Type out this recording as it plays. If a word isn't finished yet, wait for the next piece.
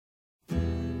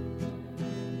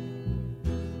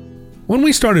When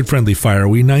we started Friendly Fire,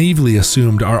 we naively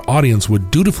assumed our audience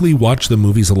would dutifully watch the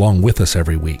movies along with us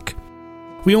every week.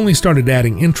 We only started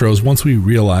adding intros once we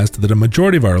realized that a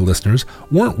majority of our listeners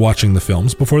weren't watching the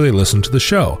films before they listened to the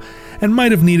show, and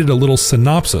might have needed a little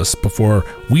synopsis before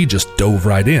we just dove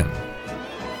right in.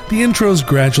 The intros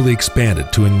gradually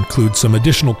expanded to include some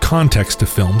additional context to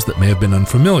films that may have been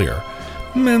unfamiliar.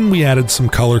 And then we added some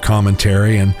color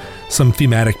commentary and some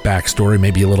thematic backstory,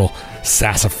 maybe a little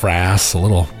sassafras, a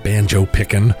little banjo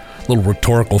picking, a little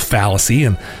rhetorical fallacy,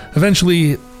 and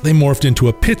eventually they morphed into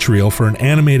a pitch reel for an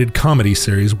animated comedy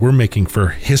series we're making for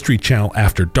History Channel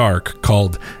After Dark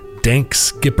called Dank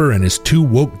Skipper and His Two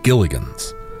Woke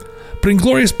Gilligans. But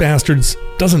Inglourious Basterds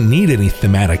doesn't need any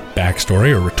thematic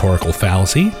backstory or rhetorical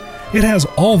fallacy. It has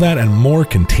all that and more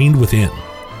contained within.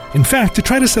 In fact, to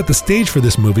try to set the stage for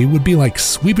this movie would be like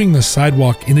sweeping the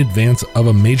sidewalk in advance of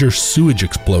a major sewage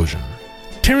explosion.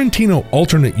 Tarantino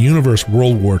alternate universe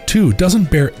World War II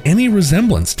doesn't bear any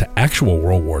resemblance to actual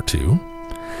World War II.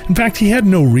 In fact, he had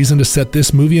no reason to set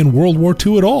this movie in World War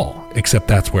II at all, except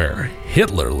that's where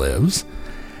Hitler lives.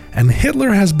 And Hitler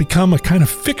has become a kind of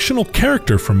fictional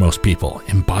character for most people,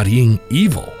 embodying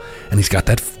evil. And he's got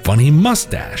that funny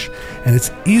mustache. And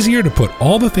it's easier to put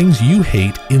all the things you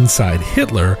hate inside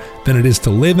Hitler than it is to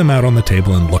lay them out on the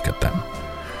table and look at them.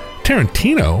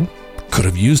 Tarantino could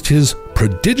have used his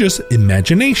prodigious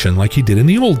imagination like he did in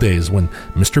the old days when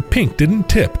Mr. Pink didn't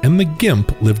tip and the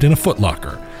Gimp lived in a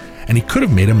footlocker. And he could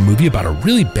have made a movie about a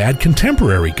really bad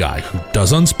contemporary guy who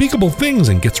does unspeakable things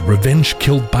and gets revenge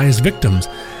killed by his victims.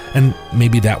 And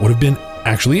maybe that would have been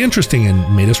actually interesting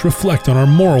and made us reflect on our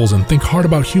morals and think hard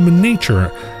about human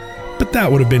nature. But that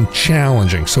would have been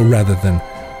challenging, so rather than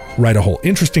write a whole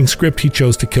interesting script, he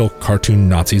chose to kill cartoon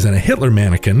Nazis and a Hitler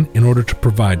mannequin in order to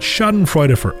provide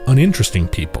schadenfreude for uninteresting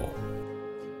people.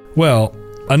 Well,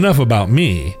 enough about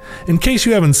me. In case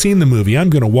you haven't seen the movie, I'm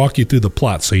going to walk you through the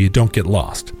plot so you don't get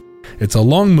lost. It's a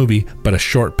long movie, but a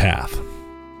short path.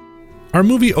 Our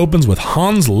movie opens with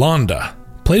Hans Landa,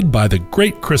 played by the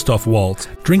great Christoph Waltz,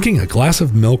 drinking a glass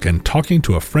of milk and talking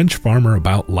to a French farmer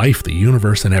about life, the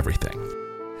universe, and everything.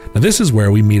 Now this is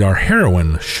where we meet our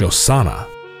heroine, Shosanna.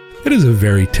 It is a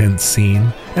very tense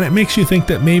scene, and it makes you think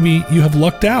that maybe you have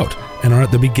lucked out and are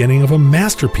at the beginning of a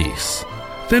masterpiece.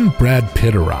 Then Brad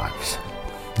Pitt arrives.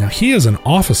 Now he is an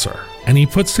officer, and he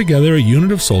puts together a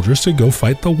unit of soldiers to go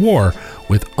fight the war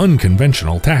with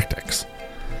unconventional tactics.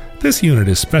 This unit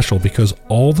is special because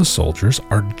all the soldiers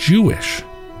are Jewish,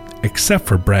 except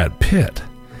for Brad Pitt.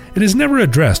 It is never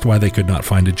addressed why they could not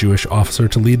find a Jewish officer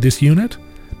to lead this unit.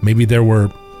 Maybe there were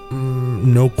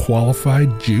no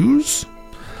qualified Jews?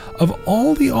 Of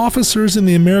all the officers in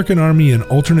the American Army in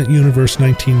alternate universe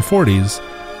 1940s,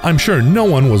 I'm sure no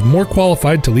one was more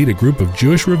qualified to lead a group of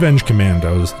Jewish revenge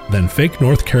commandos than fake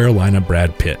North Carolina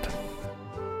Brad Pitt.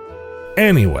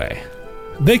 Anyway,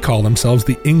 they call themselves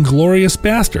the Inglourious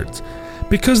Basterds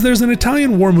because there's an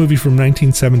Italian war movie from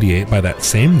 1978 by that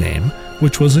same name,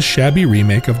 which was a shabby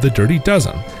remake of The Dirty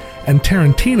Dozen, and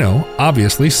Tarantino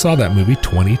obviously saw that movie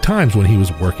 20 times when he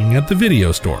was working at the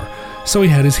video store, so he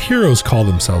had his heroes call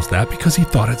themselves that because he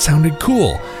thought it sounded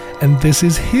cool, and this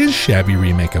is his shabby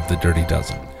remake of The Dirty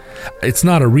Dozen. It's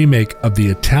not a remake of the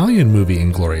Italian movie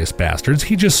Inglourious Basterds,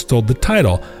 he just stole the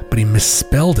title, but he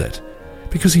misspelled it,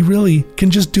 because he really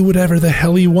can just do whatever the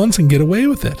hell he wants and get away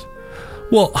with it.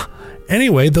 Well,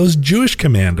 anyway, those Jewish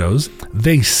commandos,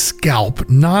 they scalp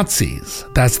Nazis.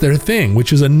 That's their thing,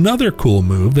 which is another cool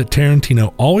move that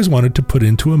Tarantino always wanted to put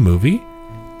into a movie,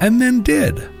 and then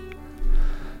did.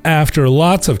 After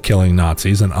lots of killing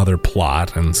Nazis and other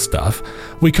plot and stuff,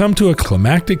 we come to a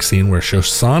climactic scene where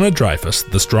Shosanna Dreyfus,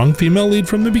 the strong female lead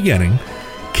from the beginning,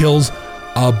 kills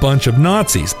a bunch of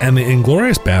Nazis, and the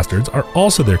Inglourious Basterds are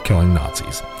also there killing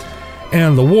Nazis.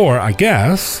 And the war, I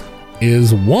guess,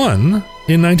 is won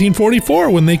in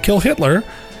 1944 when they kill Hitler,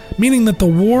 meaning that the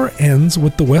war ends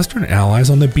with the Western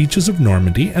Allies on the beaches of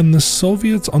Normandy and the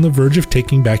Soviets on the verge of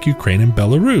taking back Ukraine and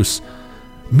Belarus,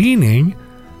 meaning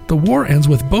the war ends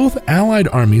with both Allied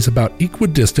armies about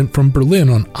equidistant from Berlin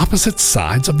on opposite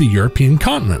sides of the European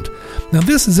continent. Now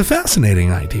this is a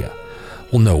fascinating idea.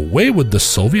 Well, no way would the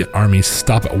Soviet armies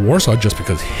stop at Warsaw just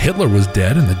because Hitler was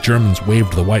dead and the Germans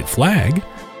waved the white flag.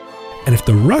 And if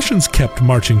the Russians kept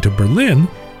marching to Berlin,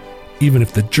 even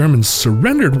if the Germans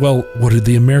surrendered, well, what did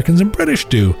the Americans and British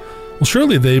do? Well,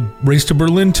 surely they raced to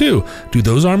Berlin too. Do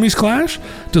those armies clash?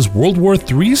 Does World War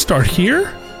III start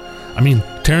here? I mean,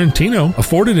 Tarantino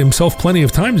afforded himself plenty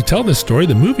of time to tell this story.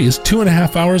 The movie is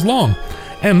 2.5 hours long.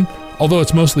 And although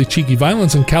it's mostly cheeky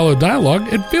violence and callow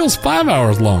dialogue, it feels 5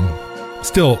 hours long.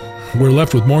 Still, we're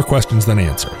left with more questions than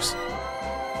answers.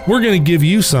 We're going to give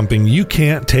you something you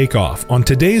can't take off on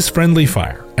today's Friendly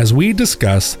Fire as we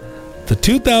discuss the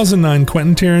 2009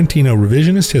 Quentin Tarantino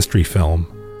revisionist history film,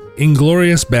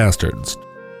 Inglourious Basterds.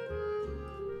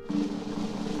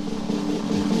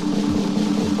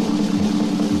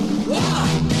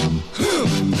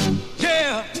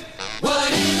 Yeah.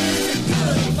 What is it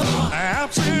good for?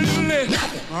 Absolutely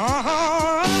nothing.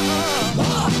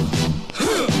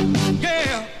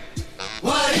 Yeah.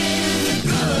 What is it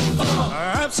good for?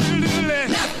 Absolutely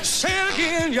nothing. Say it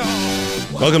again, y'all.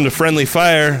 Welcome to Friendly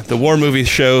Fire, the war movie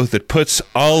show that puts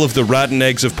all of the rotten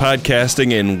eggs of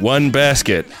podcasting in one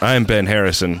basket. I'm Ben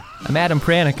Harrison. I'm Adam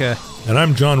Pranica. And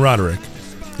I'm John Roderick.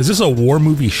 Is this a war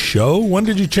movie show? When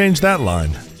did you change that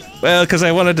line? Well, because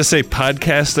I wanted to say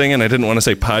podcasting, and I didn't want to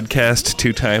say podcast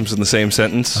 2 times in the same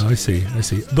sentence. Oh, I see.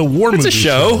 The war movie It's a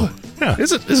show. Yeah.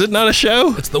 Is it not a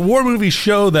show? It's the war movie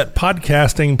show that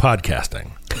podcasting.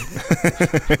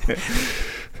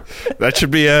 That should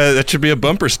be a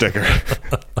bumper sticker.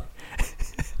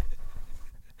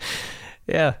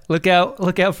 Yeah, look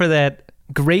out for that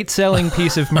great selling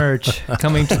piece of merch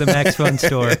coming to the Max Fun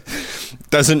store.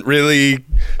 Doesn't really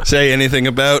say anything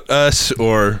about us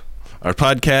or our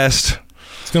podcast.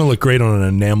 It's going to look great on an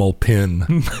enamel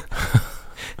pin.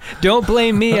 Don't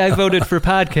blame me, I voted for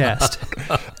podcast.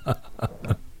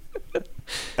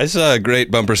 I saw a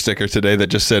great bumper sticker today that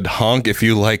just said, honk if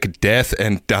you like death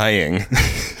and dying.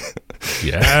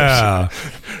 Yeah.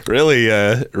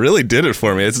 Really did it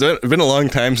for me. It's been a long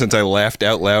time since I laughed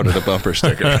out loud at a bumper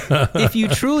sticker. If you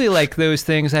truly like those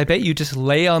things, I bet you just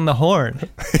lay on the horn.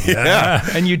 Yeah.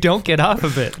 And you don't get off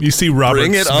of it. You see Robert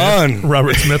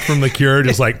Smith from The Cure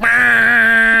just like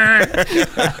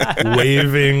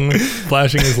waving,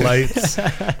 flashing his lights.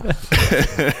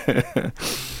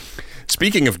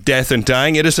 Speaking of death and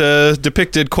dying, it is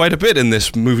depicted quite a bit in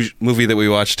this movie that we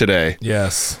watched today.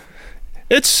 Yes.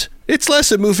 It's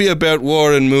less a movie about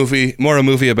war and more a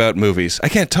movie about movies. I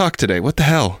can't talk today. What the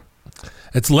hell?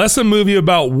 It's less a movie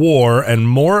about war and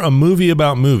more a movie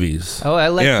about movies. Oh, I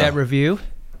like that review.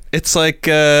 It's like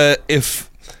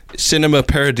if Cinema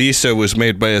Paradiso was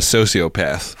made by a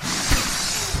sociopath.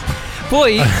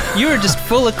 Boy, you are just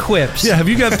full of quips. Yeah, have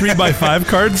you got 3x5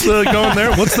 cards going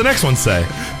there? What's the next one say?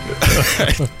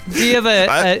 Do you have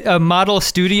a model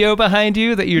studio behind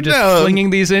you that you're just flinging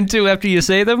these into after you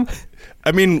say them?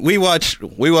 I mean, we were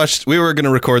going to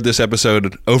record this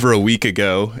episode over a week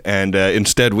ago, and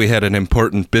instead we had an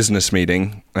important business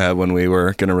meeting when we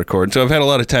were going to record. So I've had a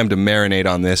lot of time to marinate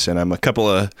on this, and I'm a couple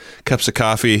of cups of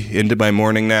coffee into my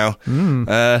morning now.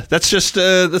 That's just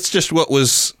what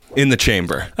was in the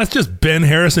chamber. That's just Ben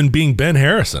Harrison being Ben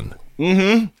Harrison.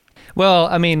 Mm-hmm. Well,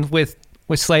 I mean, with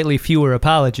slightly fewer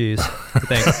apologies, I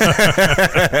think.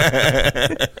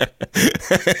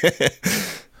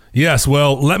 Yes,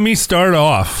 well, let me start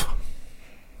off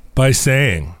by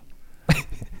saying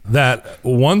that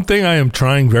one thing I am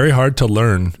trying very hard to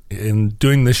learn in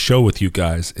doing this show with you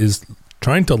guys is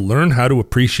trying to learn how to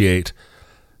appreciate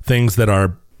things that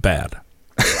are bad.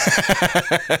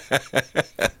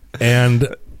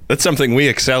 And that's something we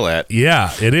excel at.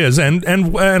 Yeah, it is. And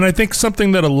I think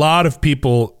something that a lot of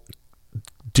people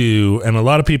do, and a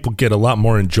lot of people get a lot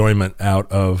more enjoyment out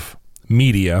of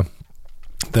media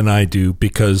than I do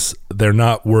because they're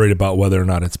not worried about whether or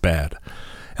not it's bad.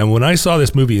 And when I saw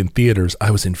this movie in theaters,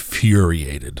 I was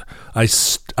infuriated. I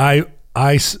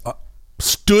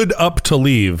stood up to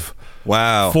leave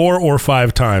 4 or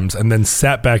 5 times and then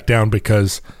sat back down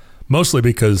mostly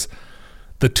because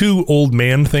the 2 old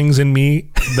man things in me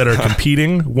that are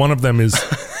competing, one of them is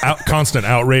constant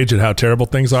outrage at how terrible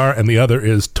things are, and the other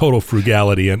is total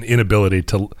frugality and inability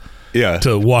to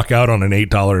walk out on an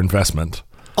 $8 investment.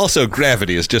 Also,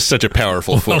 gravity is just such a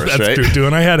powerful force, that's right? True, too,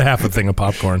 and I had half a thing of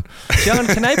popcorn. John,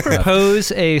 can I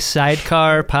propose a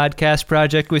sidecar podcast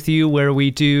project with you where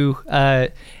we do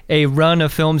a run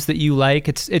of films that you like?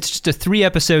 It's just a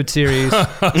 3-episode series.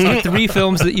 It's the 3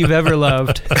 films that you've ever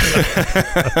loved.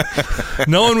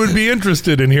 No one would be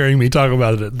interested in hearing me talk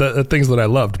about it, the things that I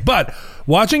loved. But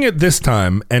watching it this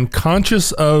time and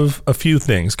conscious of a few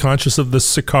things, conscious of the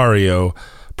Sicario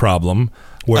problem,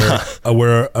 where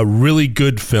a really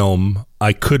good film,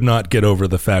 I could not get over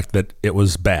the fact that it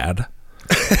was bad.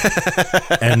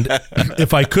 And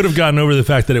if I could have gotten over the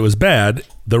fact that it was bad,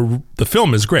 the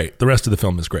film is great. The rest of the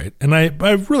film is great. And I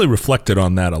really reflected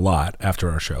on that a lot after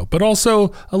our show, but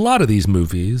also a lot of these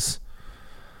movies.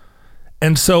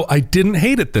 And so I didn't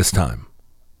hate it this time.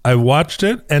 I watched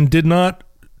it and did not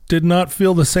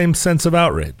feel the same sense of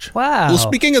outrage. Wow. Well,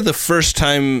 speaking of the first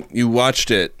time you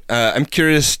watched it, I'm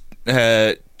curious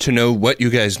to know what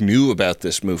you guys knew about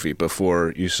this movie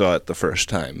before you saw it the first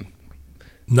time.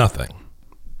 Nothing.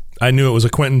 I knew it was a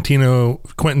Quentin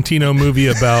Tarantino movie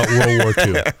about World War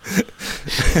II.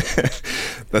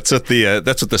 That's what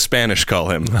the Spanish call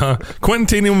him. Quentin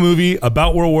Tarantino movie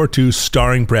about World War II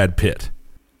starring Brad Pitt.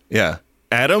 Yeah.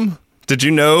 Adam, did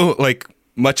you know like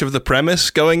much of the premise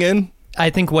going in? I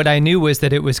think what I knew was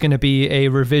that it was going to be a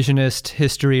revisionist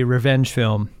history revenge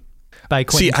film by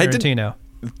Quentin Tarantino.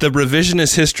 The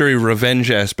revisionist history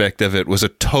revenge aspect of it was a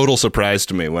total surprise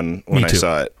to me when I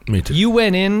saw it. Me too. You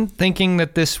went in thinking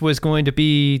that this was going to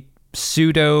be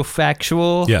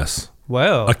pseudo-factual? Yes.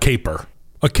 Whoa. A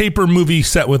caper movie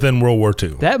set within World War II.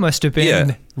 That must have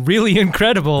been really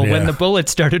incredible when Yeah. the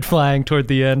bullets started flying toward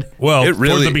the end. Well, It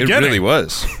really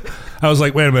was. I was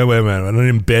like, wait a minute. An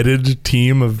embedded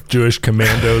team of Jewish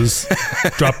commandos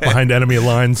dropped behind enemy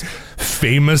lines,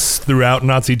 famous throughout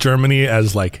Nazi Germany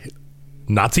as like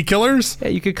Nazi killers? Yeah,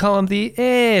 you could call them the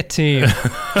A team.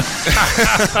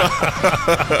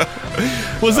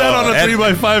 Was that on a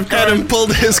 3x5 card? Adam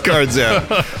pulled his cards out.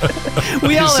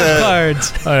 We all have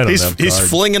cards. I don't He's have cards.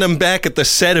 flinging them back at the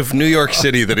set of New York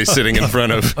City that he's sitting in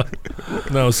front of.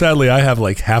 No, sadly, I have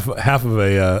like half of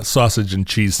a sausage and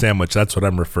cheese sandwich. That's what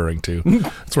I'm referring to.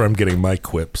 That's where I'm getting my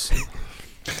quips.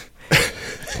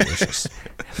 Delicious.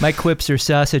 My quips are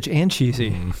sausage and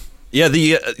cheesy.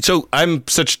 Yeah, so I'm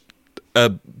such a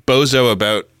bozo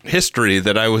about history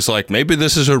that I was like, maybe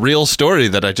this is a real story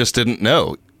that I just didn't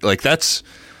know. Like that's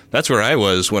where I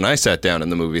was when I sat down in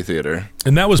the movie theater.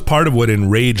 And that was part of what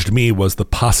enraged me was the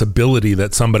possibility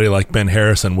that somebody like Ben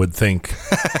Harrison would think,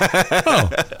 oh,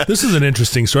 this is an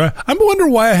interesting story. I wonder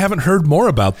why I haven't heard more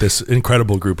about this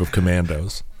incredible group of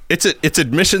commandos. It's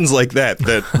admissions like that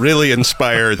really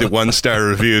inspire the 1-star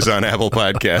reviews on Apple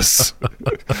Podcasts.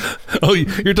 Oh,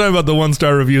 you're talking about the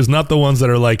 1-star reviews, not the ones that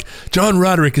are like, John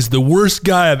Roderick is the worst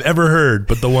guy I've ever heard,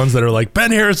 but the ones that are like,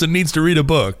 Ben Harrison needs to read a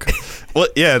book. Well,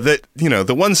 yeah, the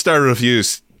 1-star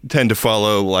reviews tend to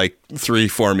follow like 3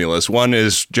 formulas. One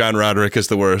is John Roderick is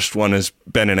the worst. One is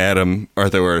Ben and Adam are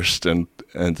the worst, and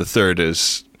the third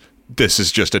is this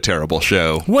is just a terrible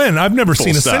show. When? I've never Full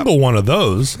seen a stop. single one of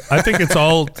those. I think it's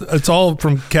all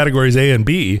from categories A and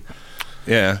B.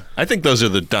 Yeah, I think those are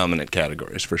the dominant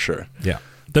categories for sure. Yeah.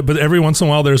 But every once in a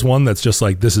while, there's one that's just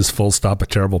like, this is full stop a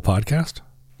terrible podcast.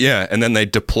 Yeah, and then they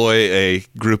deploy a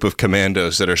group of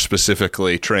commandos that are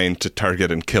specifically trained to target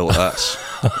and kill us.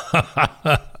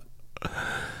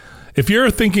 If you're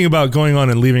thinking about going on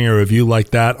and leaving a review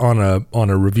like that on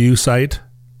a review site,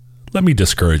 let me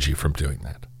discourage you from doing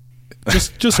that.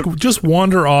 Just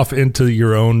wander off into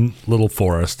your own little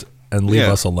forest and leave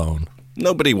us alone.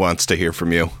 Nobody wants to hear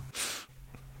from you.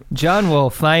 John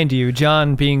will find you.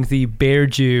 John being the bear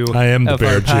Jew I am the of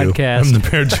bear our Jew. podcast. I'm the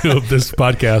bear Jew of this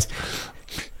podcast.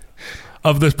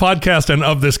 Of this podcast and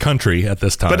of this country at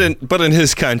this time. But in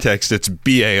his context, it's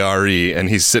BARE, and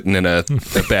he's sitting in a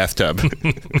bathtub.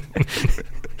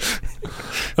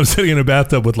 I'm sitting in a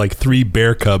bathtub with like 3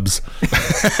 bear cubs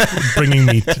bringing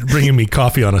me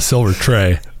coffee on a silver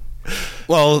tray.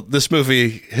 Well, this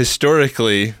movie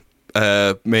historically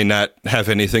may not have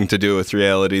anything to do with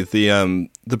reality.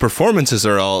 The performances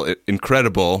are all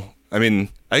incredible. I mean,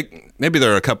 maybe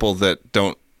there are a couple that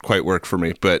don't quite work for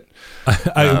me, but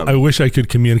I wish I could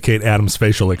communicate Adam's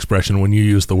facial expression when you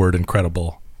use the word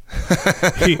incredible.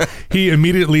 he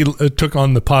immediately took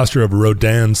on the posture of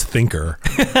Rodin's thinker.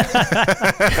 Like,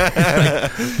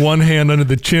 one hand under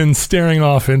the chin, staring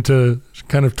off into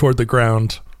kind of toward the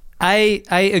ground. I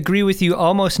agree with you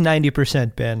almost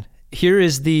 90%, Ben.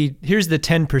 Here's the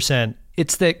 10%.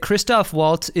 It's that Christoph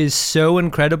Waltz is so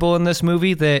incredible in this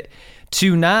movie that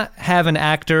to not have an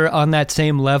actor on that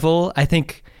same level, I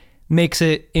think makes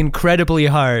it incredibly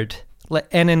hard.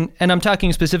 And I'm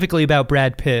talking specifically about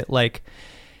Brad Pitt. Like,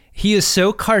 he is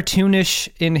so cartoonish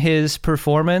in his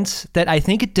performance that I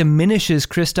think it diminishes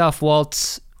Christoph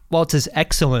Waltz's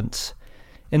excellence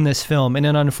in this film in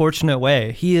an unfortunate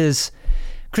way.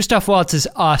 Christoph Waltz is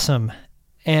awesome,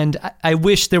 and I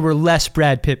wish there were less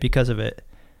Brad Pitt because of it.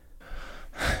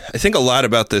 I think a lot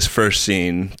about this first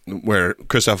scene where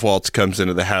Christoph Waltz comes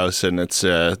into the house, and it's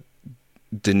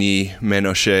Denis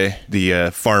Ménochet,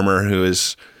 the farmer who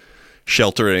is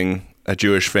sheltering a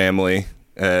Jewish family,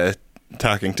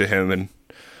 talking to him, and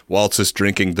Waltz is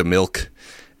drinking the milk,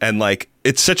 and like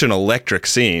it's such an electric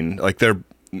scene. Like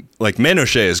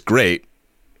Ménochet is great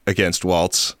against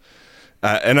Waltz,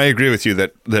 and I agree with you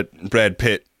that Brad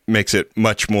Pitt makes it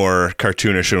much more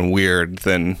cartoonish and weird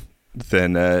than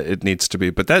it needs to be.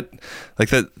 But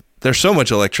there's so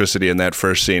much electricity in that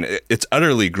first scene. It's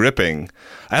utterly gripping.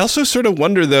 I also sort of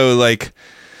wonder though, like,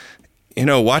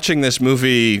 watching this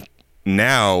movie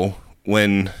now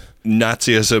when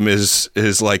Nazism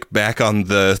is like back on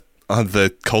the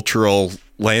cultural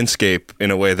landscape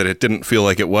in a way that it didn't feel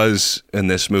like it was in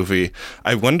this movie.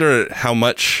 I wonder how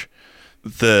much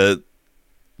the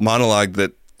monologue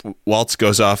that Waltz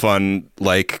goes off on,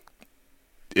 like,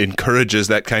 encourages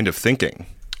that kind of thinking.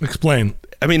 Explain.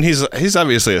 I mean, he's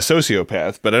obviously a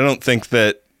sociopath, but I don't think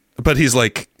that. But he's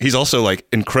also like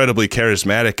incredibly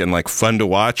charismatic and like fun to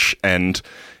watch, and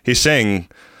he's saying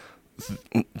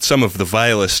some of the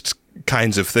vilest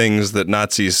kinds of things that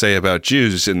Nazis say about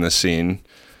Jews in this scene.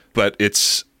 But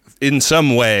it's in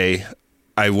some way,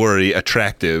 I worry,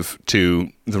 attractive to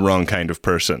the wrong kind of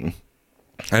person.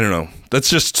 I don't know. That's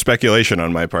just speculation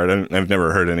on my part. I've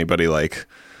never heard anybody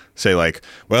say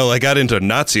well, I got into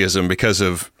Nazism because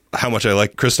of how much I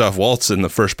like Christoph Waltz in the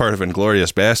first part of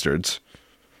Inglourious Bastards.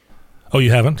 Oh,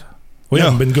 you haven't? We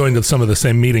haven't been going to some of the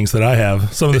same meetings that I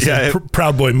have. Some of the same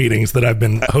Proud Boy meetings that I've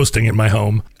been hosting in my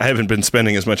home. I haven't been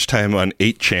spending as much time on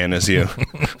 8chan as you.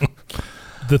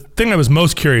 The thing I was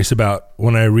most curious about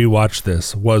when I rewatched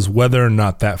this was whether or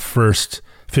not that first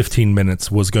 15 minutes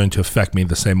was going to affect me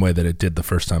the same way that it did the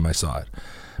first time I saw it.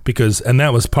 And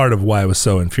that was part of why I was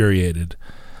so infuriated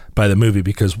by the movie,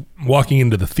 because walking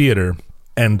into the theater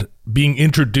and being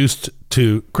introduced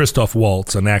to Christoph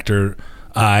Waltz, an actor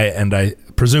I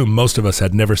presume most of us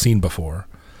had never seen before,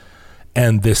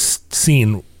 and this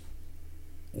scene,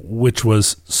 which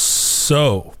was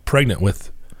so pregnant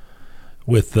with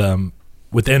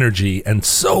energy and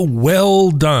so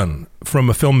well done from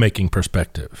a filmmaking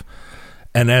perspective,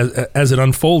 and as it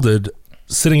unfolded,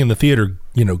 sitting in the theater,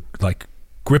 like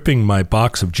gripping my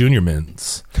box of Junior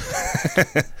Mints,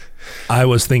 I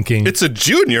was thinking, it's a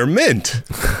Junior Mint.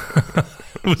 I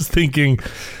was thinking,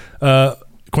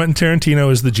 Quentin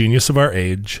Tarantino is the genius of our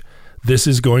age. This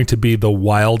is going to be the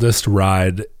wildest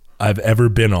ride I've ever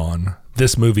been on.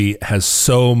 This movie has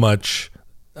so much.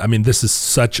 I mean, this is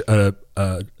such a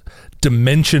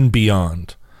dimension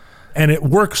beyond, and it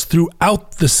works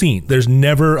throughout the scene. There's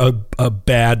never a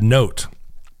bad note,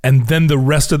 and then the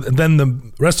rest of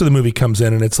the movie comes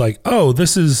in, and it's like, oh,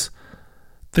 this is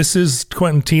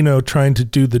Quentin Tarantino trying to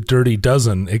do the Dirty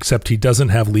Dozen, except he doesn't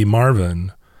have Lee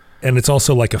Marvin. And it's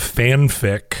also like a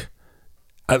fanfic.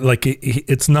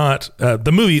 It's not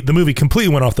the movie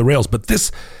completely went off the rails. But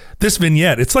this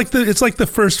vignette, it's like the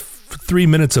first 3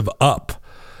 minutes of Up,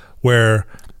 where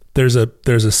there's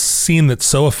a scene that's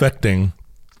so affecting.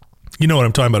 You know what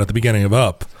I'm talking about at the beginning of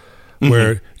Up,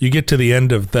 where you get to the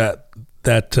end of that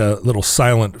little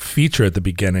silent feature at the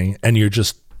beginning, and you're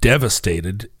just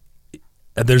devastated.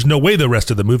 And there's no way the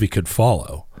rest of the movie could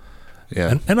follow.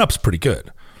 Yeah, and Up's pretty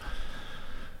good.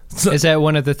 So, is that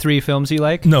one of the 3 films you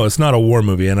like? No, it's not a war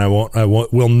movie, and I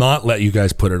will not let you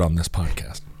guys put it on this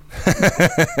podcast.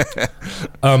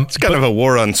 It's kind of a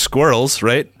war on squirrels,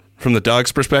 right? From the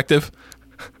dog's perspective.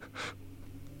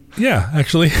 Yeah,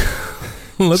 actually.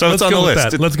 Let's on the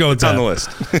list. Let's go with that. It's on the list.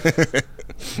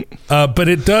 But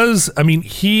it does. I mean,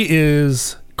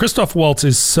 Christoph Waltz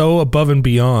is so above and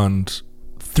beyond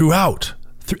throughout.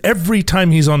 Every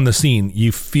time he's on the scene,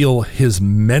 you feel his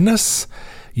menace.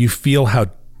 You feel how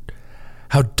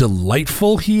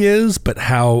delightful he is, but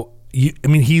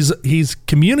he's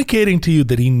communicating to you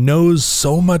that he knows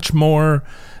so much more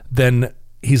than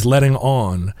he's letting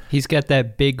on. He's got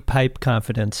that big pipe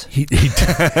confidence. He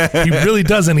really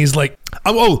does, and he's like,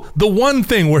 the one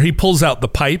thing where he pulls out the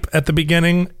pipe at the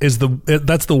beginning is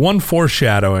that's the one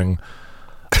foreshadowing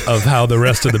of how the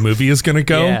rest of the movie is going to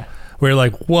go. Yeah. Where you're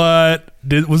like, what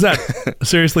was that?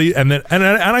 Seriously? And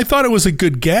I thought it was a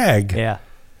good gag. Yeah.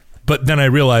 But then I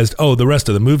realized, the rest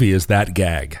of the movie is that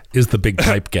gag, is the big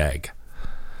pipe gag.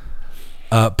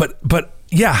 But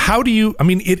yeah, how do you? I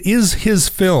mean, it is his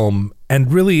film,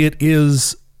 and really, it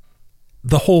is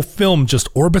the whole film just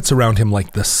orbits around him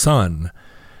like the sun.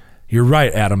 You're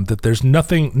right, Adam, that there's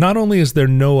nothing. Not only is there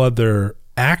no other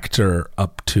actor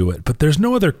up to it, but there's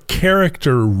no other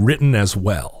character written as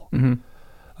well.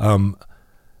 Mm-hmm.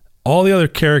 All the other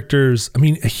characters. I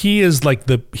mean, he's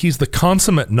the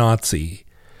consummate Nazi.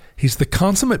 He's the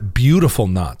consummate beautiful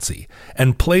Nazi,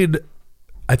 and played,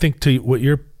 I think, to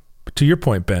your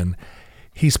point, Ben,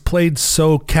 he's played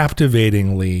so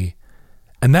captivatingly,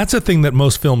 and that's a thing that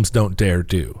most films don't dare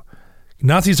do.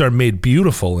 Nazis are made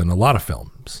beautiful in a lot of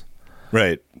films.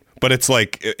 Right. But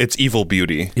it's evil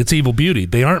beauty. It's evil beauty.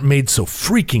 They aren't made so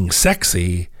freaking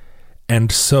sexy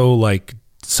and so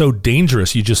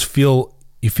dangerous. You feel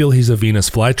he's a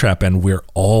Venus flytrap, and we're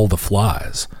all the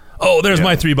flies. Oh, there's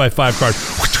my 3x5 card.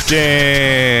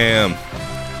 Damn.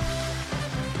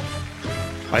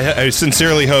 I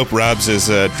sincerely hope Robs is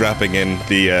dropping in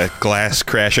the glass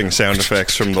crashing sound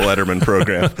effects from the Letterman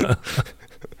program.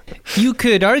 You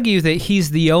could argue that he's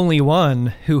the only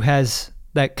one who has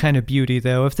that kind of beauty,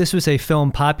 though. If this was a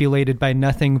film populated by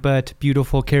nothing but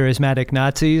beautiful, charismatic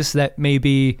Nazis, that may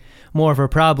be more of a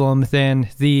problem than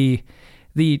the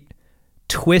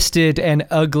twisted and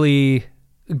ugly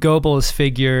Goebbels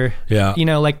figure. Yeah. You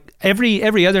know, like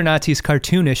every other Nazi's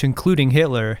cartoonish, including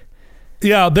Hitler.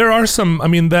 Yeah, there are some. I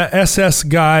mean, the SS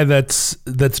guy that's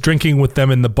drinking with them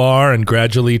in the bar and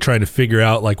gradually trying to figure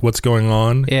out like what's going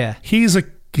on. Yeah, he's a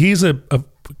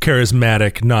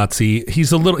charismatic Nazi.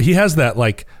 He has that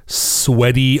like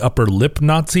sweaty upper lip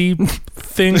Nazi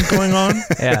thing going on.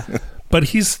 Yeah, but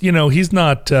he's not. He's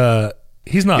a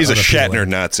Shatner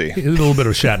Nazi. He's a little bit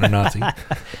of a Shatner Nazi.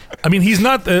 I mean, he's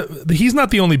not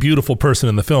the only beautiful person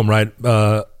in the film, right?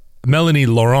 Melanie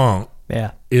Laurent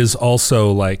is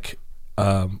also like.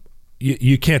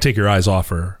 You can't take your eyes off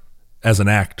her as an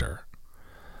actor.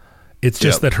 It's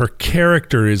just that her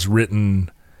character is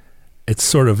written.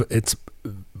 It's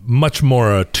much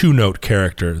more a 2-note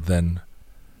character than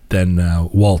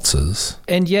Waltz's.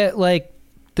 And yet, like,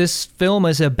 this film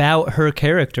is about her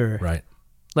character. Right.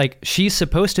 Like, she's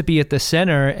supposed to be at the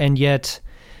center, and yet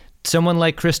someone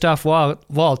like Christoph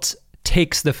Waltz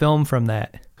takes the film from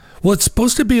that. Well, it's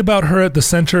supposed to be about her at the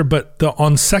center, but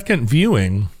on second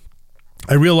viewing,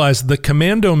 I realized the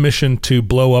commando mission to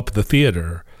blow up the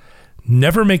theater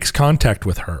never makes contact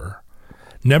with her,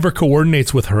 never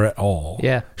coordinates with her at all.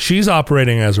 Yeah. She's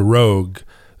operating as a rogue.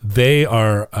 They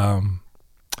are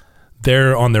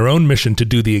they're on their own mission to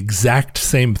do the exact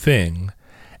same thing.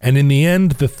 And in the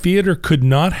end, the theater could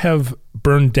not have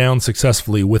burned down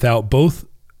successfully without both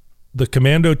the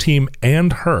commando team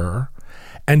and her.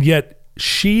 And yet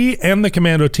she and the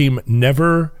commando team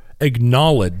never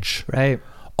acknowledge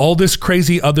all this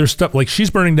crazy other stuff. Like, she's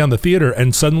burning down the theater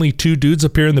and suddenly 2 dudes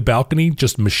appear in the balcony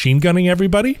just machine gunning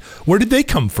everybody. Where did they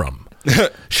come from?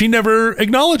 She never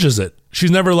acknowledges it. She's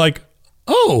never like,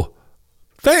 oh,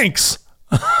 thanks.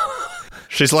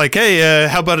 She's like, hey,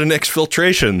 how about an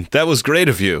exfiltration? That was great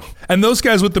of you. And those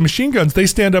guys with the machine guns, they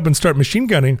stand up and start machine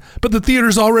gunning, but the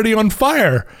theater's already on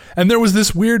fire. And there was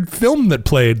this weird film that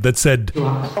played that said, "You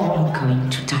are all going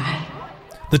to die."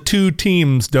 The 2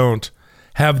 teams don't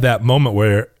have that moment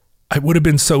where it would have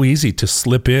been so easy to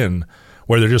slip in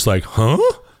where they're just like, huh?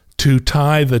 To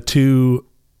tie the 2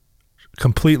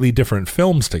 completely different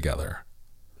films together.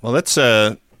 Well, that's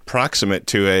proximate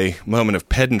to a moment of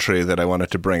pedantry that I wanted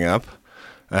to bring up.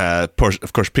 Of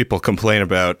course, people complain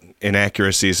about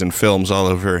inaccuracies in films all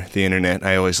over the internet.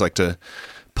 I always like to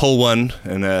pull one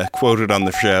and quote it on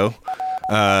the show.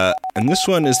 And this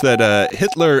one is that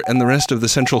Hitler and the rest of the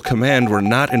Central Command were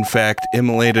not, in fact,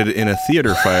 immolated in a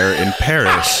theater fire in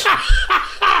Paris.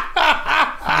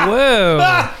 Whoa.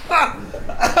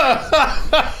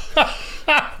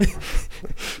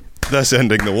 Thus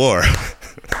ending the war.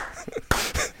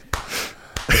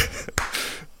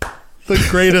 The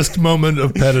greatest moment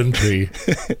of pedantry.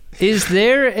 Is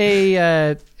there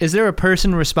a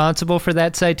person responsible for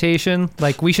that citation?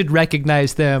 Like, we should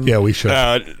recognize them. Yeah, we should.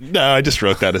 No, I just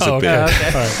wrote that as a bit. Okay. All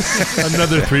right.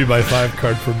 Another 3x5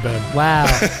 card from Ben. Wow.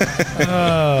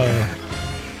 A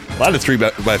lot of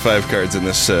 3x5 cards in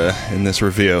this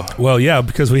review. Well, yeah,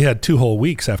 because we had 2 whole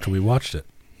weeks after we watched it.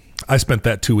 I spent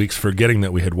that 2 weeks forgetting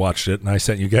that we had watched it, and I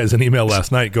sent you guys an email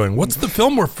last night going, what's the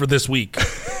film worth for this week?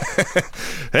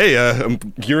 Hey, I'm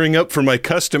gearing up for my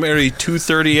customary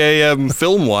 2:30 a.m.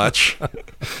 film watch.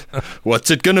 What's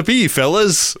it gonna be,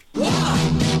 fellas?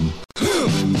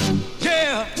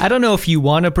 I don't know if you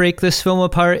want to break this film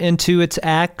apart into its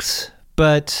acts,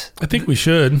 but I think we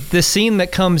should. The scene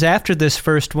that comes after this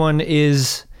first one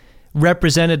is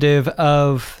representative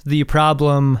of the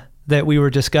problem that we were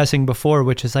discussing before,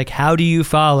 which is like, how do you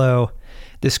follow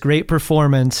this great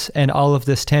performance and all of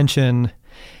this tension,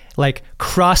 like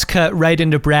cross-cut right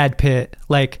into Brad Pitt,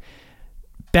 like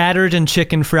battered and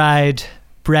chicken fried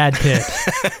Brad Pitt.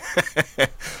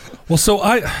 Well, so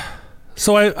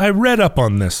I read up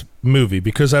on this movie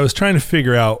because I was trying to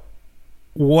figure out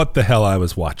what the hell I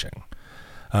was watching.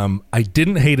 I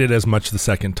didn't hate it as much the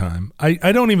second time.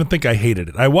 I don't even think I hated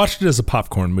it. I watched it as a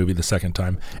popcorn movie the second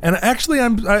time. And actually,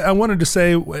 I wanted to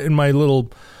say in my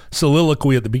little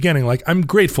soliloquy at the beginning, like, I'm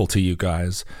grateful to you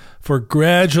guys for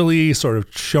gradually sort of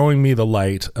showing me the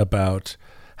light about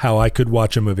how I could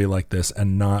watch a movie like this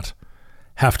and not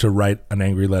have to write an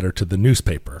angry letter to the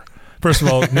newspaper. First of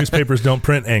all, newspapers don't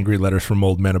print angry letters from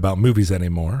old men about movies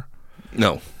anymore.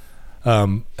 No.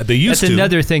 They used to. That's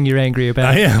another thing you're angry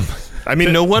about. I am. I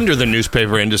mean, no wonder the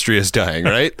newspaper industry is dying,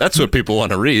 right? That's what people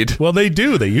want to read. Well, they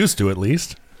do. They used to, at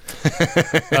least.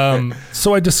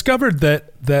 So I discovered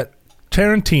that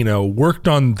Tarantino worked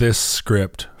on this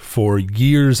script for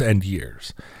years and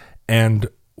years. And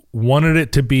wanted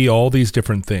it to be all these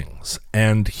different things,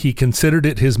 and he considered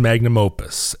it his magnum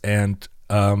opus, and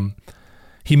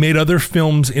he made other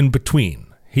films in between.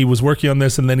 He was working on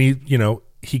this, and then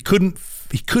he couldn't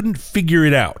figure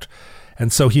it out,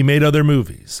 and so he made other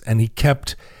movies, and he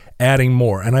kept adding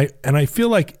more. And I feel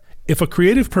like if a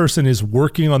creative person is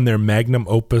working on their magnum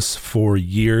opus for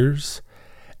years,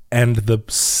 and the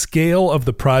scale of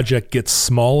the project gets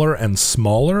smaller and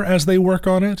smaller as they work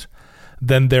on it,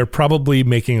 then they're probably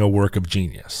making a work of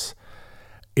genius.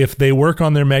 If they work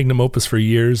on their magnum opus for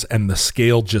years and the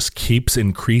scale just keeps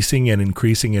increasing and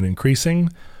increasing and increasing,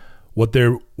 what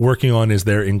they're working on is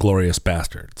their Inglourious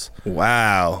Bastards.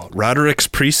 Wow. Roderick's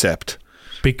precept.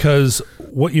 Because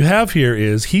what you have here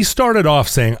is he started off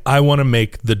saying, I want to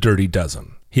make The Dirty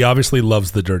Dozen. He obviously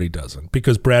loves The Dirty Dozen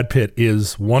because Brad Pitt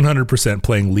is 100%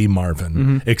 playing Lee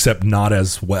Marvin, except not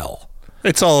as well.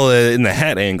 It's all in the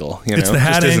hat angle. It's the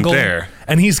hat just angle. Isn't there.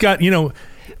 And he's got,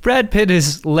 Brad Pitt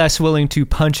is less willing to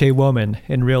punch a woman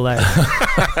in real life.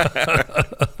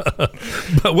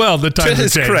 but well, the time to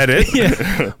his credit.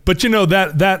 Yeah. But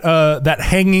that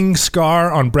hanging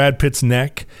scar on Brad Pitt's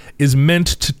neck is meant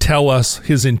to tell us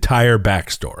his entire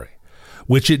backstory,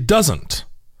 which it doesn't.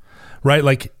 Right?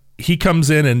 Like, he comes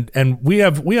in and we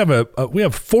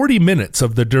have 40 minutes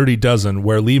of The Dirty Dozen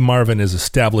where Lee Marvin is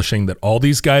establishing that all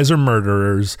these guys are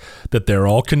murderers, that they're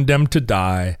all condemned to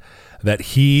die, that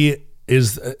he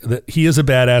is a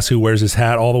badass who wears his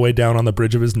hat all the way down on the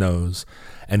bridge of his nose,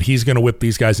 and he's going to whip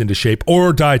these guys into shape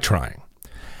or die trying.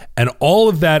 And all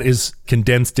of that is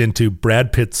condensed into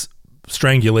Brad Pitt's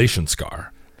strangulation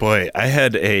scar. Boy, I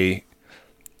had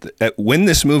when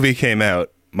this movie came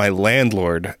out, my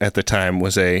landlord at the time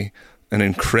was an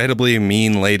incredibly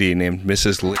mean lady named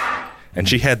Mrs. Lee, and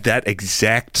she had that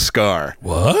exact scar.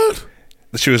 What?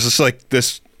 She was just like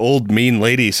this old mean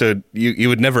lady, so you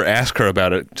would never ask her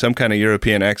about it. Some kind of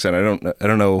European accent. I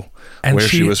don't know where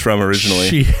she was from originally.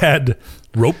 She had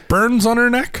rope burns on her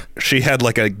neck? She had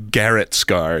like a Garrett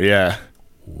scar, yeah.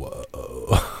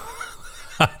 Whoa.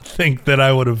 I think that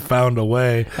I would have found a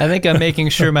way. I think I'm making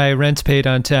sure my rent's paid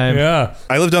on time. Yeah.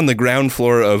 I lived on the ground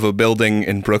floor of a building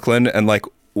in Brooklyn, and like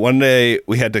one night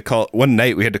we had to call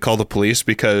the police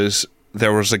because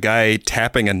there was a guy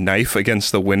tapping a knife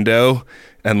against the window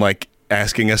and like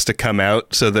asking us to come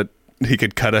out so that he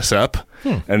could cut us up.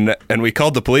 And we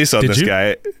called the police on this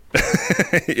guy.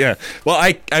 Yeah. Well,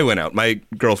 I went out. My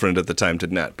girlfriend at the time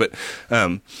did not, but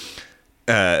and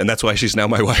that's why she's now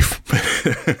my wife.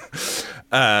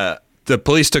 The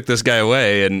police took this guy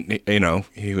away, and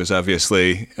he was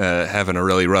obviously having a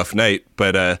really rough night.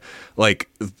 But like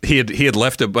he had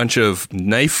left a bunch of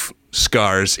knife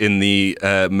scars in the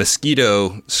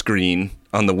mosquito screen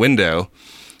on the window,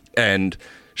 and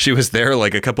she was there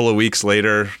like a couple of weeks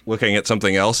later looking at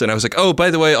something else, and I was like, oh, by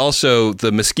the way, also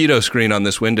the mosquito screen on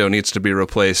this window needs to be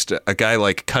replaced. A guy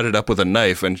like cut it up with a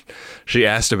knife, and she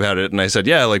asked about it, and I said,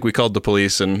 yeah, like we called the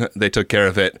police and they took care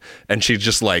of it. And she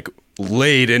just like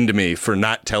laid into me for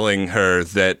not telling her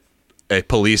that a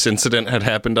police incident had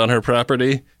happened on her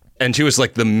property. And she was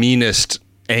like the meanest,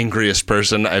 angriest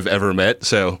person I've ever met.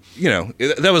 So,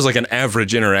 that was like an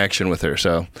average interaction with her.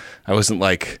 So I wasn't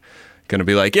like going to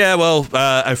be like, yeah, well,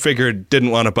 I figured,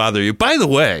 didn't want to bother you. By the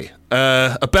way,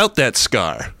 about that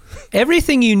scar.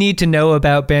 Everything you need to know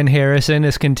about Ben Harrison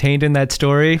is contained in that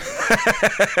story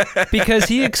because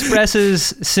he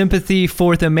expresses sympathy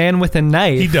for the man with a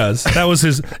knife. He does. That was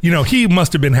his, he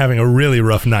must have been having a really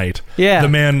rough night. Yeah. The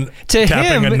man to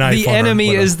tapping him, a knife the on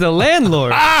enemy her, is the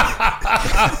landlord.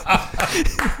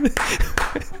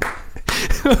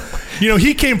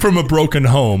 He came from a broken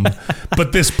home,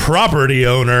 but this property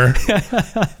owner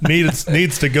needs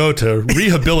to go to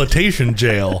rehabilitation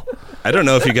jail. I don't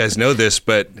know if you guys know this,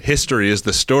 but history is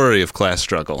the story of class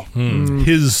struggle.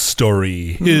 His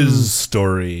story.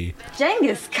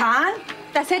 Genghis Khan?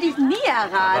 Das hätte ich nie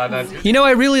erraten.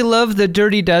 I really love the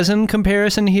Dirty Dozen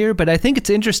comparison here, but I think it's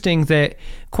interesting that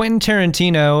Quentin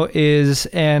Tarantino is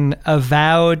an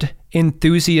avowed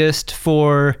enthusiast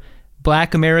for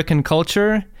Black American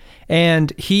culture,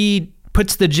 and he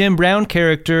puts the Jim Brown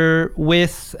character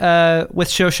with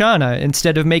Shoshana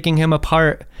instead of making him a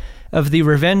part of the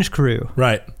Revenge crew.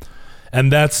 Right.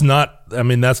 And that's not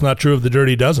true of the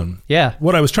Dirty Dozen. Yeah.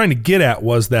 What I was trying to get at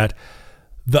was that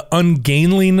the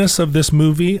ungainliness of this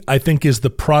movie, I think, is the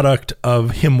product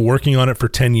of him working on it for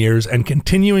 10 years and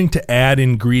continuing to add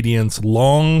ingredients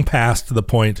long past the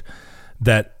point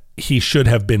that he should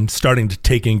have been starting to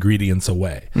take ingredients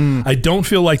away. I don't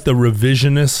feel like the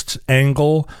revisionist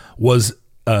angle was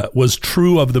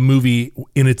true of the movie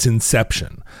in its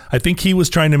inception. I think he was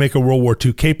trying to make a World War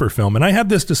II caper film, and I had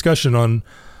this discussion on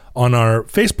on our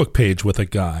Facebook page with a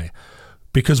guy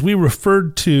because we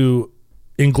referred to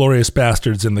Inglourious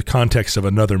Bastards in the context of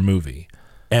another movie.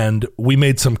 And we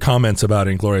made some comments about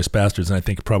Inglourious Bastards, and I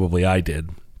think probably I did.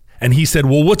 And he said,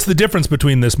 well, what's the difference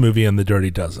between this movie and The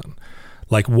Dirty Dozen?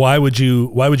 Like, why would you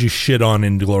shit on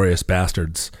Inglourious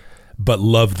Bastards but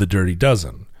love The Dirty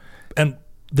Dozen? And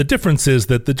the difference is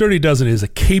that The Dirty Dozen is a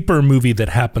caper movie that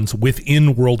happens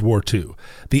within World War II.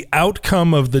 The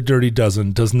outcome of The Dirty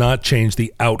Dozen does not change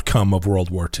the outcome of World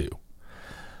War II.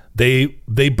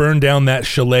 They burn down that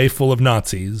chalet full of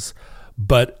Nazis,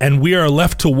 and we are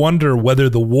left to wonder whether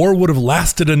the war would have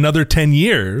lasted another 10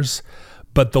 years,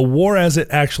 but the war as it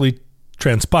actually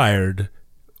transpired,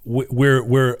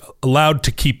 we're allowed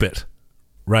to keep it,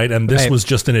 right? And this was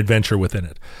just an adventure within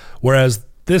it. Whereas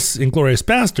this Inglourious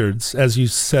Bastards, as you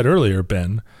said earlier,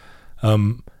 Ben,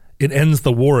 it ends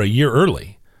the war a year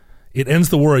early. It ends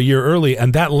the war a year early,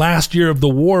 and that last year of the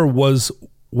war was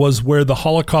where the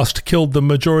Holocaust killed the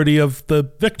majority of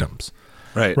the victims.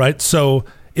 Right? So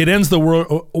it ends the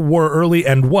war early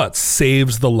and what?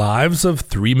 Saves the lives of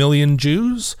 3 million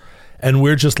Jews, and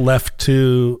we're just left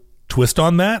to twist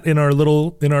on that in our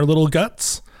little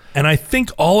guts. And I think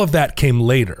all of that came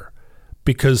later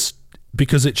because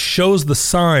it shows the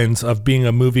signs of being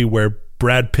a movie where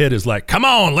Brad Pitt is like, come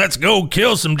on, let's go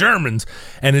kill some Germans.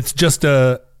 And it's just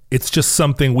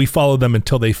something we follow them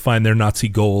until they find their Nazi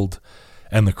gold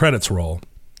and the credits roll.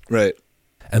 Right.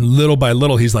 And little by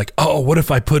little, he's like, oh, what if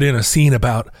I put in a scene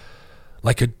about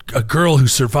like a girl who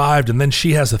survived and then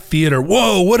she has a theater.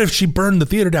 Whoa, what if she burned the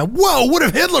theater down? Whoa, what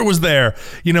if Hitler was there?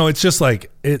 You know, it's just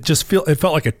like, it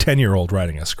felt like a 10-year-old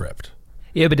writing a script.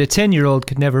 Yeah, but a 10-year-old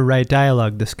could never write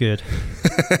dialogue this good.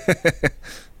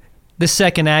 The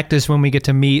second act is when we get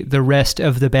to meet the rest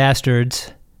of the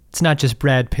bastards. It's not just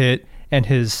Brad Pitt and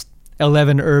his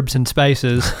 11 herbs and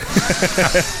spices.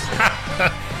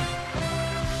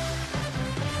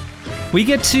 We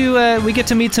get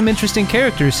to meet some interesting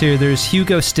characters here. There's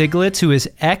Hugo Stiglitz, who is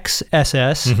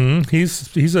ex-SS. Mm-hmm.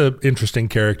 He's an interesting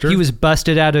character. He was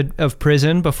busted out of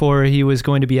prison before he was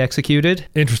going to be executed.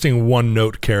 Interesting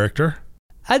one-note character.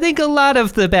 I think a lot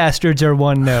of the bastards are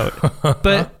one note.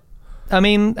 But, I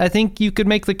mean, I think you could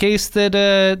make the case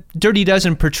that Dirty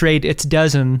Dozen portrayed its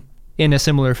dozen in a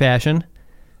similar fashion.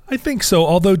 I think so,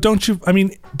 although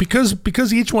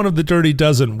because each one of the Dirty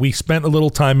Dozen, we spent a little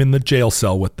time in the jail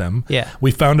cell with them. Yeah.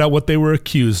 We found out what they were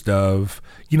accused of.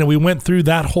 You know, we went through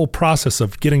that whole process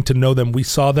of getting to know them. We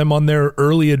saw them on their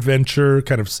early adventure,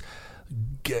 kind of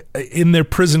in their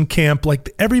prison camp. Like,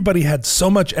 everybody had so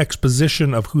much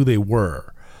exposition of who they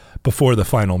were before the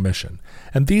final mission.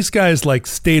 And these guys, like,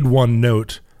 stayed one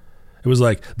note. It was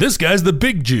like, this guy's the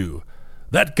big Jew.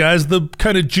 That guy's the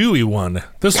kind of Jewy one.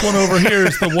 This one over here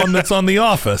is the one that's on The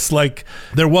Office. Like,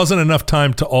 there wasn't enough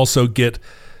time to also get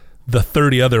the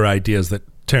 30 other ideas that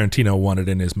Tarantino wanted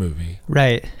in his movie.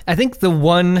 Right. I think the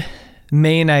one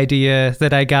main idea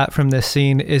that I got from this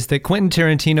scene is that Quentin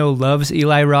Tarantino loves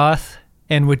Eli Roth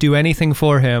and would do anything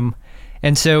for him.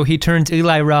 And so he turns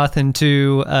Eli Roth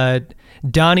into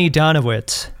Donnie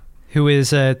Donowitz, who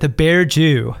is the Bear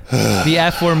Jew, the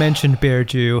aforementioned Bear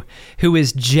Jew, who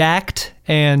is jacked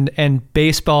and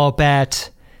baseball bat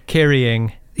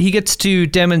carrying. He gets to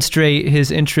demonstrate his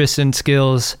interests and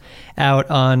skills out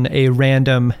on a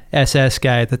random SS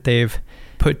guy that they've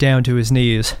put down to his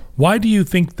knees. Why do you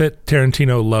think that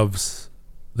Tarantino loves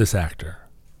this actor?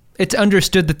 It's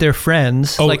understood that they're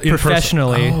friends, like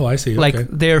professionally. Oh, I see. Okay. Like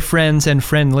they're friends and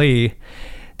friendly.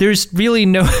 There's really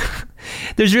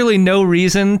no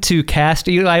reason to cast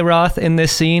Eli Roth in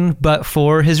this scene but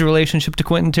for his relationship to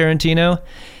Quentin Tarantino.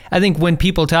 I think when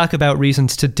people talk about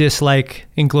reasons to dislike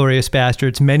Inglourious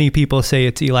Bastards, many people say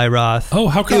it's Eli Roth. Oh,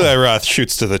 how come? Eli Roth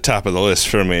shoots to the top of the list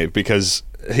for me because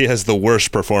he has the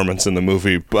worst performance in the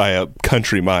movie by a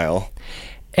country mile.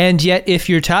 And yet, if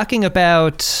you're talking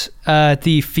about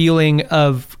the feeling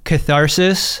of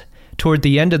catharsis toward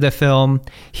the end of the film,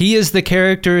 he is the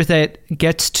character that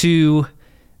gets to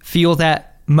feel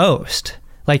that most.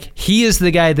 Like, he is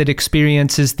the guy that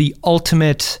experiences the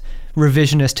ultimate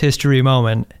revisionist history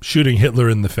moment. Shooting Hitler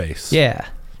in the face. Yeah.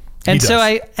 And so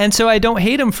I don't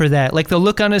hate him for that. Like, the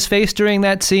look on his face during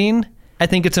that scene, I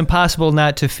think it's impossible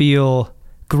not to feel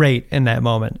great in that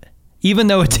moment. Even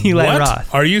though it's Eli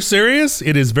Roth. Are you serious?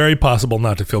 It is very possible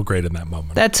not to feel great in that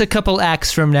moment. That's a couple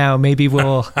acts from now. Maybe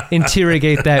we'll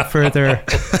interrogate that further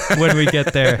when we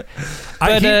get there.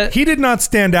 But, he did not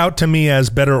stand out to me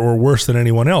as better or worse than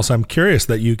anyone else. I'm curious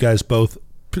that you guys both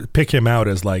pick him out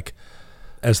as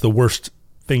the worst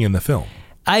thing in the film.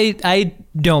 I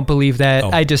don't believe that. Oh.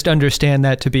 I just understand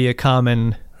that to be a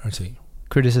common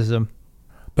criticism.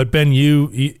 But Ben,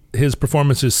 his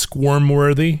performance is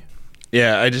squirm-worthy.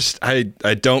 Yeah,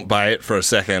 I don't buy it for a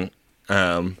second.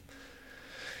 And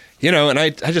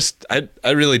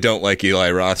I really don't like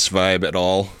Eli Roth's vibe at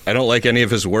all. I don't like any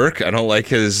of his work. I don't like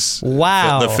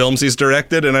the films he's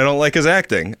directed, and I don't like his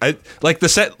acting. I like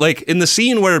in the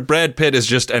scene where Brad Pitt is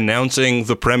just announcing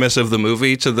the premise of the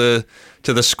movie to the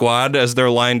squad as they're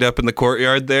lined up in the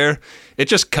courtyard there. It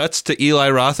just cuts to Eli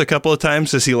Roth a couple of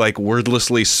times as he like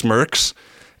wordlessly smirks.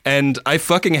 And I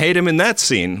fucking hate him in that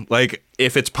scene. Like,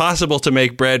 if it's possible to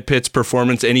make Brad Pitt's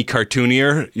performance any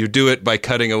cartoonier, you do it by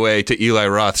cutting away to Eli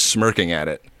Roth smirking at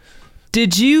it.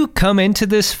 Did you come into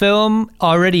this film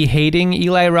already hating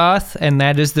Eli Roth, and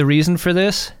that is the reason for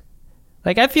this?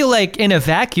 Like, I feel like in a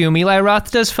vacuum, Eli Roth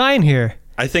does fine here.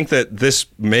 I think that this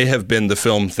may have been the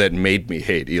film that made me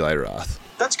hate Eli Roth.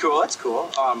 That's cool. I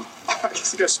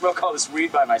guess I'm gonna smoke all this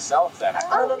weed by myself then.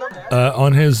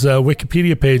 On his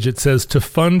Wikipedia page, it says to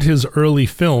fund his early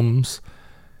films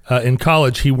in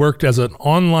college, he worked as an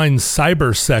online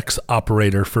cyber sex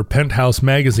operator for Penthouse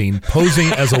magazine, posing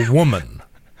as a woman.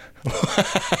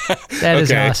 That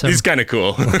is awesome. He's kind of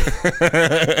cool.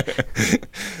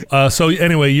 So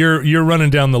anyway, you're running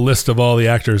down the list of all the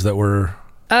actors that were.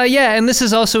 Yeah, and this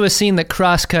is also a scene that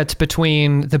cross-cuts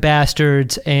between the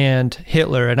bastards and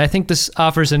Hitler, and I think this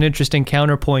offers an interesting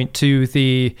counterpoint to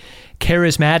the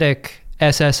charismatic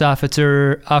SS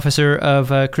officer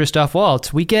of Christoph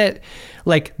Waltz. We get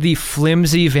like the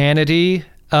flimsy vanity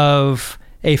of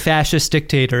a fascist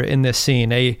dictator in this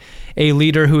scene, a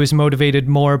leader who is motivated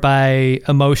more by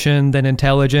emotion than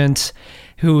intelligence,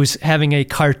 who's having a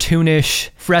cartoonish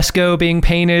fresco being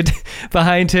painted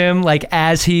behind him, like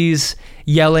as he's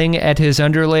yelling at his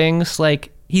underlings,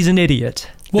 like he's an idiot.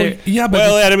 Well,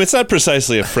 Adam, it's not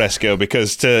precisely a fresco,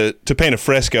 because to paint a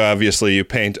fresco, obviously you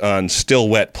paint on still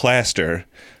wet plaster.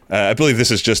 I believe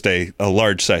this is just a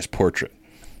large-size portrait.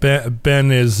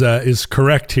 Ben is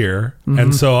correct here,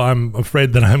 and so I'm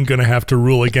afraid that I'm going to have to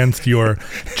rule against your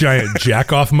giant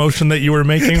jack-off motion that you were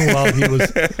making while he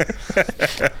was.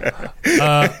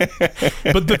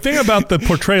 But the thing about the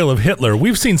portrayal of Hitler,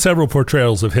 we've seen several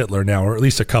portrayals of Hitler now, or at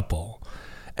least a couple,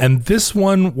 and this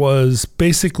one was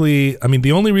basically, I mean,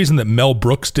 the only reason that Mel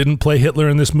Brooks didn't play Hitler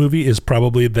in this movie is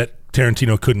probably that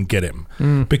Tarantino couldn't get him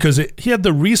because he had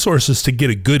the resources to get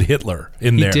a good Hitler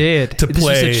in there. He did. To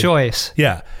play. This was a choice.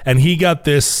 Yeah, and he got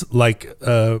this like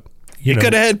You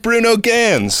could have had Bruno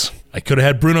Ganz. I could have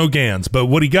had Bruno Ganz, but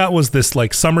what he got was this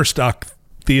like summer stock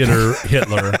theater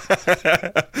Hitler,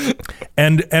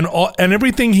 and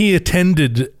everything he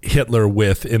attended Hitler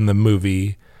with in the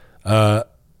movie,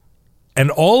 and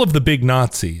all of the big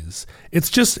Nazis. It's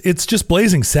just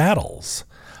Blazing Saddles,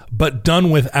 but done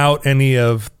without any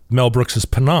of Mel Brooks's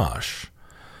panache.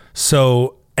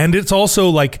 So, and it's also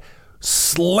like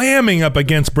slamming up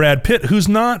against Brad Pitt, who's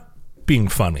not being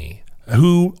funny,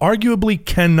 who arguably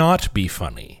cannot be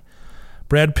funny.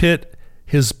 Brad Pitt,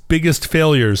 his biggest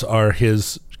failures are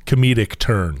his comedic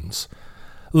turns,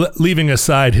 leaving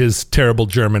aside his terrible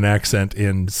German accent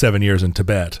in 7 Years in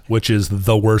Tibet, which is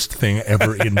the worst thing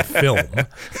ever in film.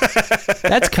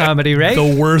 That's comedy, right?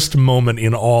 The worst moment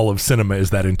in all of cinema is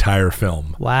that entire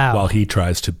film. Wow. While he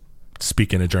tries to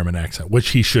speak in a German accent, which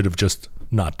he should have just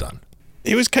not done.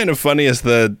 He was kind of funny as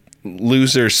the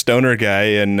loser stoner guy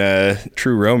in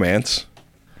True Romance.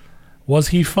 Was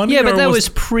he funny? Yeah, but that was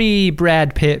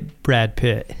pre-Brad Pitt.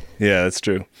 Yeah, that's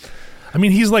true. I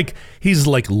mean, he's like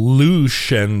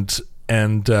louche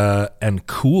and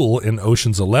cool in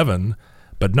Ocean's 11,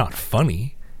 but not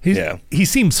funny. He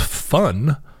seems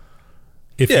fun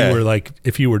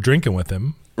if you were drinking with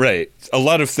him. Right. A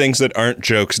lot of things that aren't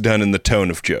jokes done in the tone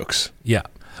of jokes. Yeah.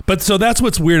 But so that's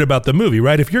what's weird about the movie,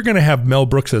 right? If you're going to have Mel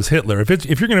Brooks as Hitler, if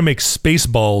you're going to make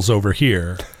Spaceballs over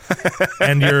here,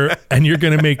 and you're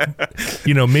going to make,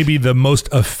 maybe the most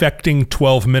affecting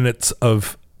 12 minutes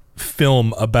of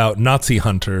film about Nazi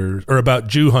hunters or about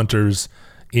Jew hunters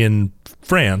in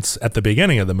France at the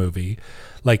beginning of the movie,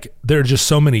 like there are just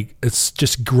so many, it's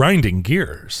just grinding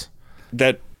gears.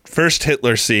 That first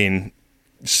Hitler scene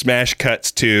smash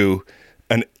cuts to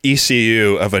an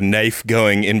ECU of a knife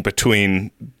going in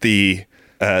between the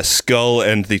skull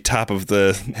and the top of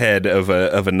the head of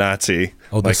a Nazi.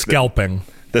 Oh, the scalping.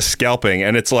 The scalping,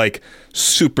 and it's like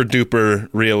super duper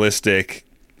realistic,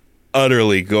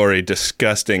 utterly gory,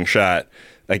 disgusting shot.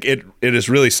 Like it is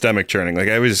really stomach churning. Like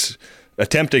I was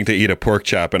attempting to eat a pork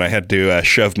chop and I had to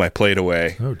shove my plate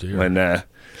away. Oh dear.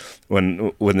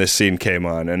 When this scene came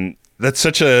on, and that's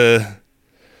such a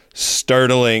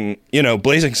startling.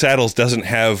 Blazing Saddles doesn't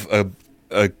have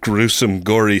a gruesome,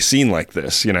 gory scene like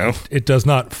this. It does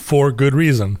not, for good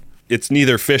reason. It's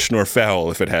neither fish nor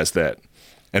fowl if it has that.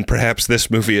 And perhaps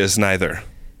this movie is neither.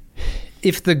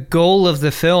 If the goal of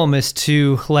the film is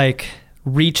to, like,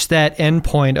 reach that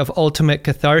endpoint of ultimate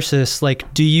catharsis,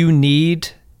 like,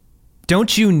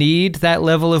 don't you need that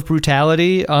level of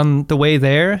brutality on the way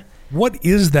there? What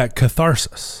is that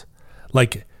catharsis?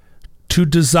 Like, to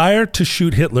desire to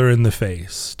shoot Hitler in the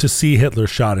face, to see Hitler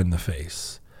shot in the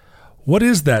face. What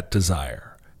is that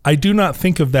desire? I do not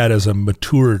think of that as a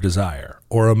mature desire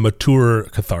or a mature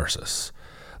catharsis.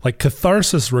 Like,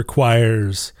 catharsis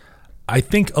requires, I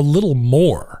think, a little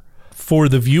more for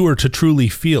the viewer to truly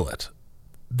feel it.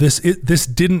 This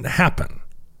didn't happen,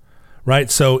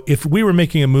 right? So if we were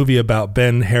making a movie about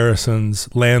Ben Harrison's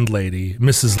landlady,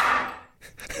 Mrs.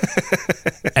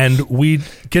 and we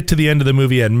get to the end of the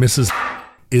movie and Mrs.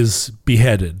 is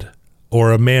beheaded,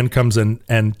 or a man comes in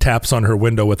and taps on her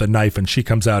window with a knife and she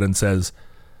comes out and says,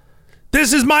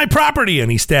 "This is my property," and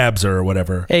he stabs her or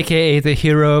whatever. AKA the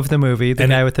hero of the movie, the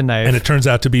guy with the knife. And it turns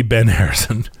out to be Ben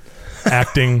Harrison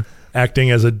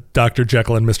acting as a Dr.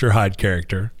 Jekyll and Mr. Hyde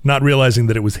character, not realizing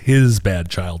that it was his bad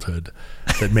childhood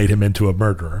that made him into a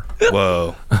murderer.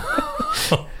 Whoa.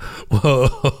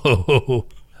 Whoa.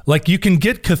 Like, you can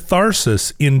get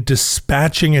catharsis in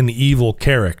dispatching an evil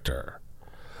character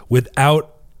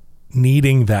without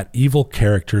needing that evil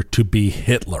character to be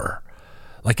Hitler.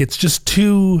 Like, it's just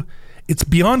it's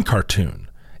beyond cartoon.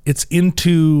 It's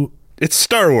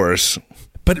Star Wars.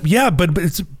 But yeah, but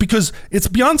it's because it's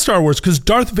beyond Star Wars, because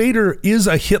Darth Vader is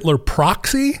a Hitler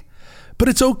proxy, but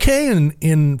it's okay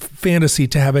in fantasy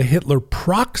to have a Hitler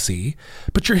proxy,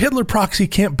 but your Hitler proxy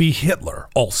can't be Hitler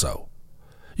also.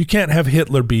 You can't have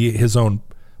Hitler be his own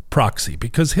proxy,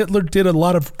 because Hitler did a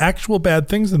lot of actual bad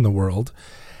things in the world,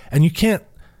 and you can't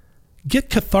get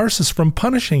catharsis from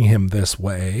punishing him this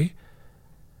way,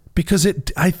 because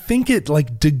I think it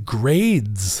like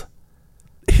degrades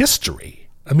history.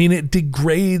 I mean, it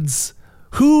degrades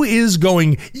who is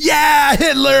going, yeah,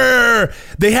 Hitler.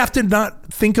 They have to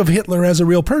not think of Hitler as a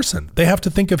real person. They have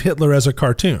to think of Hitler as a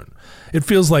cartoon. It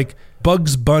feels like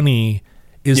Bugs Bunny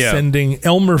is sending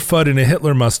Elmer Fudd in a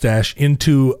Hitler mustache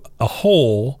into a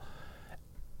hole.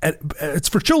 It's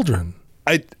for children.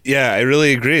 I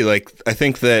really agree. Like, I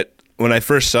think that when I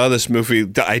first saw this movie,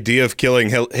 the idea of killing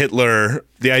Hitler,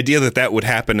 the idea that would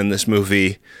happen in this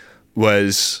movie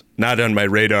was not on my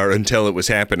radar until it was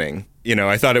happening. You know,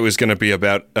 I thought it was going to be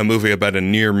about a movie about a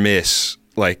near miss,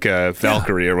 like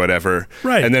Valkyrie or whatever.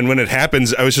 Right. And then when it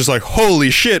happens, I was just like,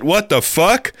 holy shit, what the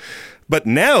fuck? But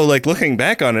now, like, looking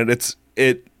back on it,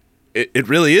 it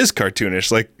really is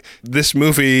cartoonish. Like, this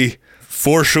movie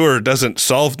for sure doesn't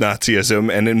solve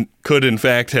Nazism and could in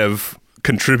fact have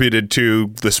contributed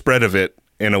to the spread of it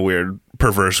in a weird,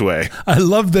 perverse way. I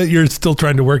love that you're still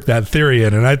trying to work that theory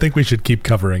in, and I think we should keep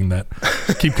covering that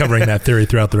theory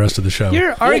throughout the rest of the show.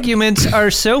 Your arguments are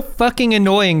so fucking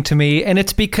annoying to me, and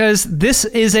it's because this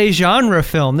is a genre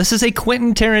film. This is a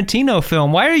Quentin Tarantino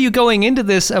film. Why are you going into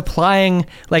this applying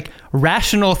like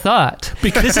rational thought?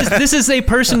 Because this is a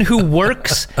person who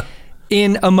works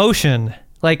in emotion,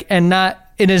 like, and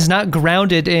is not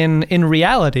grounded in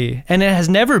reality, and it has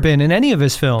never been in any of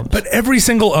his films. But every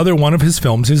single other one of his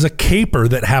films is a caper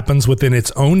that happens within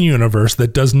its own universe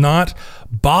that does not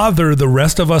bother the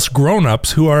rest of us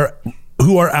grown-ups who are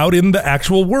out in the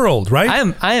actual world,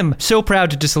 right? I am so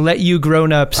proud to just let you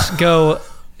grown-ups go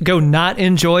not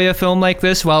enjoy a film like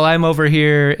this while I'm over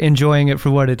here enjoying it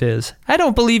for what it is. I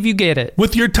don't believe you get it.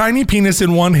 With your tiny penis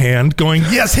in one hand going,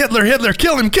 yes, Hitler,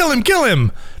 kill him, kill him, kill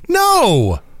him.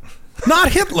 No.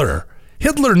 Not Hitler.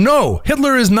 No.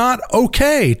 Hitler is not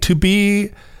okay to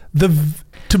be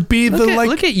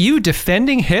Look at you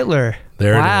defending Hitler.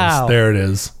 There it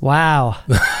is. Wow.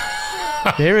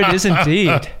 There it is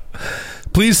indeed.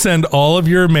 Please send all of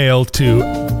your mail to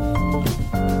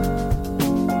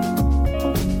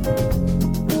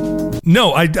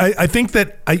No, I think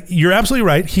that you're absolutely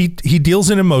right. He deals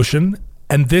in emotion,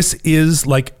 and this is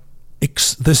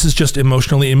just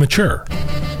emotionally immature.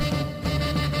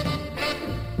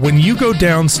 When you go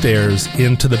downstairs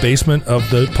into the basement of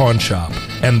the pawn shop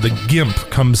and the GIMP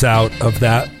comes out of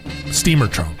that steamer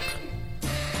trunk,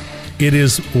 it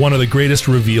is one of the greatest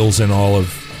reveals in all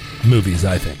of movies,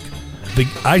 I think.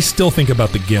 I still think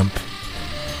about the GIMP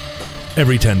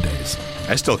every 10 days.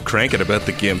 I still crank it about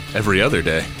the GIMP every other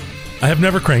day. I have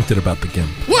never cranked it about the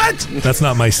GIMP. What? That's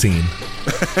not my scene.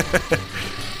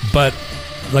 But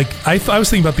I was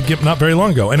thinking about the GIMP not very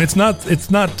long ago, and it's not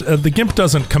the GIMP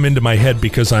doesn't come into my head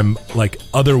because I'm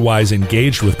otherwise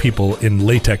engaged with people in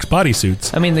latex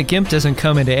bodysuits. I mean, the GIMP doesn't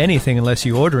come into anything unless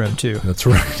you order him to. That's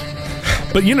right.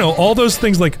 But all those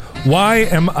things, like, why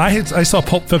am I saw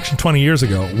Pulp Fiction 20 years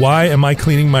ago. Why am I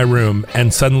cleaning my room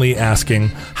and suddenly asking,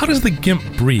 how does the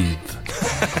GIMP breathe?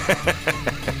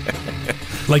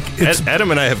 Like, it's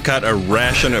Adam and I have caught a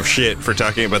ration of shit for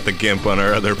talking about the GIMP on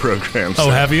our other programs. Oh,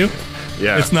 have you?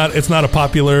 Yeah. It's not a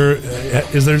popular.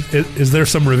 Is there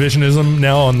some revisionism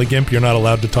now on the GIMP? You're not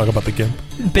allowed to talk about the GIMP.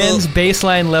 Ben's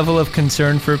baseline level of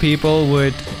concern for people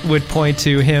would point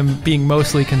to him being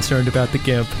mostly concerned about the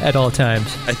GIMP at all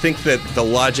times. I think that the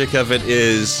logic of it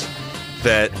is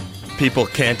that people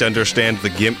can't understand the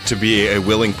GIMP to be a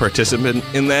willing participant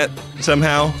in that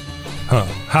somehow. Huh.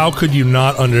 How could you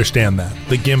not understand that?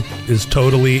 The GIMP is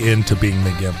totally into being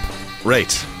the GIMP.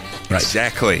 Right.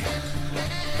 Exactly.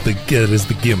 It is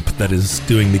the GIMP that is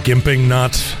doing the GIMPing,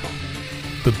 not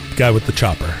the guy with the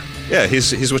chopper. Yeah,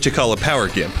 he's what you call a power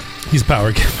GIMP. He's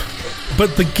power GIMP.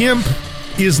 But the GIMP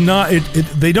is not...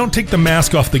 They don't take the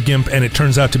mask off the GIMP and it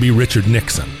turns out to be Richard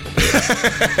Nixon.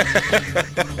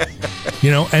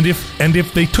 And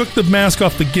if they took the mask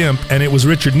off the GIMP and it was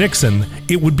Richard Nixon,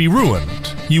 it would be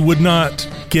ruined. You would not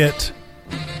get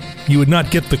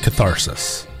the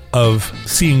catharsis of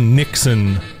seeing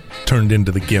Nixon turned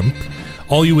into the GIMP.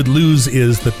 All you would lose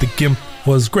is that the GIMP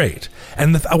was great.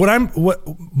 And what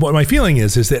my feeling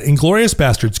is that Inglourious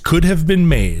Bastards could have been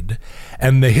made,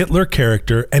 and the Hitler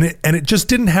character, and it just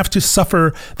didn't have to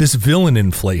suffer this villain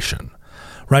inflation,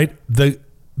 right?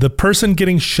 The person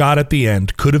getting shot at the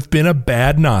end could have been a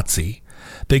bad Nazi.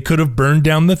 They could have burned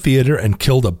down the theater and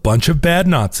killed a bunch of bad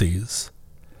Nazis,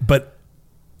 but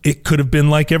it could have been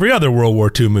like every other World War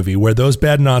II movie where those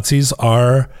bad Nazis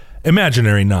are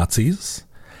imaginary Nazis.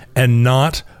 And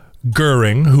not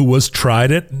Goering, who was tried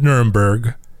at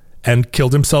Nuremberg and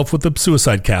killed himself with a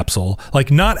suicide capsule. Like,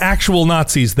 not actual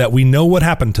Nazis that we know what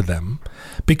happened to them.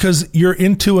 Because you're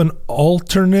into an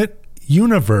alternate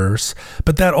universe,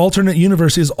 but that alternate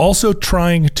universe is also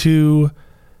trying to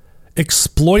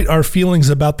exploit our feelings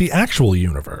about the actual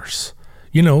universe.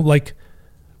 Like,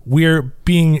 we're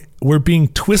being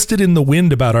twisted in the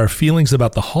wind about our feelings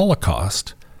about the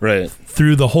Holocaust. Right.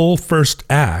 Through the whole first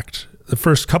act. The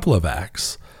first couple of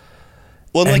acts.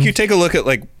 Well, like, you take a look at,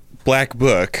 like, Black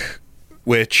Book,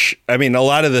 which, I mean, a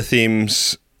lot of the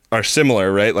themes are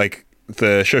similar, right? Like,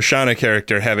 the Shoshana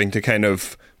character having to kind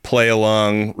of play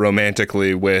along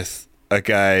romantically with a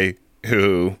guy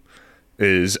who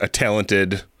is a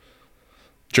talented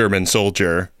German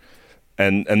soldier,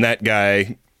 and that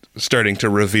guy starting to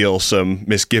reveal some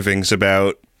misgivings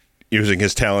about using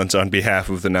his talents on behalf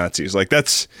of the Nazis. Like,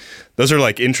 those are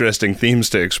like interesting themes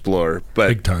to explore. But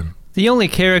big time. The only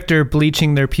character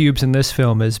bleaching their pubes in this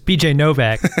film is BJ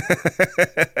Novak.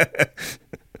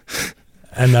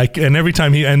 and every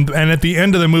time and at the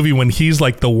end of the movie when he's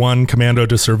like the one commando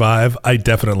to survive, I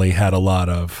definitely had a lot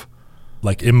of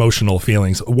like emotional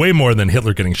feelings, way more than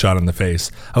Hitler getting shot in the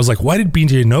face. I was like, why did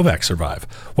BJ Novak survive?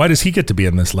 Why does he get to be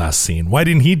in this last scene? Why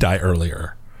didn't he die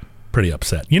earlier? Pretty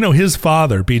upset. His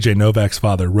father, BJ Novak's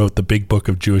father, wrote the Big Book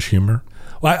of Jewish Humor.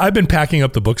 Well, I've been packing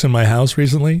up the books in my house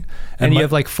recently. And you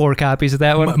have like 4 copies of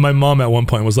that one? My mom at one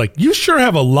point was like, you sure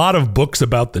have a lot of books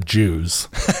about the Jews.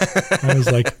 I was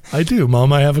like, I do,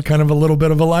 Mom. I have a kind of a little bit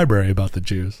of a library about the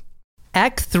Jews.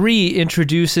 Act 3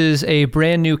 introduces a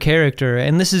brand new character,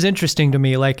 and this is interesting to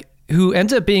me, like, who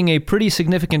ends up being a pretty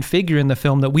significant figure in the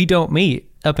film that we don't meet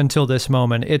up until this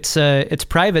moment. It's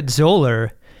Private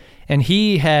Zoller. And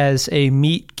he has a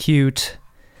meet cute,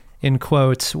 in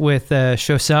quotes, with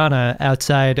Shoshana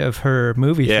outside of her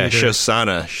movie theater. Yeah,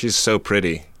 Shoshana. She's so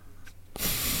pretty.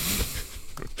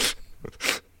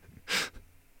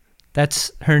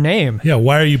 That's her name. Yeah,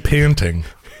 why are you panting?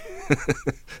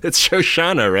 It's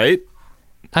Shoshana, right?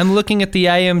 I'm looking at the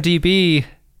IMDb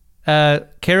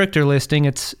character listing.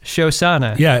 It's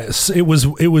Shoshana. Yeah, it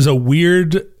was a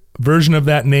weird version of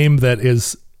that name that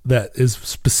is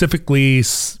specifically...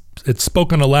 It's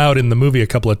spoken aloud in the movie a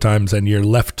couple of times, and you're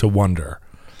left to wonder.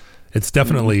 It's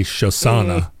definitely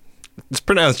Shoshana. It's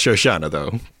pronounced Shoshana,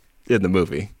 though, in the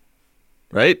movie,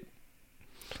 right?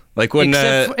 Like when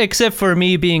except for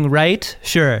me being right,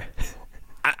 sure.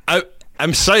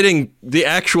 I'm citing the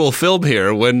actual film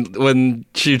here. When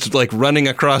she's like running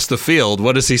across the field,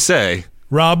 what does he say?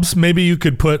 Robs, maybe you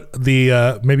could put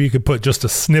just a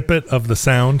snippet of the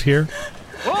sound here.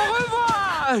 Au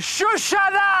revoir,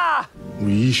 Shoshana!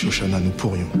 Oui, Shoshana, nous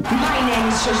pourrions. My name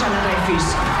is Shoshana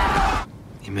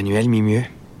Dreyfus. Emmanuel Mimieux.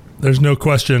 There's no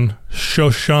question.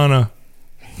 Shoshana.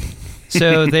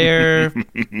 So they're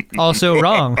also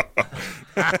wrong.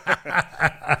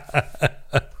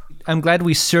 I'm glad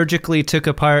we surgically took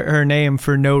apart her name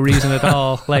for no reason at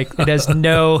all. Like, it has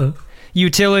no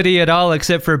utility at all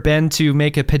except for Ben to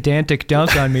make a pedantic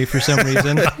dunk on me for some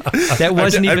reason. That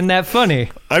wasn't even that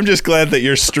funny. I'm just glad that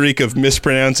your streak of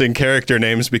mispronouncing character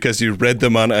names because you read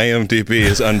them on IMDb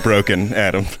is unbroken,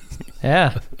 Adam.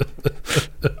 Yeah.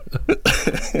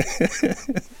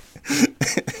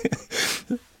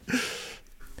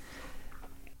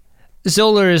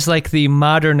 Zoller is like the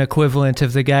modern equivalent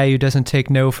of the guy who doesn't take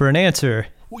no for an answer.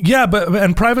 Yeah,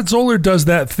 and Private Zoller does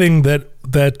that thing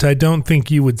that I don't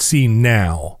think you would see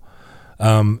now.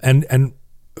 And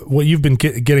what you've been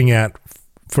getting at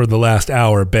for the last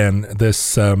hour, Ben,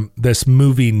 this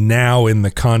movie now in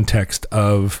the context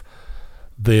of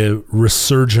the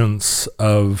resurgence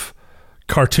of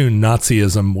cartoon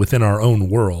Nazism within our own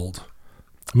world.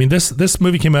 I mean, this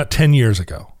movie came out 10 years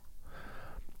ago.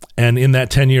 And in that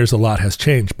 10 years, a lot has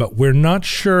changed. But we're not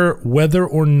sure whether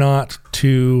or not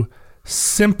to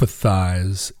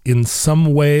sympathize in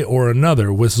some way or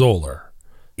another with Zoller.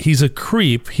 He's a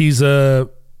creep. But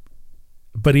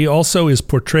he also is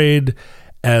portrayed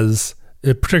as,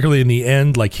 particularly in the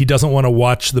end, like he doesn't want to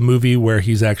watch the movie where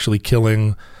he's actually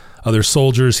killing other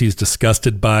soldiers. He's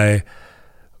disgusted by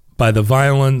the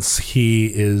violence. He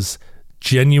is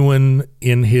genuine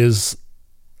in his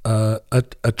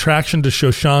attraction to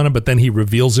Shoshana, but then he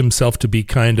reveals himself to be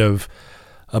kind of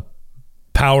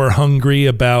power hungry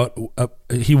about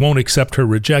he won't accept her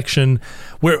rejection.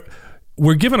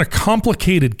 We're given a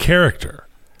complicated character,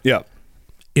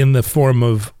 in the form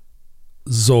of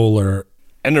Zoller,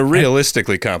 and a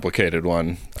realistically complicated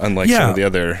one, unlike some of the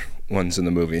other ones in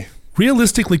the movie.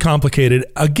 Realistically complicated,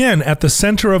 again, at the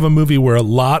center of a movie where a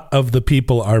lot of the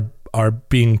people are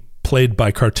being played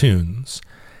by cartoons.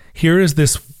 Here is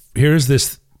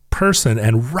this person,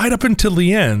 and right up until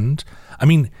the end, I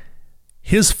mean,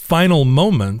 his final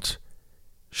moment,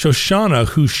 Shoshana,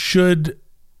 who should,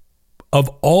 of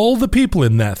all the people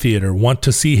in that theater, want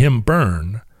to see him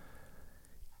burn,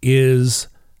 is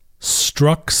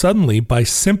struck suddenly by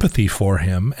sympathy for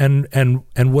him and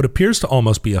what appears to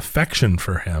almost be affection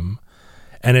for him,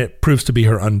 and it proves to be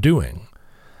her undoing.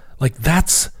 Like,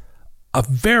 that's a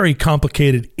very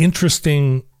complicated,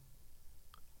 interesting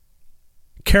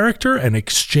character and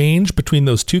exchange between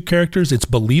those two characters. It's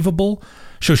believable.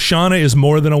 Shoshana is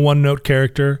more than a one-note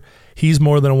character. He's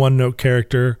more than a one-note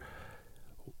character.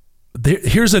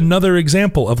 Here's another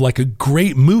example of like a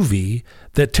great movie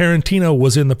that Tarantino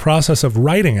was in the process of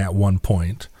writing at one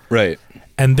point. Right.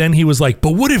 And then he was like,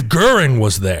 but what if Goering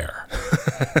was there?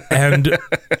 and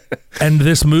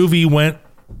this movie went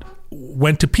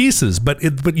to pieces, but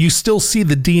you still see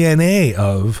the DNA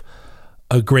of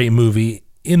a great movie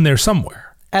in there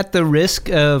somewhere. At the risk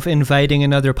of inviting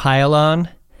another pile-on,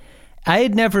 I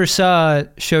had never saw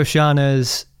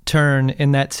Shoshana's turn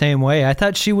in that same way. I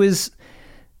thought she was...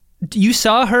 You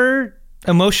saw her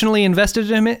emotionally invested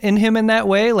in him in that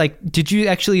way? Like, did you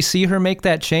actually see her make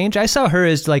that change? I saw her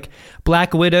as like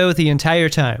Black Widow the entire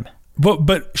time.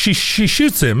 But she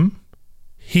shoots him.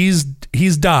 He's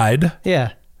died.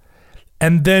 Yeah.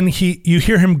 And then you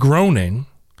hear him groaning,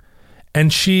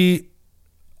 and she...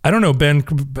 I don't know, Ben.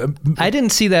 I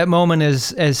didn't see that moment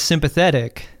as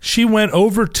sympathetic. She went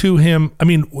over to him. I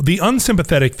mean, the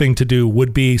unsympathetic thing to do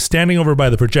would be standing over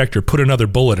by the projector, put another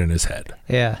bullet in his head.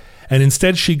 Yeah. And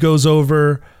instead she goes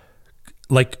over,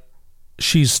 like,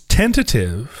 she's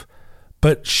tentative,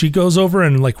 but she goes over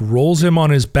and like rolls him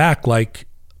on his back, like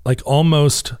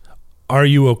almost, are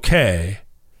you okay?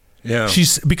 Yeah.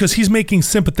 Because he's making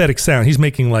sympathetic sound. He's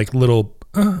making like little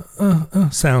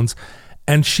sounds.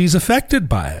 And she's affected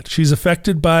by it. She's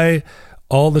affected by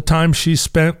all the time she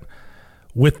spent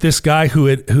with this guy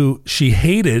who she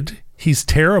hated. He's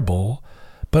terrible,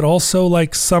 but also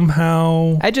like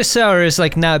somehow... I just saw her as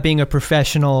like not being a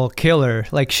professional killer.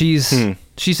 Like she's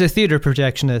a theater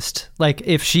projectionist. Like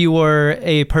if she were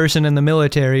a person in the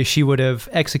military, she would have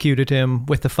executed him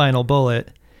with the final bullet.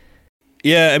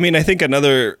 Yeah, I mean, I think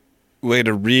another way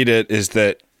to read it is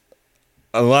that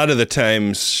a lot of the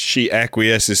times she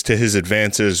acquiesces to his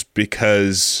advances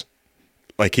because,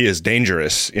 like, he is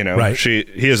dangerous, you know? Right. He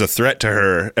is a threat to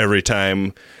her every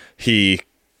time he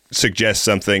suggests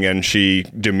something and she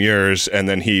demurs, and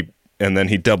then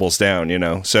he doubles down, you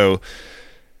know? So,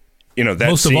 you know, that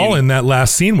most of all in that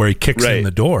last scene where he kicks in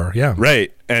the door. Yeah.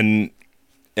 Right. And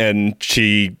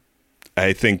she,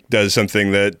 I think, does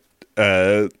something that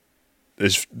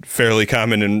is fairly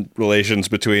common in relations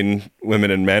between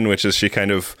women and men, which is she kind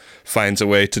of finds a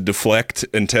way to deflect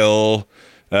until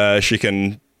she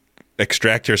can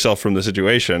extract herself from the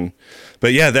situation.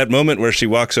 But yeah, that moment where she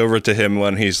walks over to him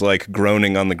when he's like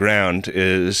groaning on the ground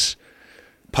is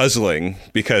puzzling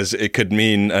because it could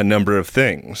mean a number of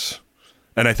things.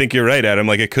 And I think you're right, Adam.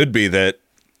 Like, it could be that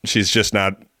she's just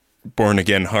not born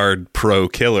again hard pro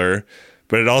killer,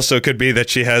 but it also could be that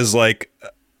she has like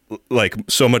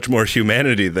so much more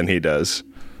humanity than he does.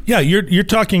 Yeah, you're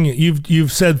talking.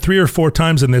 You've said 3 or 4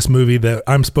 times in this movie that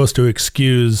I'm supposed to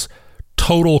excuse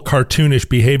total cartoonish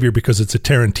behavior because it's a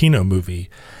Tarantino movie,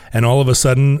 and all of a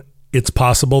sudden it's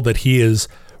possible that he is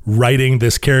writing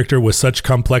this character with such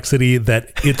complexity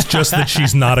that it's just that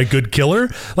she's not a good killer.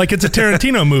 Like, it's a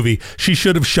Tarantino movie. She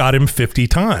should have shot him 50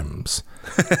 times.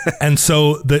 And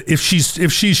so if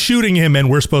she's shooting him and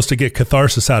we're supposed to get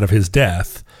catharsis out of his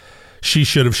death, she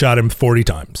should have shot him 40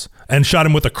 times and shot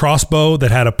him with a crossbow that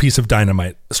had a piece of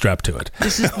dynamite strapped to it.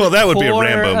 This is well, that would be a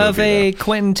Rambo movie. Of a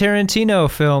Quentin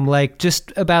Tarantino film, like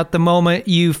just about the moment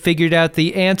you figured out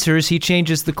the answers, he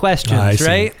changes the questions,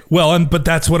 right? Well, but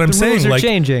that's what I'm saying. Rules are like,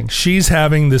 changing. She's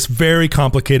having this very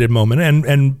complicated moment,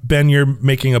 and Ben, you're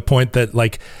making a point that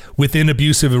like within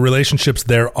abusive relationships,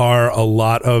 there are a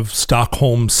lot of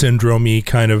Stockholm syndrome-y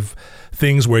kind of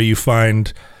things where you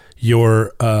find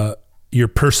your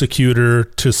persecutor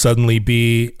to suddenly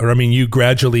be, or I mean, you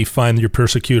gradually find your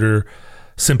persecutor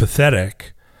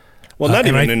sympathetic. Well, not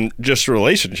even in just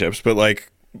relationships, but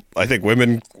like, I think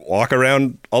women walk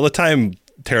around all the time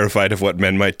terrified of what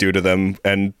men might do to them.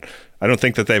 And I don't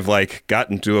think that they've like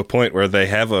gotten to a point where they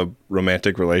have a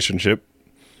romantic relationship,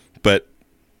 but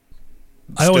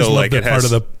I always love that part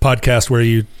of the podcast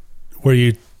where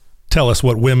you tell us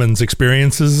what women's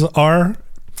experiences are.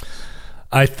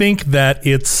 I think that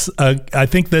it's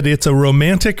a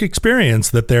romantic experience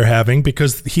that they're having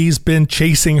because he's been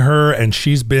chasing her and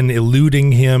she's been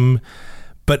eluding him,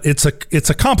 but it's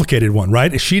a complicated one,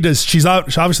 right? She's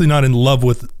obviously not in love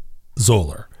with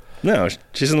Zoller. No,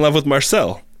 she's in love with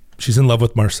Marcel. She's in love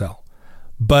with Marcel,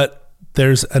 but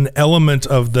there's an element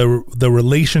of the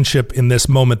relationship in this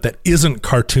moment that isn't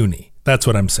cartoony. That's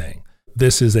what I'm saying.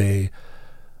 This is a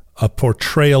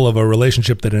portrayal of a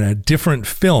relationship that in a different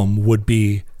film would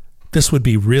be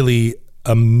really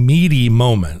a meaty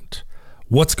moment.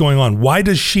 What's going on? Why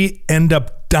does she end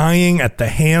up dying at the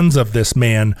hands of this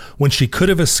man when she could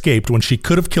have escaped, when she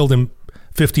could have killed him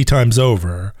 50 times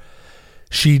over?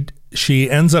 She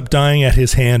ends up dying at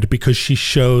his hand because she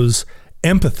shows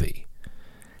empathy.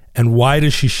 And why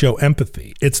does she show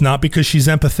empathy? It's not because she's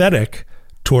empathetic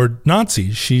toward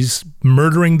Nazis. She's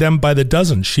murdering them by the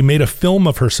dozen. She made a film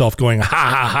of herself going, ha,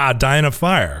 ha, ha, die in a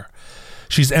fire.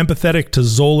 She's empathetic to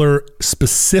Zoller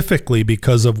specifically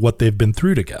because of what they've been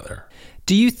through together.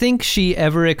 Do you think she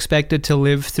ever expected to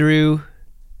live through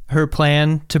her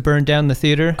plan to burn down the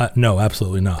theater? No,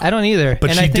 absolutely not. I don't either.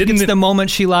 But I think it's the moment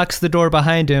she locks the door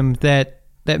behind him that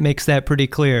makes that pretty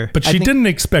clear. But she didn't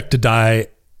expect to die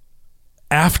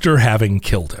after having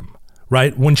killed him,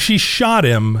 right? When she shot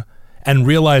him and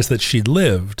realized that she'd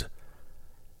lived,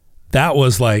 that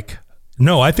was like,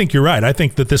 no, I think you're right. I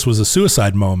think that this was a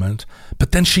suicide moment.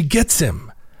 But then she gets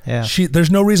him. Yeah. There's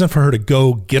no reason for her to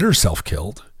go get herself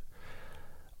killed.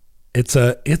 It's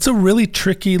a really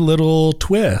tricky little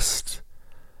twist.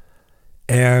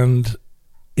 And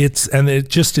it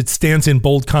stands in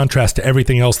bold contrast to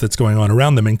everything else that's going on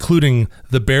around them, including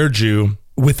the Bear Jew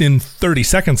within 30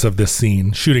 seconds of this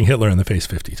scene shooting Hitler in the face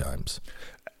 50 times.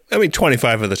 I mean,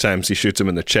 25 of the times he shoots him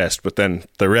in the chest, but then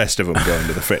the rest of them go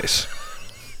into the face.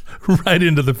 Right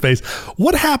into the face.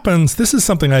 What happens? This is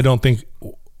something I don't think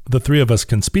the three of us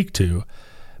can speak to.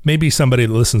 Maybe somebody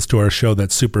that listens to our show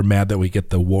that's super mad that we get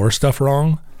the war stuff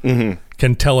wrong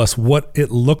can tell us what it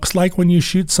looks like when you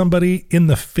shoot somebody in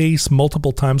the face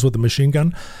multiple times with a machine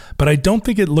gun. But I don't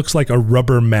think it looks like a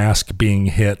rubber mask being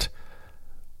hit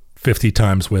 50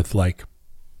 times with like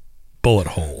bullet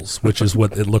holes, which is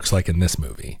what it looks like in this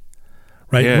movie,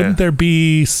 right? Yeah.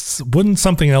 Wouldn't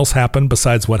something else happen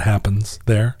besides what happens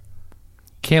there?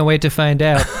 Can't wait to find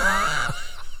out.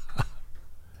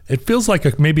 It feels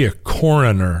like maybe a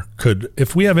coroner could,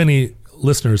 if we have any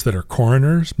listeners that are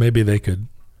coroners, maybe they could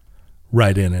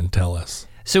write in and tell us.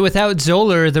 So without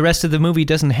Zoller, the rest of the movie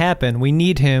doesn't happen. We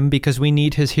need him because we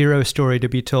need his hero story to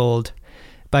be told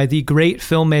by the great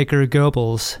filmmaker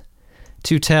Goebbels,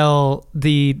 to tell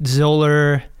the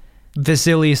Zoller,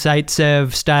 Vasily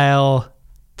Zaitsev style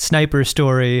sniper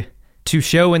story, to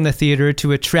show in the theater,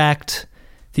 to attract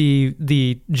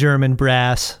the German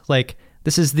brass. Like,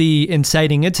 this is the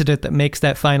inciting incident that makes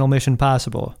that final mission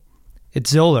possible. It's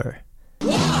Zoller.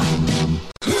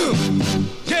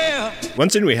 One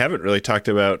scene we haven't really talked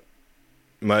about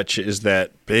much is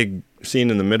that big scene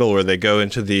in the middle where they go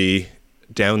into the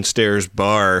downstairs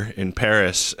bar in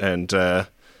Paris and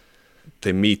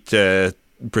they meet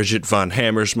Brigitte von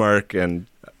Hammersmark and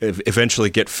eventually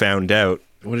get found out.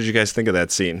 What did you guys think of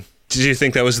that scene? Did you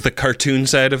think that was the cartoon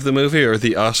side of the movie or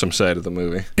the awesome side of the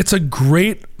movie? It's a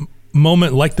great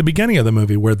moment, like the beginning of the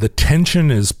movie, where the tension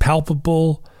is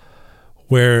palpable,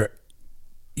 where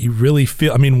you really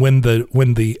feel, I mean, when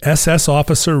the SS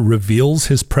officer reveals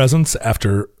his presence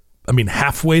after, I mean,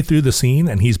 halfway through the scene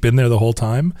and he's been there the whole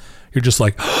time, you're just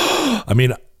like, I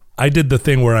mean, I did the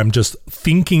thing where I'm just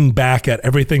thinking back at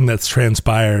everything that's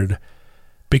transpired,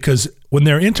 because when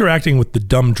they're interacting with the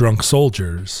dumb drunk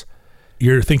soldiers,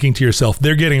 you're thinking to yourself,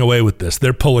 they're getting away with this.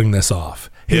 They're pulling this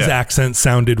off. His accent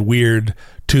sounded weird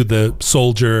to the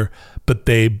soldier, but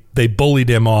they bullied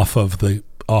him off of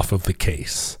the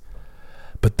case.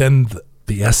 But then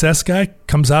the SS guy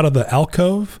comes out of the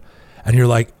alcove, and you're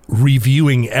like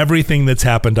reviewing everything that's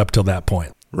happened up till that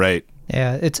point. Right.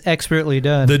 Yeah, it's expertly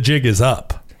done. The jig is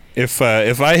up. If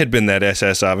I had been that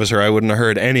SS officer, I wouldn't have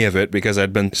heard any of it because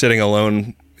I'd been sitting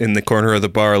alone in the corner of the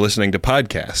bar listening to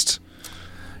podcasts.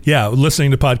 Yeah,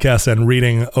 listening to podcasts and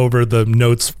reading over the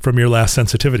notes from your last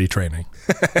sensitivity training.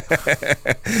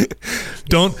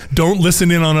 Don't listen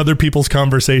in on other people's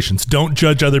conversations. Don't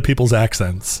judge other people's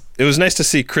accents. It was nice to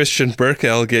see Christian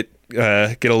Burkell get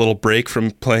a little break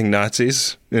from playing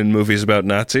Nazis in movies about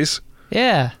Nazis.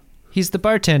 Yeah, he's the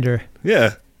bartender.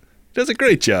 Yeah, does a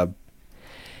great job.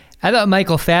 I thought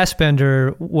Michael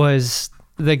Fassbender was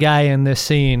the guy in this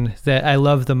scene that I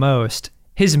love the most.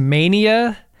 His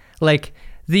mania, like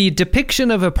the depiction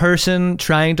of a person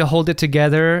trying to hold it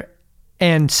together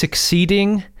and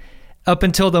succeeding up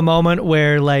until the moment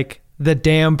where like the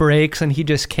dam breaks and he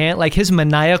just can't. Like his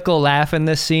maniacal laugh in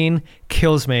this scene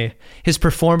kills me. His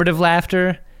performative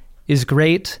laughter is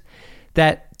great.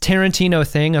 That Tarantino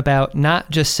thing about not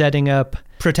just setting up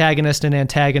protagonist and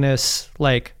antagonists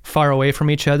like far away from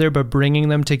each other, but bringing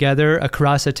them together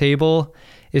across a table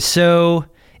is so...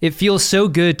 It feels so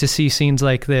good to see scenes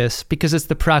like this because it's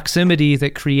the proximity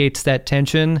that creates that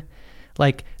tension.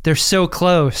 Like they're so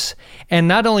close, and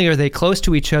not only are they close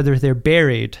to each other, they're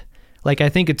buried. Like I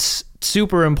think it's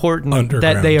super important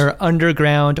that they are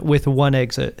underground with one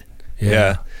exit.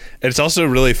 Yeah. It's also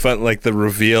really fun, like the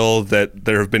reveal that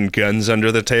there have been guns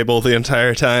under the table the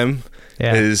entire time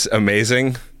is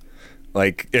amazing.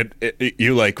 Like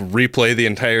you like replay the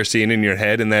entire scene in your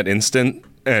head in that instant,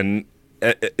 and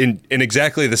in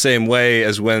exactly the same way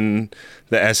as when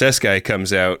the SS guy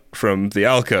comes out from the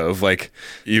alcove. Like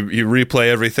you replay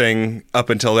everything up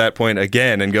until that point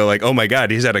again and go like, oh my God,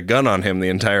 he's had a gun on him the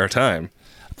entire time.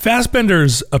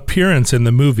 Fassbender's appearance in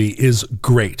the movie is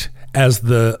great as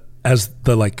the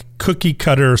like cookie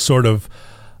cutter sort of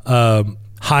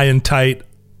high and tight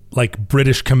like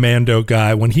British commando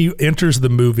guy. When he enters the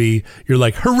movie, you're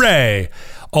like, hooray!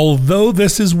 Although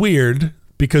this is weird,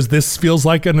 because this feels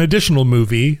like an additional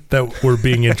movie that we're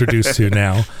being introduced to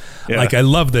now. Yeah. Like, I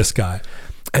love this guy.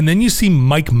 And then you see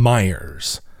Mike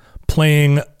Myers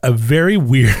playing a very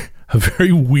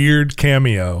weird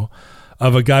cameo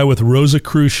of a guy with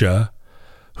Rosicrucia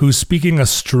who's speaking a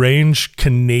strange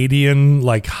Canadian,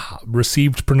 like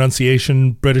received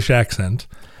pronunciation British accent.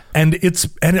 And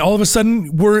all of a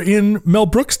sudden we're in Mel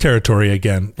Brooks territory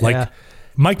again. Like,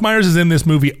 Mike Myers is in this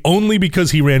movie only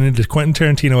because he ran into Quentin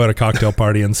Tarantino at a cocktail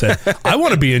party and said, I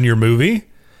want to be in your movie.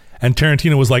 And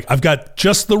Tarantino was like, I've got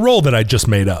just the role that I just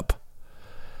made up.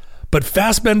 But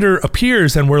Fassbender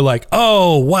appears and we're like,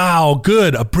 oh, wow,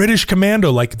 good. A British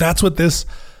commando. Like, that's what this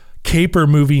caper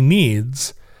movie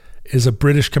needs, is a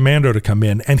British commando to come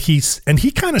in. And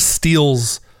he kind of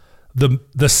steals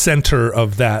the center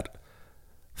of that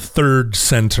third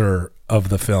center of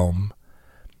the film.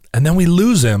 And then we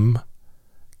lose him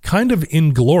kind of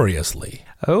ingloriously.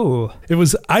 Oh. It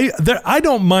was I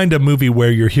don't mind a movie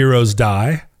where your heroes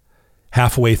die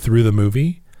halfway through the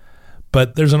movie,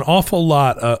 but there's an awful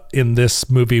lot in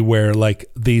this movie where like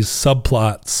these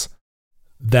subplots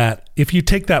that if you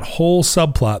take that whole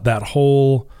subplot, that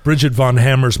whole Bridget von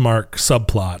Hammersmark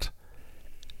subplot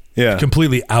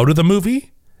completely out of the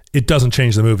movie, it doesn't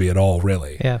change the movie at all,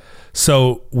 really. Yeah.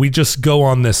 So we just go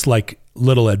on this like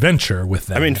little adventure with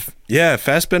them. I mean, yeah,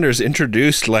 Fassbender's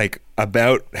introduced like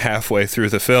about halfway through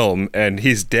the film and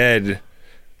he's dead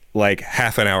like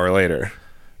half an hour later.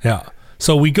 Yeah.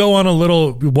 So we go on a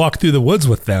little walk through the woods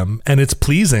with them and it's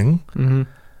pleasing.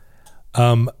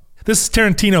 Mm-hmm. This is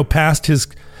Tarantino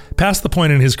past the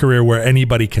point in his career where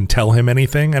anybody can tell him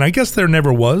anything. And I guess there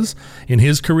never was in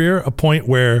his career a point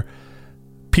where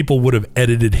people would have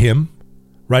edited him,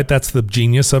 right? That's the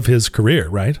genius of his career,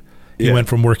 right? He went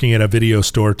from working at a video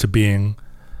store to being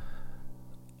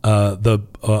the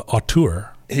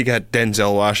auteur. He got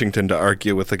Denzel Washington to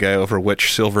argue with the guy over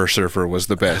which Silver Surfer was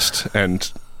the best,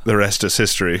 and the rest is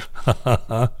history.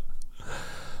 But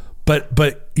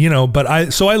But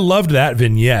I loved that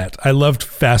vignette. I loved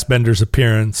Fassbender's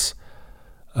appearance.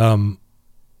 I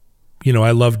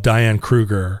loved Diane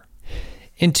Kruger.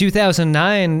 In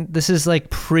 2009, this is like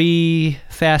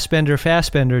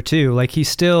pre-Fassbender too. Like, he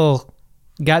still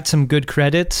got some good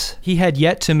credits. He had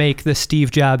yet to make the Steve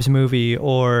Jobs movie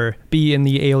or be in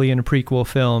the Alien prequel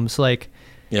films. Like,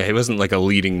 yeah, he wasn't like a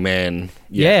leading man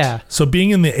yet. Yeah. So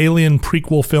being in the Alien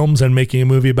prequel films and making a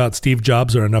movie about Steve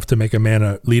Jobs are enough to make a man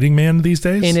a leading man these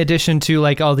days? In addition to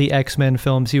like all the X-Men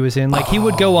films he was in. Like, he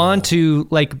would go on to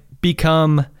like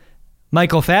become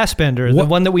Michael Fassbender, the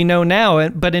one that we know now.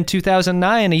 But in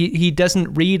 2009, he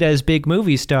doesn't read as big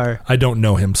movie star. I don't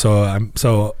know him.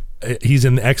 So he's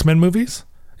in the X-Men movies?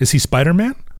 Is he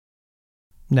Spider-Man?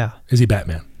 No. Is he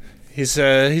Batman? He's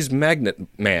Magnet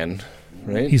Man,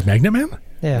 right? He's Magnet Man?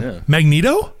 Yeah.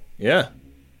 Magneto? Yeah.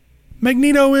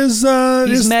 Magneto is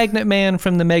he's Magnet Man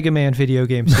from the Mega Man video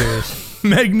game series.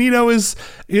 Magneto is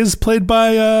played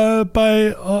by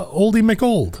Oldie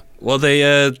McOld. Well,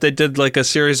 they did like a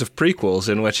series of prequels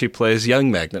in which he plays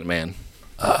young Magnet Man.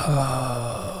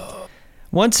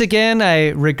 Once again, I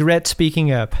regret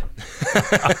speaking up.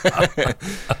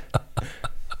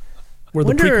 Were the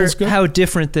Wonder prequels good? how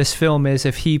different this film is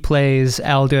if he plays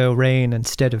Aldo Rain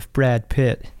instead of Brad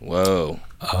Pitt. Whoa.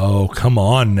 Oh, come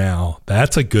on now.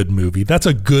 That's a good movie. That's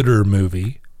a gooder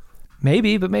movie.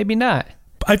 Maybe, but maybe not.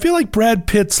 I feel like Brad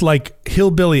Pitt's like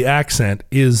hillbilly accent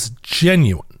is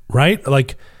genuine, right?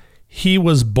 Like, he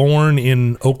was born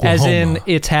in Oklahoma. As in,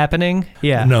 it's happening?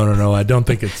 Yeah. No. I don't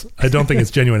think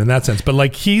it's genuine in that sense. But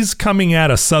like, he's coming at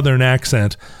a Southern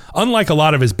accent, unlike a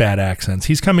lot of his bad accents.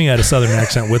 He's coming at a Southern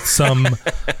accent with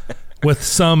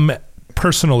some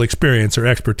personal experience or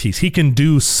expertise. He can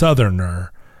do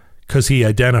Southerner because he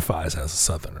identifies as a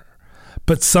Southerner.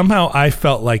 But somehow I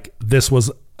felt like this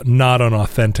was not an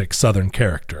authentic Southern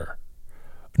character,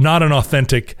 not an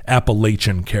authentic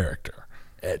Appalachian character.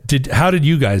 How did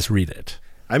you guys read it?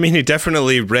 I mean, he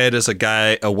definitely read as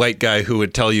a white guy who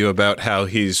would tell you about how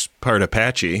he's part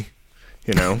Apache,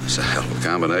 you know? It's a hell of a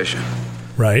combination.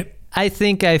 Right. I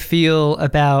think I feel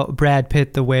about Brad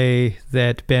Pitt the way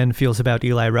that Ben feels about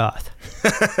Eli Roth.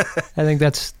 I think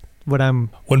that's what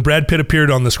I'm... When Brad Pitt appeared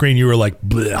on the screen, you were like,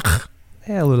 blech.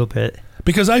 Yeah, a little bit.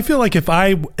 Because I feel like if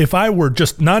I were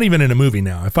just, not even in a movie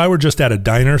now, if I were just at a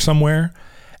diner somewhere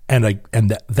and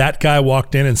that guy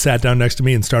walked in and sat down next to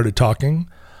me and started talking,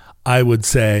 I would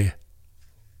say,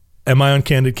 am I on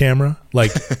candid camera?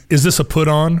 Like, is this a put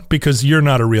on? Because you're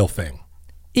not a real thing.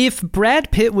 If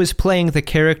Brad Pitt was playing the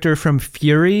character from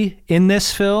Fury in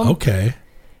this film, okay,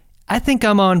 I think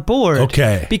I'm on board.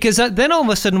 Okay. Because then all of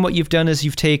a sudden what you've done is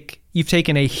you've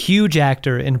taken a huge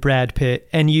actor in Brad Pitt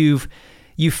and you've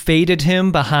faded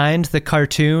him behind the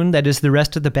cartoon that is the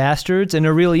rest of the Bastards in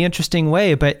a really interesting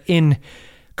way. But in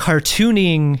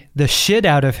cartooning the shit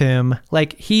out of him,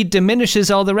 like, he diminishes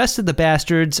all the rest of the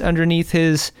Bastards underneath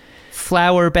his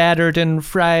flour battered and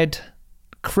fried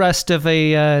crust of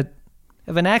an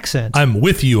accent. I'm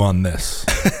with you on this.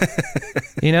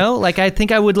 You know, like, I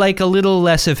think I would like a little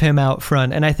less of him out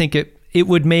front, and I think it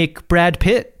would make Brad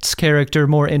Pitt's character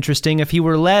more interesting if he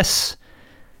were less...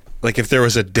 Like, if there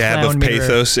was a dab of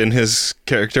pathos in his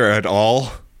character at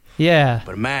all. Yeah.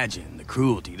 But imagine the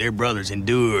cruelty their brothers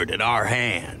endured at our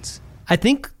hands. I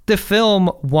think the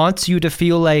film wants you to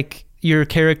feel like your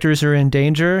characters are in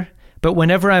danger, but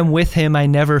whenever I'm with him, I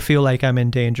never feel like I'm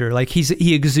in danger. Like,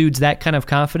 he exudes that kind of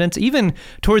confidence. Even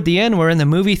toward the end, we're in the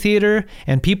movie theater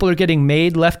and people are getting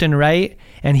made left and right,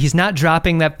 and he's not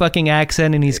dropping that fucking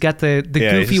accent, and he's got the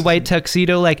goofy white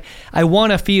tuxedo. Like, I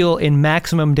want to feel in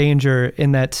maximum danger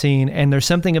in that scene, and there's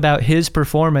something about his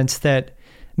performance that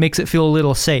makes it feel a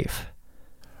little safe.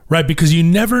 Right, because you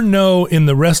never know in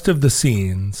the rest of the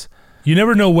scenes, you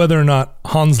never know whether or not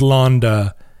Hans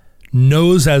Landa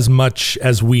knows as much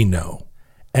as we know.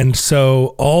 And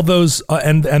so all those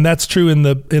and that's true in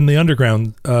the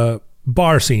underground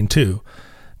bar scene too.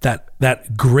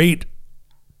 That great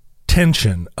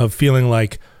tension of feeling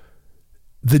like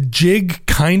the jig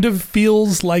kind of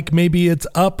feels like maybe it's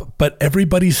up, but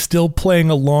everybody's still playing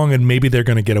along and maybe they're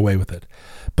going to get away with it.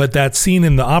 But that scene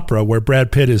in the opera where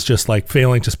Brad Pitt is just like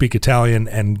failing to speak Italian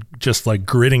and just like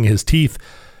gritting his teeth,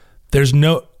 there's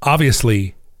no,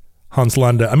 obviously Hans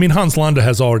Landa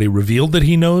has already revealed that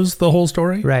he knows the whole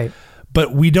story. Right. But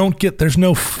there's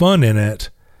no fun in it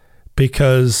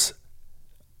because,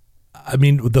 I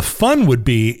mean, the fun would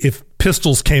be if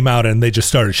pistols came out and they just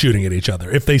started shooting at each other.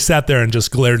 If they sat there and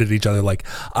just glared at each other like,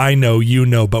 I know, you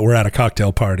know, but we're at a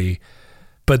cocktail party.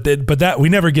 But that we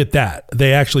never get that.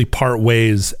 They actually part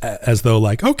ways as though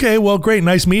like, okay, well, great,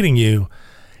 nice meeting you,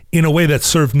 in a way that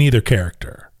served neither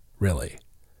character, really.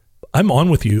 I'm on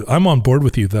with you. I'm on board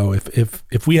with you though.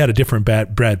 If we had a different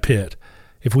Brad Pitt,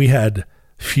 if we had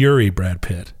Fury Brad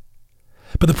Pitt.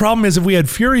 But the problem is if we had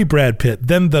Fury Brad Pitt,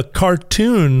 then the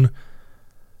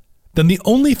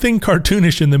only thing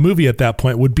cartoonish in the movie at that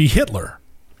point would be Hitler.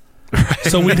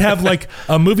 So we'd have like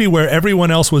a movie where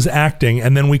everyone else was acting,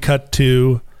 and then we cut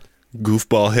to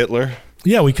goofball Hitler.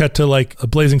 Yeah, we cut to like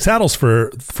Blazing Saddles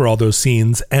for all those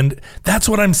scenes, and that's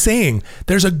what I'm saying.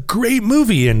 There's a great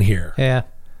movie in here. Yeah.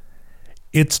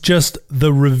 It's just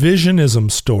the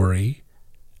revisionism story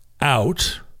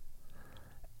out,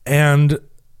 and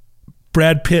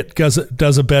Brad Pitt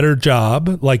does a better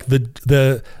job. Like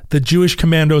the Jewish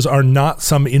commandos are not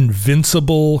some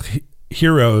invincible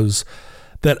heroes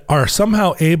that are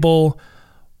somehow able.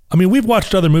 I mean, we've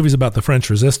watched other movies about the French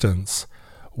Resistance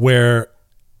where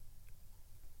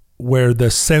the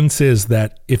sense is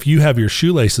that if you have your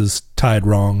shoelaces tied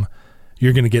wrong,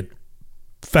 you're going to get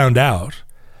found out.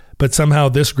 But somehow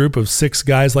this group of 6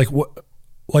 guys, like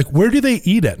where do they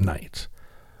eat at night?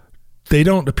 They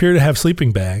don't appear to have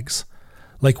sleeping bags.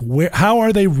 Like how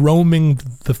are they roaming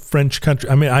the French country?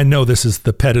 I mean, I know this is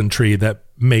the pedantry that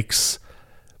makes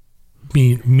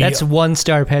me that's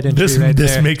 1-star pedantry right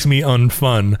this there. makes me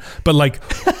unfun. But like,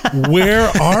 where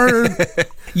are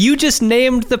you just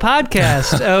named the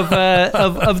podcast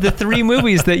of the 3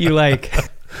 movies that you like.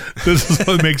 This is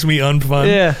what makes me unfun.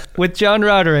 Yeah, with John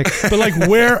Roderick. But like,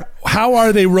 how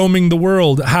are they roaming the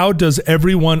world? How does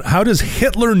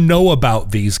Hitler know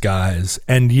about these guys?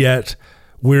 And yet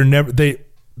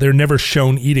they're never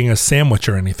shown eating a sandwich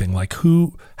or anything. Like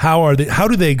how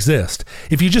do they exist?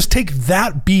 If you just take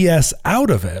that BS out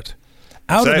of it,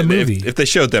 of the movie. If they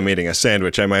showed them eating a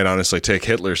sandwich, I might honestly take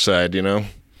Hitler's side, you know?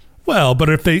 Well, but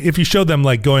if you showed them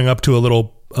like going up to a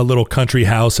little country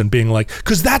house and being like,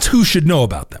 because that's who should know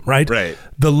about them, right? Right.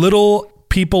 The little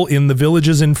people in the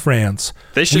villages in France.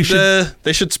 They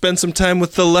should spend some time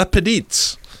with the Le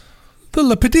Petites. The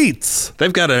Le Petites.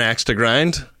 They've got an axe to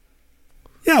grind.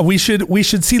 Yeah, we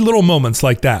should see little moments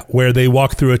like that where they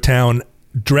walk through a town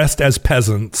dressed as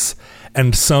peasants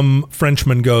and some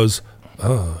Frenchman goes,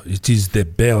 "Oh, it is the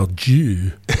Bear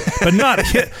Jew," but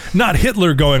not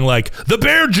Hitler going like the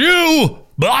Bear Jew.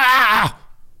 Blah!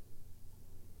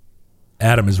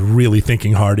 Adam is really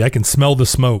thinking hard. I can smell the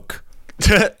smoke.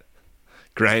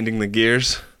 Grinding the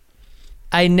gears.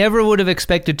 I never would have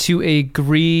expected to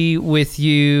agree with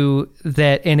you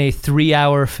that in a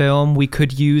 3-hour film we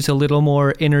could use a little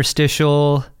more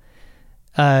interstitial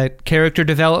character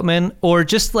development, or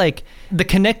just like the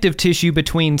connective tissue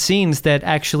between scenes that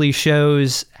actually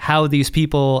shows how these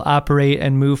people operate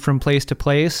and move from place to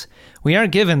place. We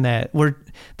aren't given that.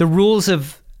 The rules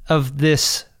of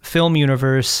this film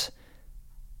universe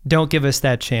don't give us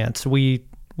that chance. We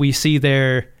see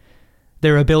their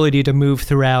ability to move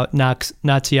throughout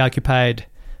Nazi-occupied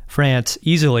France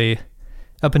easily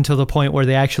up until the point where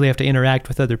they actually have to interact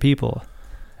with other people.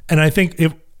 And I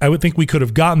would think we could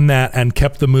have gotten that and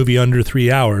kept the movie under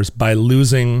 3 hours by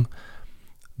losing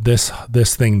this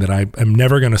thing that I am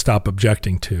never going to stop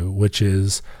objecting to, which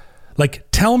is like,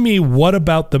 tell me what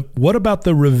about the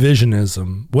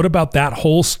revisionism? What about that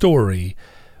whole story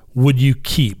would you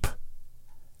keep?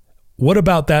 What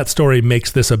about that story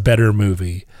makes this a better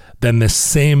movie than the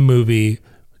same movie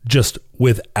just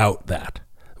without that?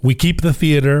 We keep the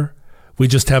theater. We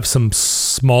just have some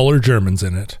smaller Germans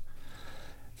in it.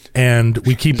 And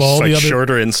we keep all like the other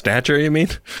shorter in stature, you mean?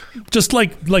 Just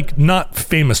like not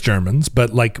famous Germans,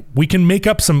 but like we can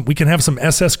have some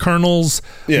SS colonels,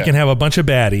 yeah. We can have a bunch of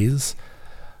baddies.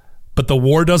 But the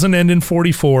war doesn't end in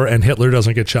 1944 and Hitler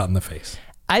doesn't get shot in the face.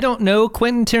 I don't know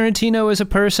Quentin Tarantino as a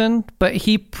person, but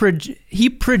he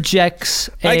projects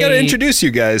I got to introduce you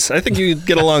guys. I think you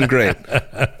get along great.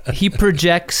 He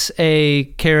projects a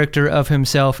character of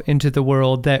himself into the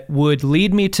world that would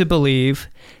lead me to believe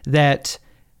that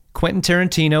Quentin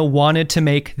Tarantino wanted to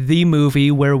make the movie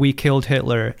where we killed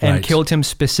Hitler and killed him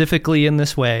specifically in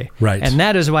this way. Right. And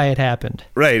that is why it happened.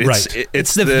 Right.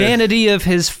 It's the vanity of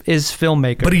his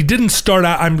filmmaker. But he didn't start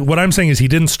out. What I'm saying is he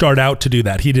didn't start out to do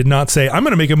that. He did not say, I'm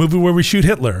going to make a movie where we shoot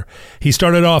Hitler. He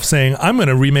started off saying, I'm going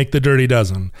to remake The Dirty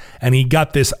Dozen. And he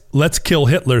got this let's kill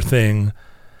Hitler thing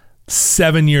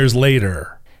 7 years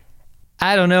later.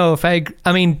 I don't know if I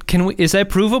mean, is that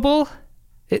provable?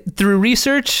 Through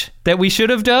research that we should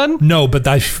have done? No, but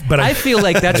I feel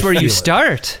like that's where you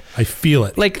start. I feel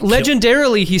it. Like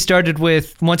legendarily, he started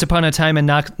with Once Upon a Time in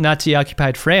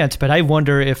Nazi-occupied France, but I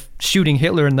wonder if shooting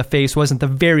Hitler in the face wasn't the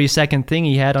very second thing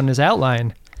he had on his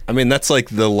outline. I mean, that's like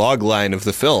the log line of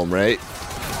the film, right?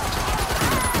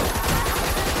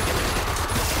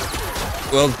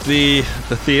 Well, the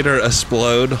theater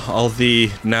explode. All the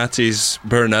Nazis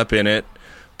burn up in it,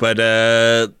 but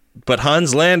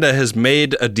Hans Landa has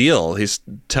made a deal. He's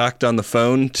talked on the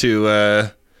phone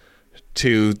to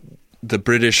the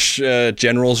British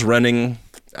generals running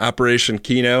Operation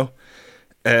Kino,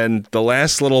 and the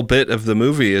last little bit of the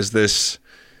movie is this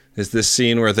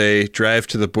scene where they drive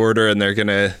to the border and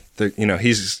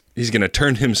he's gonna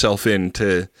turn himself in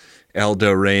to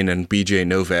Aldo Raine and BJ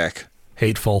Novak.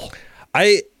 Hateful.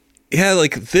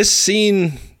 This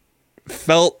scene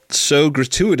felt so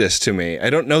gratuitous to me. I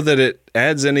don't know that it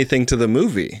adds anything to the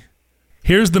movie.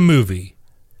 Here's the movie.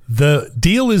 The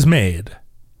deal is made,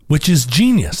 which is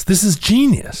genius. This is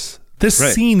genius. This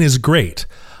scene is great.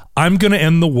 I'm going to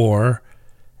end the war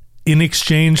in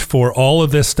exchange for all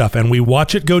of this stuff. And we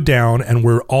watch it go down, and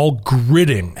we're all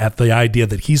gritting at the idea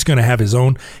that he's going to have his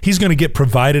own, he's going to get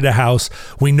provided a house.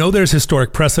 We know there's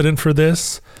historic precedent for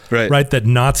this, right? That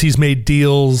Nazis made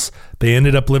deals. They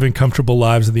ended up living comfortable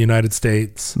lives in the United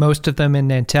States. Most of them in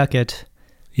Nantucket.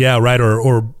 Yeah, right.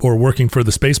 Or working for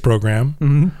the space program.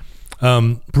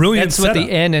 Mm-hmm. Brilliant. That's what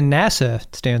the N in NASA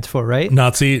stands for, right?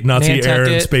 Nazi Air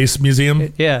and Space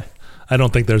Museum. Yeah. I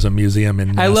don't think there's a museum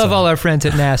in NASA. I love all our friends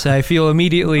at NASA. I feel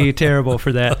immediately terrible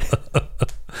for that.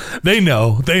 They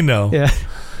know. Yeah.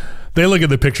 They look at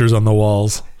the pictures on the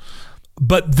walls.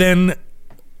 But then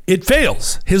it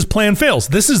fails. His plan fails.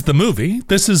 This is the movie.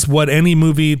 This is what any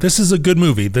movie, this is a good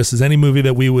movie. This is any movie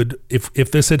that we would, if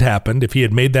this had happened, if he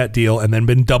had made that deal and then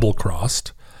been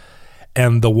double-crossed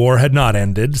and the war had not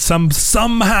ended,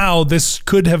 somehow this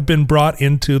could have been brought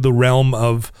into the realm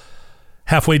of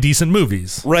halfway decent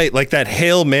movies. Right, like that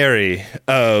Hail Mary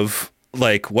of,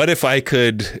 like, what if I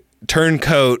could turn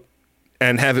coat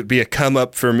and have it be a come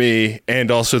up for me and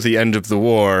also the end of the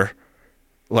war?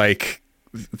 Like,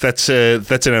 that's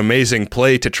an amazing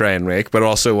play to try and make, but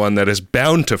also one that is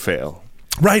bound to fail.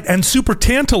 Right, and super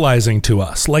tantalizing to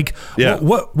us. Like,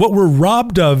 what we're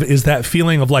robbed of is that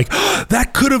feeling of like, oh,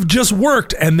 that could have just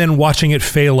worked, and then watching it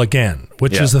fail again,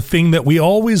 which is the thing that we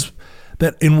always...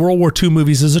 that in World War II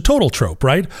movies is a total trope,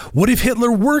 right? What if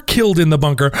Hitler were killed in the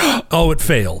bunker? Oh, it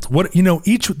failed.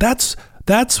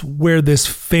 That's where this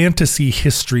fantasy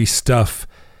history stuff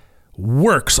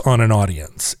works on an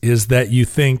audience, is that you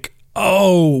think,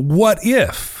 oh, what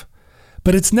if?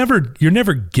 But you're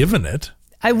never given it.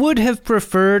 I would have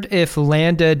preferred if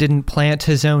Landa didn't plant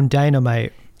his own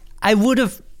dynamite. I would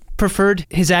have preferred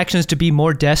his actions to be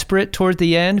more desperate toward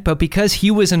the end, but because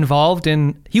he was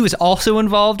also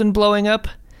involved in blowing up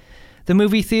the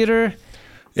movie theater.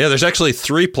 Yeah, there's actually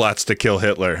 3 plots to kill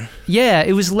Hitler. Yeah,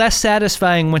 it was less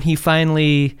satisfying when he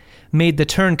finally made the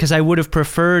turn, because I would have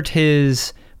preferred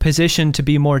his position to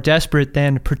be more desperate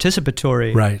than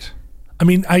participatory. Right. I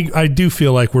mean, I do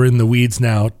feel like we're in the weeds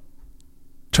now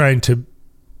trying to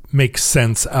make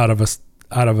sense out of a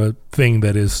thing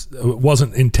that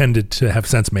wasn't intended to have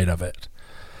sense made of it.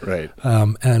 Right.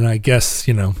 And I guess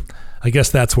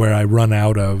that's where I run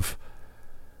out of.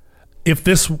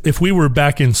 If we were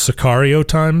back in Sicario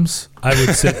times, I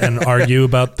would sit and argue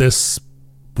about this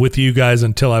with you guys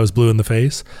until I was blue in the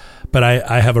face. But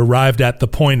I have arrived at the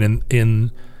point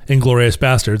in Inglourious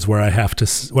Bastards where I have to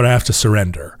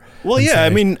surrender. Well, yeah, I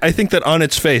mean, I think that on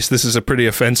its face, this is a pretty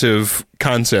offensive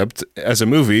concept as a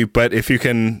movie, but if you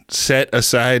can set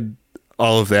aside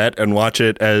all of that and watch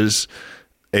it as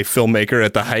a filmmaker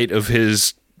at the height of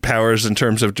his powers in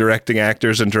terms of directing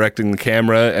actors and directing the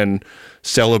camera and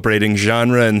celebrating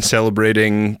genre and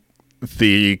celebrating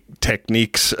the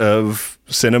techniques of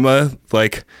cinema,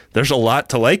 like, there's a lot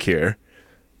to like here.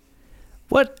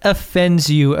 What offends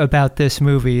you about this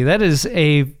movie? That is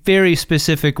a very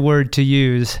specific word to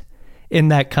use in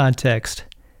that context.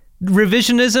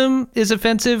 Revisionism is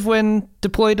offensive when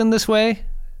deployed in this way?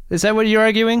 Is that what you're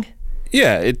arguing?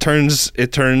 Yeah, it turns, a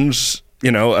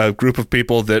group of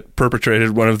people that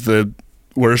perpetrated one of the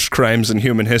worst crimes in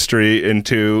human history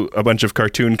into a bunch of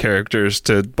cartoon characters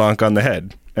to bonk on the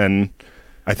head. And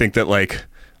I think that, like,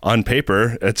 on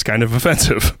paper, it's kind of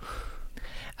offensive.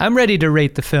 I'm ready to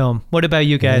rate the film. What about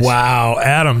you guys? Wow,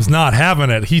 Adam's not having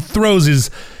it. He throws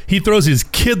his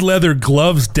kid leather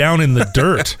gloves down in the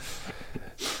dirt.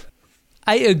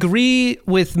 I agree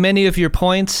with many of your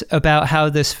points about how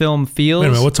this film feels. Wait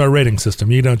a minute, what's our rating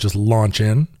system? You don't just launch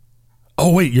in.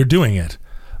 Oh, wait, you're doing it.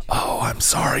 Oh, I'm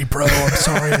sorry, bro. I'm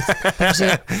sorry.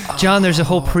 John, there's a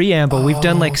whole preamble. We've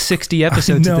done like 60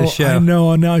 episodes of this show. I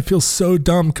know. Now I feel so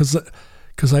dumb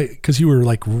because you were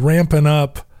like ramping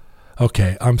up.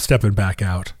 Okay, I'm stepping back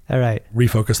out. All right.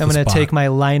 Refocus the spot. I'm going to take my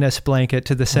Linus blanket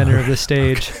to the center of the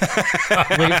stage.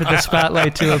 Wait for the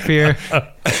spotlight to appear.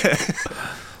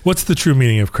 What's the true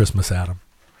meaning of Christmas, Adam?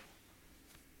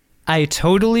 I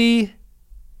totally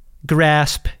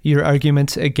grasp your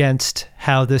arguments against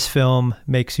how this film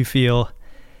makes you feel.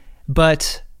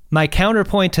 But my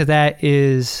counterpoint to that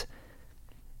is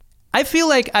I feel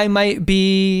like I might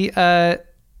be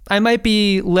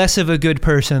less of a good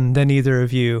person than either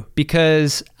of you,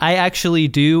 because I actually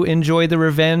do enjoy the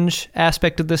revenge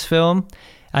aspect of this film.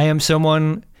 I am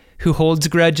someone who holds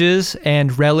grudges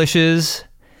and relishes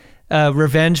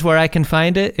revenge where I can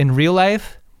find it in real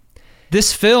life.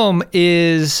 This film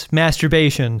is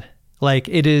masturbation. Like,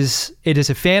 it is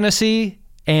a fantasy,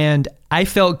 and I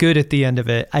felt good at the end of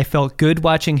it. I felt good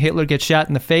watching Hitler get shot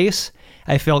in the face.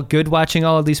 I felt good watching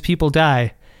all of these people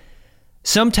die.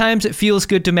 Sometimes it feels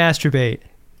good to masturbate.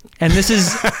 And this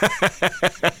is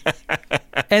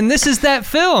that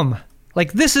film.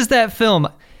 Like, this is that film.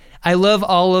 I love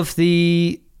all of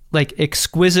the like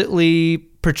exquisitely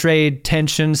portrayed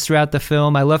tensions throughout the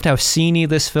film. I loved how sceney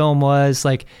this film was.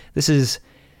 Like, this is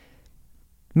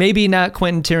maybe not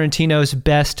Quentin Tarantino's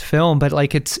best film, but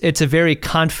like it's a very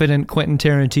confident Quentin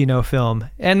Tarantino film.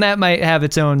 And that might have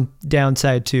its own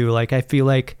downside too. Like, I feel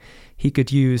like he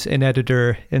could use an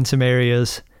editor in some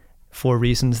areas for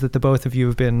reasons that the both of you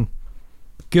have been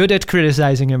good at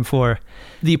criticizing him for.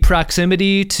 The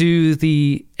proximity to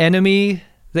the enemy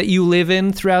that you live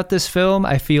in throughout this film,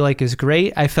 I feel like is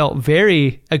great. I felt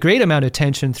a great amount of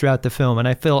tension throughout the film, and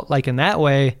I felt like in that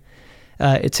way,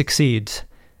 it succeeds.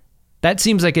 That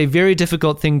seems like a very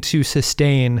difficult thing to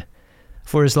sustain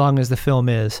for as long as the film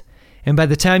is. And by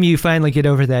the time you finally get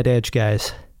over that edge,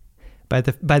 guys, by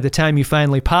the time you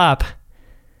finally pop,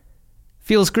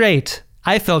 feels great.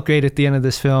 I felt great at the end of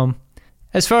this film.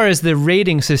 As far as the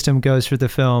rating system goes for the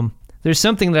film, there's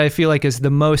something that I feel like is the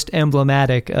most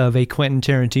emblematic of a Quentin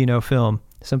Tarantino film.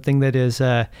 Something that is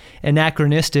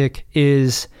anachronistic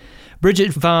is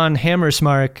Bridget von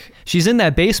Hammersmark. She's in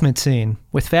that basement scene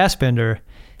with Fassbender.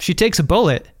 She takes a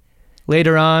bullet.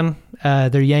 Later on,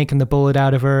 they're yanking the bullet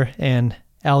out of her, and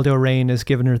Aldo Raine is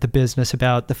giving her the business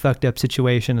about the fucked up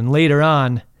situation. And later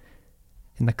on,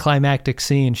 in the climactic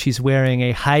scene, she's wearing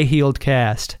a high-heeled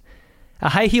cast. A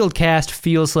high-heeled cast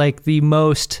feels like the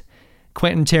most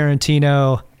Quentin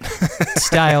Tarantino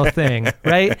style thing,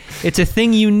 right? It's a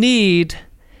thing you need,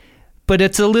 but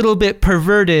it's a little bit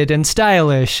perverted and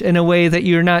stylish in a way that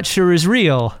you're not sure is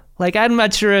real. Like, I'm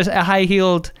not sure a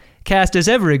high-heeled cast has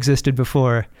ever existed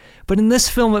before, but in this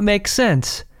film it makes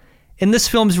sense. In this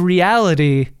film's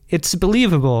reality, it's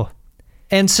believable.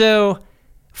 And so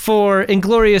for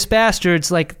Inglourious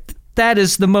Bastards, like, that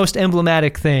is the most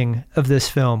emblematic thing of this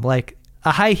film. Like,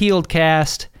 a high-heeled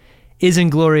cast is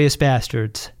Inglourious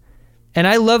Bastards. And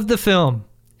I loved the film,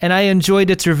 and I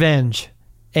enjoyed its revenge,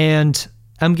 and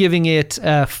I'm giving it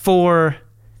 4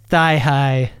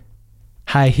 thigh-high,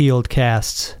 high-heeled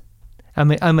casts.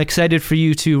 I'm excited for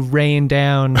you to rain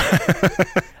down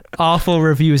awful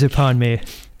reviews upon me.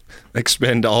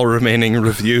 Expend all remaining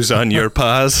reviews on your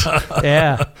paws.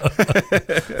 Yeah.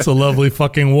 It's a lovely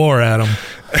fucking war, Adam.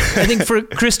 I think for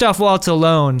Christoph Waltz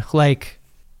alone, like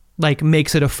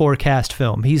makes it a 4-cast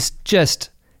film. He's just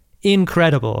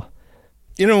incredible.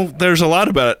 You know, there's a lot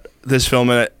about this film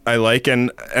that I like,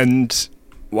 and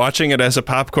watching it as a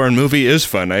popcorn movie is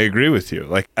fun. I agree with you.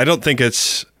 Like, I don't think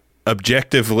it's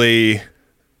objectively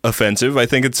offensive. I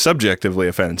think it's subjectively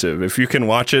offensive. If you can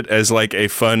watch it as like a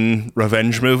fun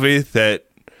revenge movie that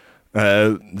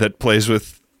plays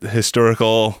with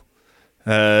historical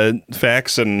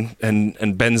facts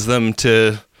and bends them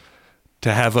to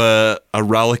have a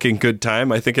rollicking good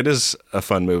time, I think it is a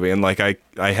fun movie. And like I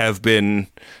have been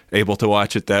able to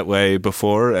watch it that way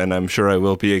before, and I'm sure I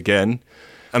will be again.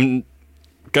 I'm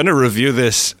going to review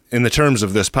this in the terms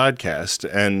of this podcast,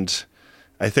 and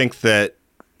I think that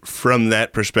from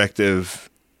that perspective,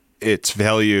 its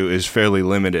value is fairly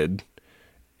limited.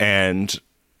 And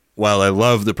while I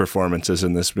love the performances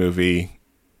in this movie,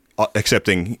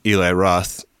 excepting Eli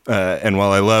Roth, and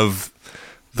while I love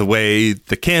the way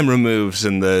the camera moves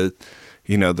and the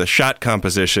shot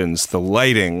compositions, the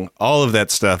lighting, all of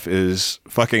that stuff is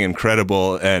fucking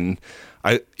incredible. And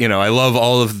I love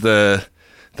all of the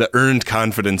earned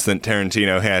confidence that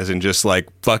Tarantino has in just like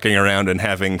fucking around and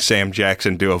having Sam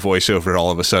Jackson do a voiceover all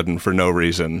of a sudden for no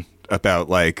reason about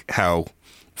like how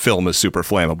film is super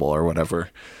flammable or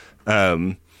whatever.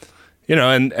 And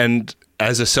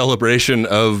as a celebration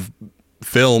of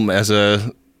film as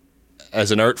an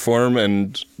art form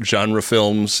and genre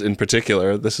films in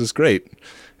particular, this is great.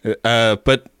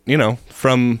 But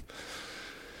from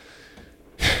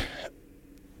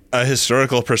a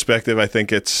historical perspective, I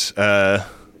think it's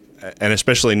and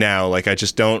especially now, like I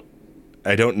don't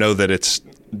know that it's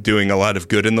doing a lot of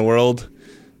good in the world.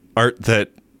 Art that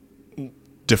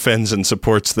defends and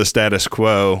supports the status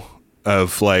quo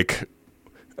of like,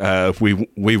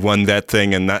 we won that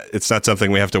thing and it's not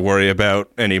something we have to worry about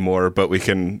anymore, but we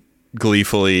can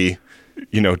gleefully,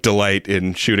 delight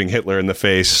in shooting Hitler in the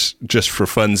face just for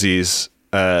funsies.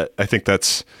 I think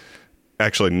that's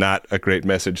actually not a great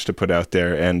message to put out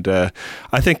there. And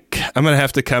I think I'm going to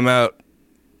have to come out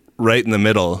right in the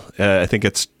middle. I think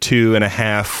it's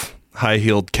 2.5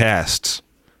 high-heeled casts.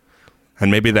 And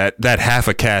maybe that half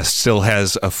a cast still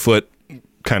has a foot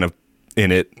kind of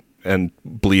in it and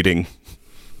bleeding.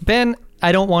 Ben,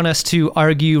 I don't want us to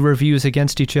argue reviews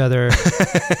against each other.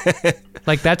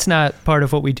 Like, that's not part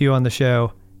of what we do on the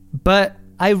show. But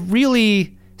I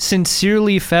really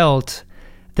sincerely felt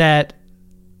that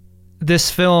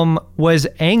this film was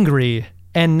angry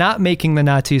and not making the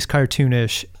Nazis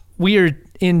cartoonish. We are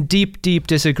in deep, deep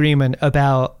disagreement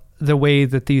about the way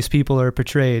that these people are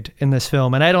portrayed in this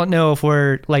film. And I don't know if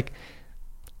we're like,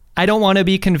 I don't want to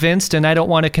be convinced and I don't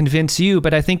want to convince you,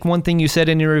 but I think one thing you said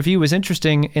in your review was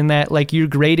interesting in that like you're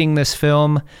grading this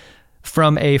film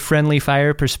from a friendly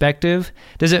fire perspective.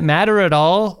 Does it matter at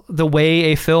all the way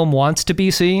a film wants to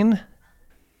be seen?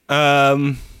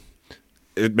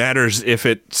 It matters if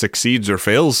it succeeds or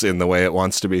fails in the way it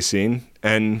wants to be seen.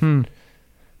 And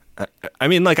I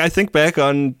mean, like, I think back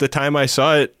on the time I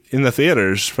saw it in the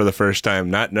theaters for the first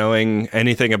time, not knowing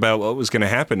anything about what was going to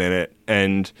happen in it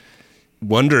and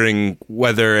wondering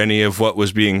whether any of what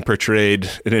was being portrayed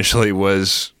initially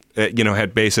was,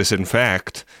 had basis in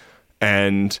fact.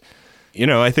 And,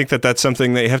 I think that that's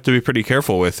something that you have to be pretty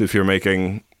careful with if you're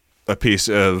making a piece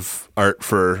of art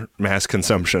for mass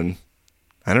consumption.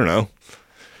 I don't know.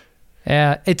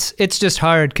 Yeah, it's just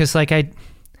hard because like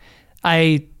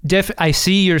I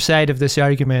see your side of this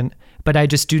argument, but I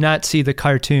just do not see the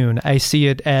cartoon. I see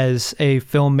it as a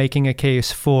film making a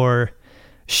case for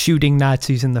shooting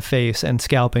Nazis in the face and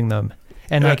scalping them.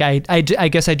 And like I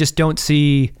guess I just don't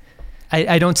see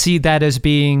I don't see that as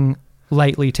being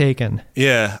lightly taken.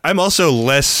 Yeah, I'm also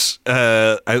less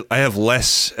I have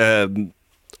less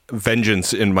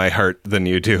vengeance in my heart than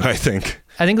you do, I think.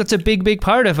 I think that's a big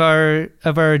part of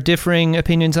our differing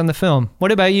opinions on the film.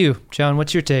 What about you, John?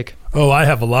 What's your take? Oh, I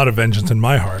have a lot of vengeance in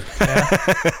my heart.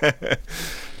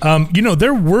 Yeah.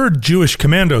 There were Jewish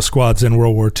commando squads in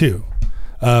World War II,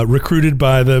 recruited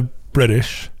by the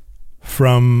British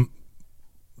from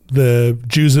the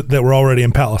Jews that were already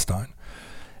in Palestine.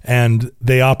 And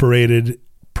they operated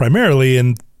primarily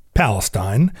in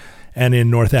Palestine and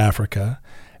in North Africa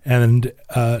and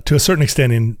to a certain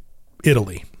extent in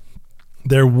Italy.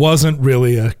 There wasn't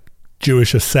really a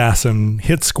Jewish assassin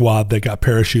hit squad that got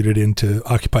parachuted into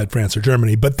occupied France or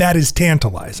Germany, but that is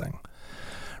tantalizing,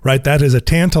 right? That is a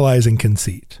tantalizing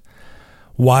conceit.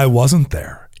 Why wasn't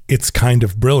there? It's kind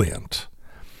of brilliant.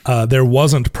 There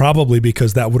wasn't probably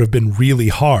because that would have been really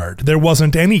hard. There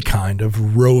wasn't any kind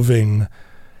of roving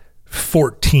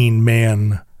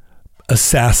 14-man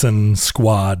assassin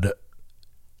squad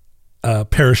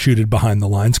parachuted behind the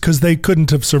lines because they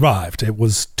couldn't have survived. It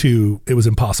was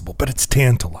impossible, but it's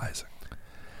tantalizing.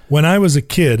 When I was a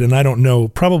kid, and I don't know,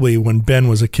 probably when Ben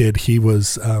was a kid, he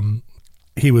was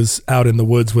out in the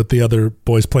woods with the other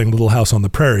boys playing Little House on the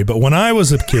Prairie. But when I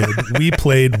was a kid, we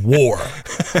played war,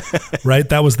 right?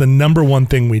 That was the number one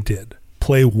thing we did,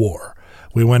 play war.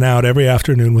 We went out every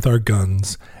afternoon with our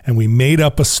guns and we made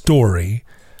up a story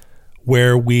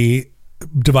where we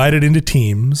divided into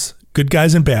teams, good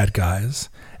guys and bad guys,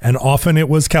 and often it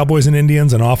was cowboys and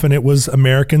Indians, and often it was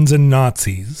Americans and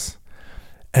Nazis,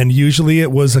 and usually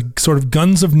it was a sort of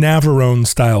Guns of Navarone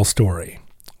style story.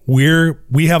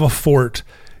 We have a fort,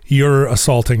 you're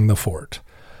assaulting the fort.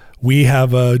 We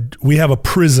have a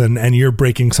prison, and you're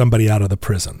breaking somebody out of the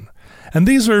prison. And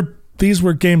these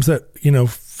were games that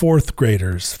fourth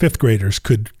graders, fifth graders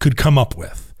could come up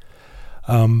with.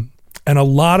 And a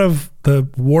lot of the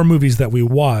war movies that we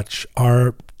watch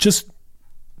are just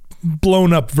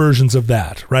blown up versions of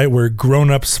that, right? Where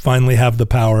grown-ups finally have the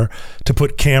power to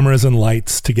put cameras and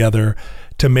lights together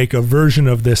to make a version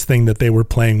of this thing that they were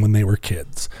playing when they were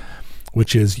kids,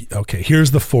 which is, okay,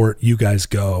 here's the fort, you guys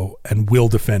go, and we'll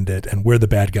defend it, and we're the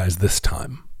bad guys this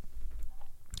time.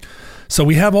 So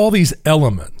we have all these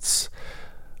elements,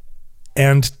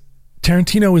 and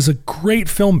Tarantino is a great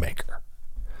filmmaker.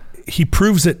 He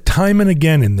proves it time and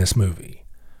again in this movie,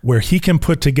 where he can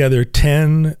put together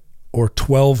 10 or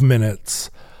 12 minutes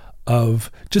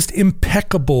of just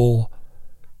impeccable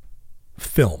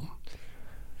film.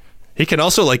 He can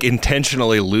also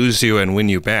intentionally lose you and win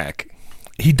you back.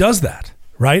 He does that,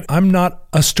 right? I'm not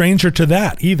a stranger to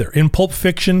that either. In Pulp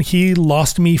Fiction, he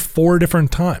lost me 4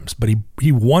 different times, but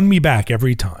he won me back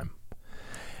every time.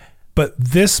 But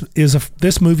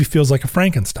this movie feels like a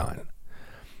Frankenstein.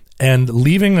 And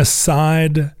leaving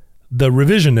aside the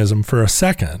revisionism for a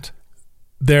second,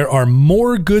 there are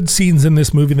more good scenes in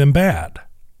this movie than bad.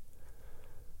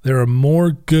 There are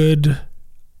more good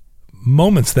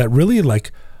moments that really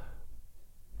like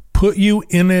put you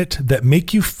in it, that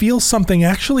make you feel something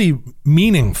actually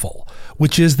meaningful,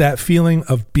 which is that feeling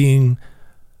of being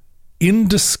in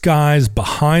disguise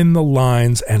behind the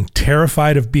lines and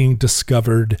terrified of being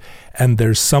discovered, and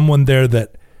there's someone there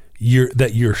that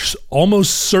you're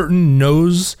almost certain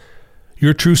knows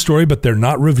your true story, but they're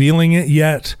not revealing it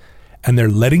yet, and they're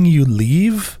letting you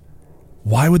leave.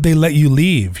 Why would they let you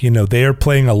leave? You know, they are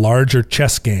playing a larger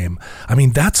chess game. I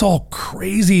mean, that's all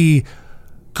crazy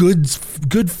good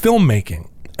filmmaking.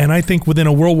 And I think within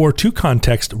a World War II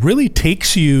context really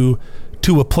takes you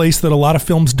to a place that a lot of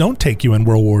films don't take you in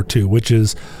World War II, which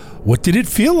is, what did it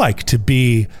feel like to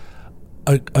be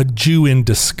a Jew in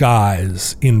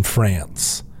disguise in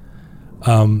France?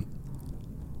 And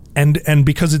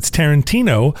because it's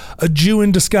Tarantino, a Jew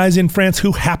in disguise in France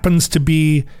who happens to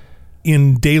be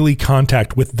in daily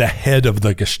contact with the head of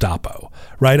the Gestapo,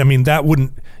 right? I mean,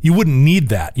 you wouldn't need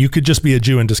that. You could just be a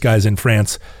Jew in disguise in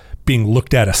France being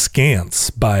looked at askance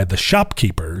by the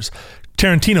shopkeepers.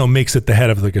 Tarantino makes it the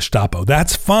head of the Gestapo.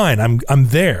 That's fine. I'm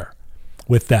there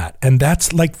with that. And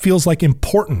that's like, feels like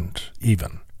important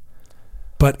even.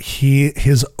 But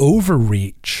his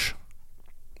overreach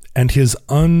and his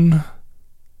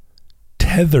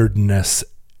untetheredness,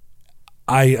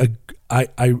 I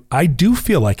do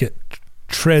feel like it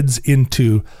treads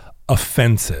into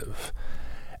offensive.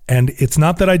 And it's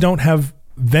not that I don't have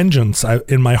vengeance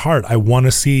in my heart. I want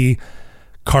to see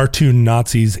cartoon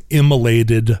Nazis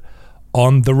immolated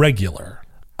on the regular.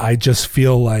 I just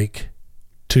feel like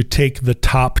to take the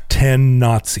top 10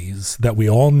 Nazis that we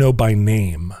all know by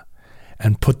name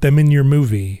and put them in your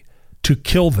movie to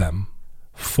kill them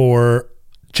for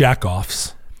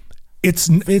jack-offs, it's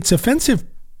offensive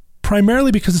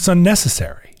primarily because it's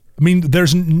unnecessary. I mean,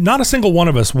 there's not a single one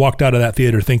of us walked out of that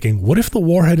theater thinking, what if the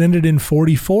war had ended in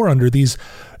 44 under this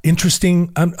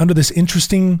interesting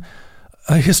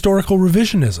historical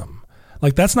revisionism?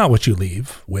 Like, that's not what you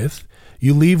leave with.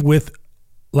 You leave with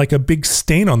like a big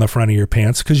stain on the front of your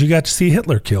pants because you got to see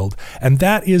Hitler killed. And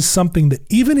that is something that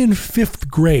even in 5th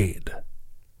grade,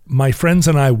 my friends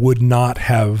and I would not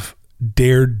have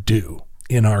dared do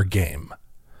in our game.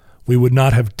 We would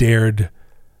not have dared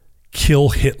kill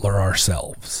Hitler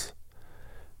ourselves.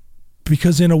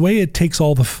 Because in a way, it takes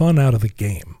all the fun out of the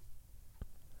game.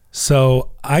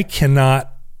 So I can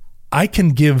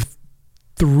give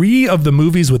 3 of the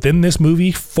movies within this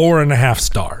movie 4.5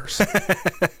 stars.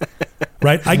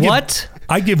 Right?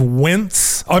 I give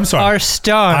Wentz. Oh, I'm sorry. Our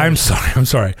stars. I'm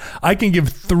sorry. I can give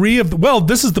 3 of the. Well,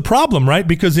 this is the problem, right?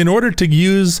 Because in order to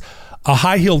use a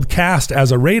high-heeled cast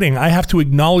as a rating, I have to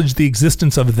acknowledge the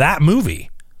existence of that movie.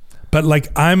 But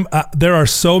like there are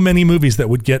so many movies that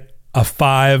would get a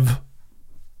 5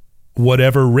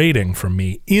 whatever rating from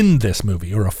me in this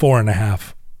movie, or a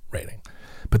 4.5 rating.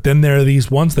 But then there are these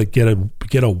ones that get a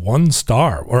 1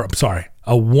 star, or I'm sorry,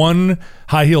 a 1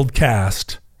 high-heeled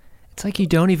cast. It's like you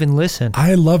don't even listen.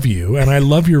 I love you, and I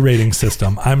love your rating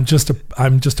system. I'm just a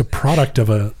product of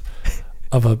a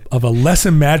less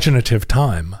imaginative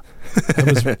time.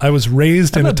 I was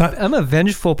raised in a time. I'm a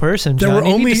vengeful person, John.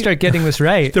 You need to start getting this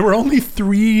right. There were only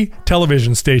 3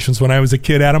 television stations when I was a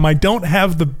kid, Adam. I don't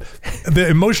have the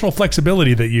emotional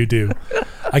flexibility that you do.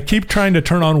 I keep trying to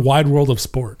turn on Wide World of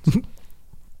Sports.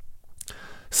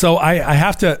 So I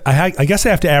guess I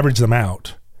have to average them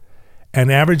out, and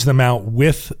average them out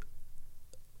with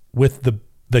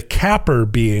the capper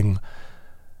being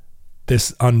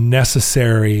this the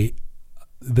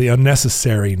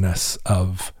unnecessariness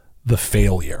of the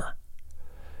failure,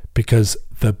 because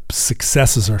the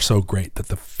successes are so great that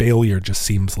the failure just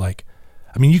seems like,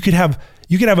 I mean, you could have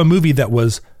a movie that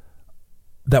was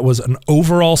an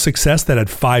overall success that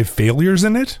had 5 failures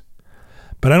in it,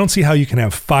 but I don't see how you can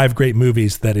have 5 great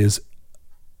movies that's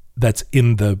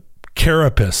in the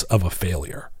carapace of a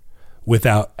failure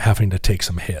without having to take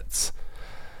some hits.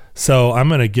 So I'm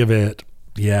going to give it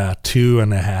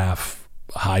 2.5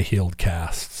 high-heeled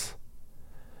casts.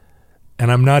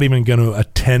 And I'm not even going to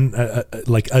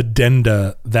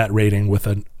addenda that rating with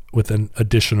an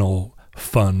additional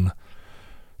fun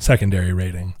secondary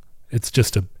rating. It's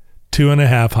just a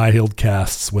 2.5 high-heeled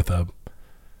casts with a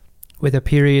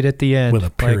period at the end. With a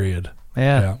period.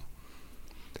 Yeah.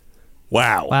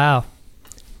 Wow.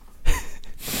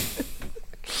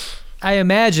 I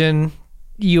imagine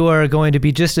you are going to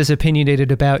be just as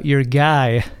opinionated about your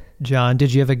guy, John.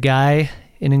 Did you have a guy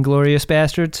in Inglourious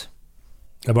Bastards?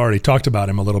 I've already talked about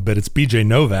him a little bit. It's BJ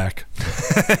Novak.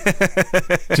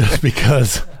 Just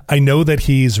because I know that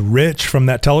he's rich from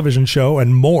that television show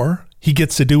and more. He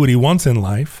gets to do what he wants in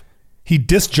life. He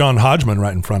dissed John Hodgman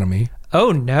right in front of me.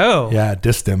 Oh, no. Yeah,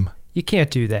 dissed him. You can't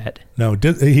do that. No,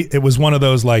 it was one of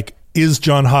those like, is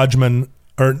John Hodgman,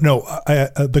 or no,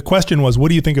 the question was, what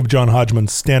do you think of John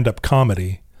Hodgman's stand-up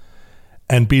comedy?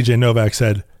 And BJ Novak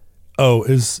said, oh,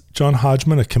 is John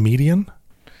Hodgman a comedian?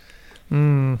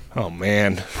 Oh,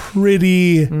 man.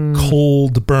 Pretty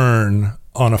cold burn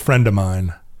on a friend of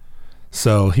mine.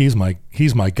 So he's my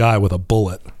guy with a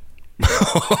bullet.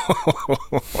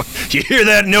 You hear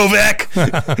that, Novak?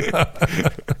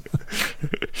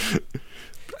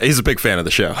 He's a big fan of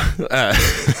the show.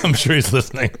 I'm sure he's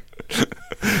listening.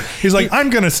 He's like, I'm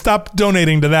going to stop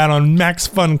donating to that on Max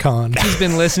FunCon. He's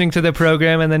been listening to the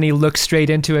program, and then he looks straight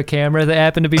into a camera that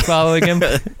happened to be following him.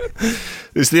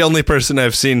 He's the only person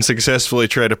I've seen successfully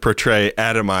try to portray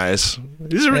Adam Eyes.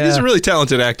 He's a really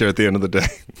talented actor at the end of the day.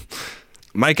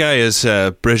 My guy is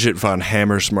Bridget von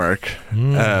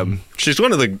Hammersmark. She's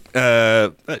one of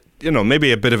the,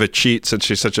 maybe a bit of a cheat since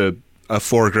she's such a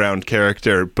foreground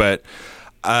character, but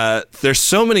there's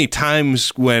so many times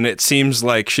when it seems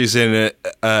like she's in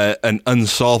an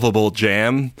unsolvable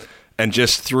jam, and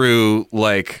just through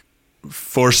like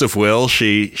force of will,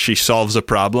 she solves a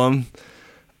problem,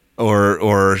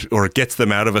 or gets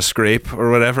them out of a scrape or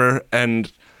whatever.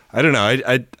 And I don't know,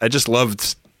 I just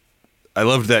loved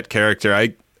that character.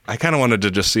 I kind of wanted to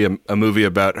just see a movie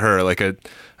about her, like a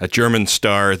German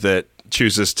star that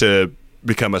chooses to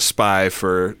become a spy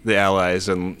for the Allies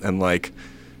and like,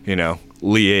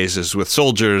 liaises with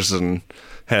soldiers and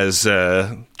has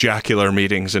jocular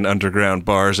meetings in underground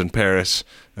bars in Paris.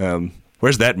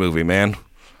 Where's that movie, man?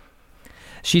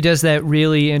 She does that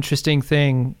really interesting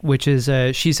thing, which is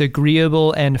she's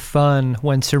agreeable and fun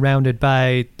when surrounded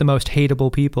by the most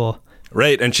hateable people.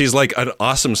 Right, and she's like an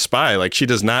awesome spy. Like, she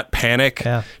does not panic.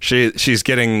 Yeah. She's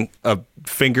getting a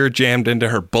finger jammed into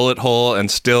her bullet hole and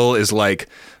still is like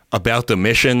about the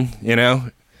mission,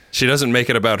 She doesn't make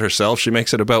it about herself. She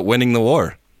makes it about winning the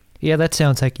war. Yeah, that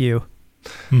sounds like you.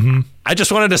 Mm-hmm. I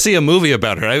just wanted to see a movie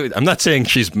about her. I'm not saying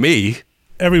she's me.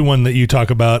 Everyone that you talk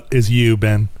about is you,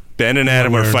 Ben. Ben and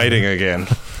Adam are fighting again.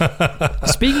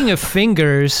 Speaking of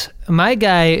fingers, my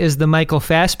guy is the Michael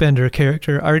Fassbender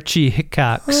character, Archie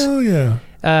Hickox. Oh, yeah.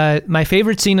 My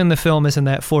favorite scene in the film is in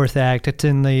that fourth act. It's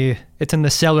in the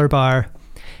cellar bar,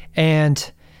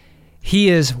 and he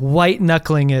is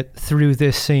white-knuckling it through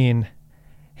this scene.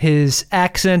 His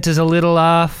accent is a little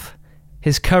off.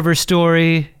 His cover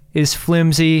story is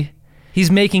flimsy. He's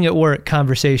making it work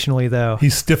conversationally, though.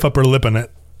 He's stiff upper lipping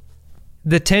it.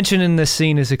 The tension in this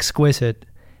scene is exquisite,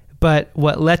 but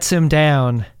what lets him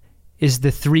down is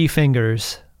the three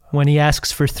fingers. When he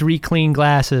asks for 3 clean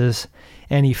glasses,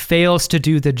 and he fails to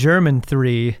do the German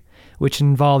 3, which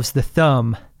involves the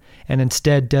thumb, and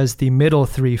instead does the middle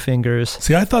 3 fingers.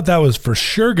 See, I thought that was for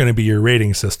sure going to be your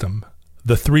rating system.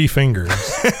 The 3 fingers.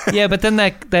 Yeah, but then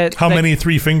that How many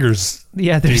 3 fingers?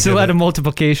 Yeah, there's a lot of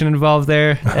multiplication involved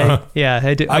there.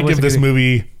 I give this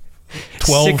movie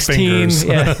 12 fingers.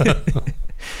 Yeah.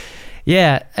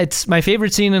 Yeah, it's my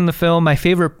favorite scene in the film, my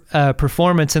favorite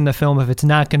performance in the film if it's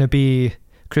not going to be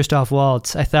Christoph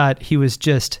Waltz. I thought he was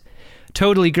just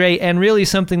totally great, and really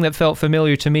something that felt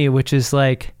familiar to me, which is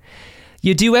like,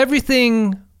 you do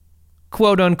everything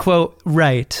quote unquote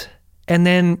right, and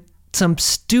then some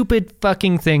stupid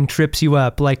fucking thing trips you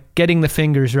up, like getting the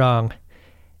fingers wrong.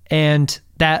 And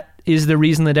that is the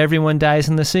reason that everyone dies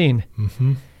in the scene.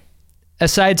 Mm-hmm. A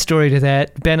side story to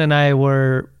that, Ben and I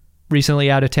were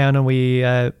recently out of town, and we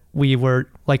were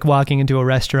like walking into a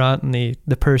restaurant, and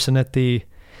the person at the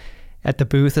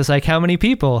booth is like, how many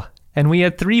people? And we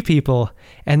had 3 people.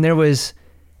 And there was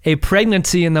a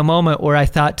pregnancy in the moment where I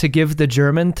thought to give the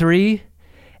German 3,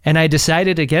 and I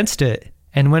decided against it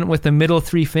and went with the middle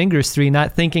 3 fingers 3,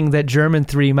 not thinking that German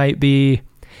 3 might be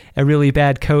a really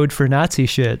bad code for Nazi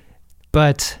shit.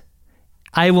 But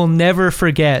I will never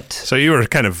forget. So you were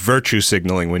kind of virtue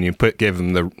signaling when you gave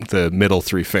him the middle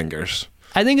 3 fingers.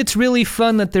 I think it's really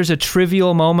fun that there's a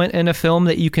trivial moment in a film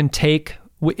that you can take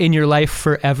in your life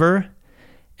forever.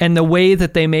 And the way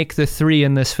that they make the 3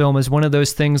 in this film is one of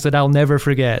those things that I'll never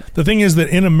forget. The thing is that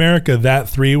in America, that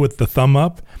 3 with the thumb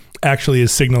up actually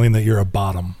is signaling that you're a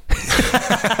bottom.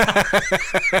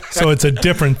 So it's a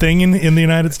different thing in the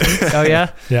United States. Oh,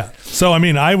 yeah? Yeah. So, I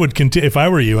mean, I would if I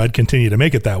were you, I'd continue to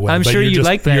make it that way. I'm sure you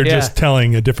like that, You're just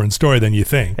telling a different story than you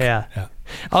think. Yeah.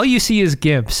 All you see is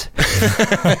gimps.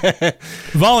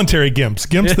 Voluntary gimps.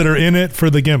 Gimps that are in it for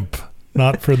the gimp,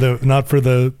 not for the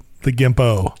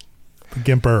gimpo. The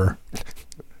gimper.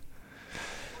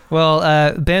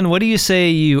 Well, Ben, what do you say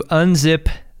you unzip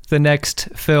the next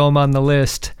film on the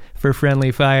list for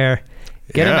Friendly Fire?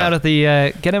 Get him out of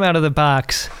the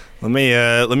box. Let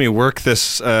me work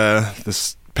this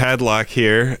this padlock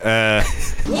here.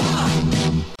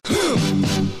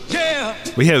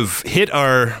 We have hit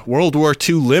our World War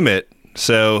II limit,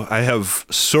 so I have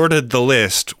sorted the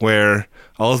list where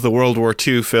all of the World War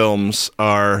II films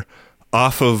are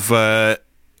out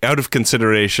of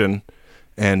consideration,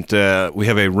 and we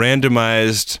have a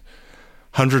randomized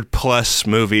 100+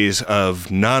 movies of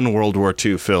non-World War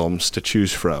II films to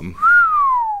choose from.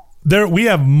 We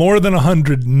have more than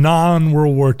 100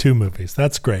 non-World War II movies.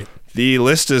 That's great. The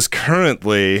list is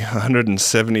currently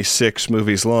 176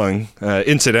 movies long.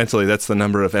 Incidentally, that's the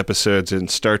number of episodes in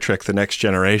Star Trek: The Next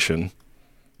Generation.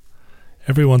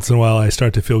 Every once in a while, I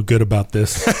start to feel good about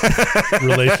this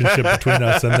relationship between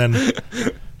us, and then it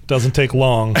doesn't take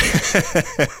long.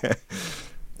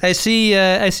 I see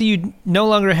you no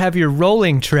longer have your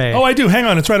rolling tray. Oh, I do. Hang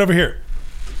on. It's right over here.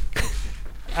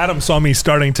 Adam saw me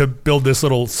starting to build this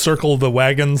little circle the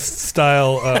wagons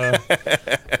style.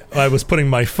 I was putting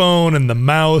my phone and the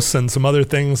mouse and some other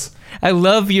things. I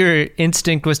love your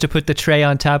instinct was to put the tray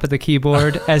on top of the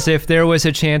keyboard as if there was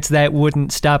a chance that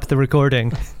wouldn't stop the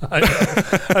recording.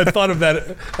 I thought of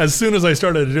that as soon as I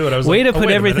started to do it. I was Way to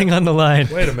put everything on the line.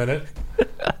 Wait a minute.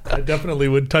 I definitely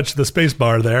would touch the space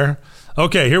bar there.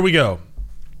 Okay, here we go.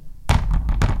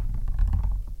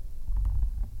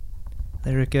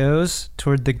 There it goes,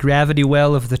 toward the gravity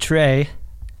well of the tray.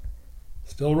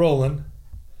 Still rolling.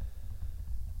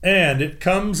 And it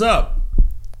comes up.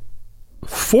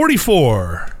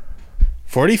 44.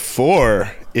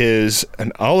 44 is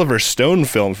an Oliver Stone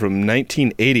film from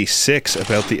 1986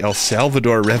 about the El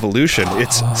Salvador Revolution.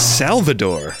 It's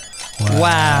Salvador.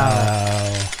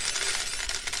 Wow.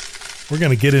 We're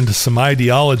going to get into some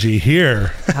ideology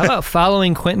here. How about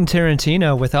following Quentin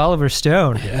Tarantino with Oliver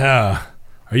Stone? Yeah.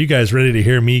 Are you guys ready to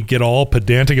hear me get all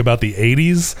pedantic about the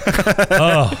 80s?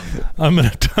 I'm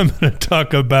gonna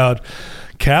talk about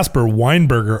Caspar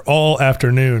Weinberger all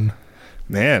afternoon.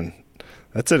 Man,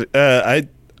 that's I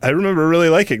remember really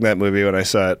liking that movie when I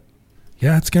saw it.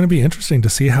 Yeah, it's going to be interesting to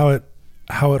see how it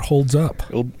holds up.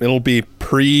 It'll be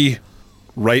pre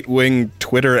right-wing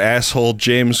Twitter asshole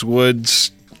James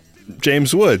Woods.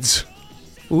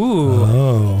 Ooh.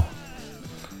 Oh.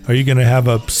 Are you going to have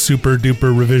a super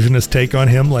duper revisionist take on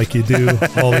him like you do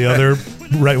all the other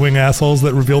right-wing assholes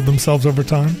that revealed themselves over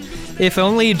time? If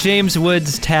only James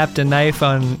Woods tapped a knife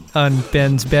on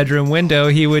Ben's bedroom window,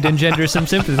 he would engender some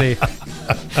sympathy.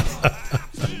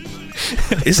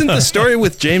 Isn't the story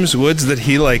with James Woods that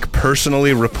he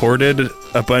personally reported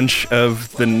a bunch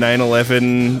of the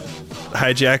 9/11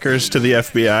 hijackers to the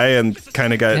FBI and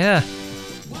kind of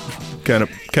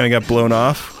got blown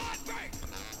off?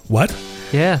 What?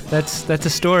 Yeah, that's a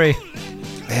story.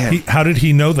 Man. How did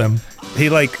he know them? He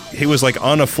was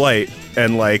on a flight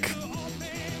and a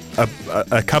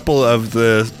couple of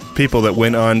the people that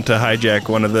went on to hijack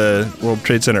one of the World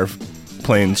Trade Center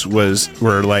planes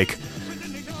were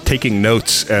taking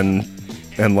notes and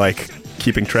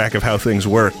keeping track of how things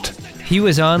worked. He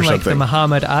was on the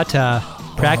Muhammad Atta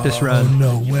practice run.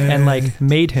 No way. And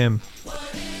made him.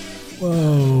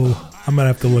 Whoa. I'm going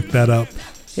to have to look that up.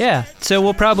 Yeah, so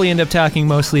we'll probably end up talking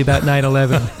mostly about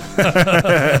 9/11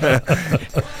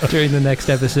 during the next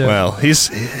episode. Well, he's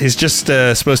just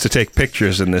supposed to take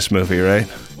pictures in this movie, right?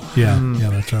 Yeah, yeah,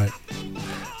 that's right.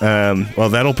 Well,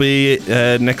 that'll be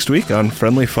next week on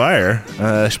Friendly Fire.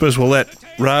 I suppose we'll let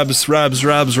Robs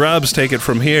take it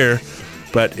from here.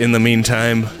 But in the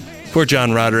meantime, for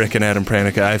John Roderick and Adam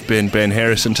Pranica, I've been Ben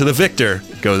Harrison. To the victor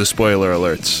go the spoiler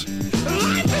alerts.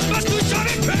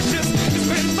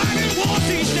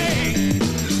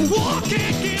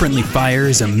 Friendly Fire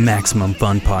is a Maximum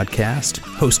Fun podcast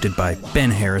hosted by Ben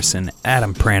Harrison,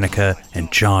 Adam Pranica,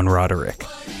 and John Roderick.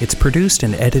 It's produced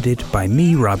and edited by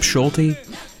me, Rob Schulte.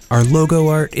 Our logo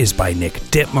art is by Nick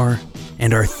Dittmar,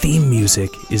 and our theme music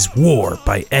is War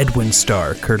by Edwin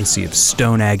Starr, courtesy of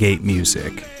Stone Agate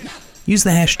Music. Use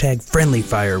the hashtag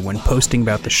FriendlyFire when posting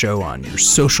about the show on your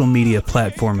social media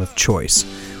platform of choice.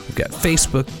 We've got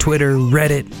Facebook, Twitter,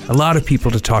 Reddit, a lot of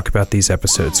people to talk about these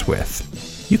episodes with.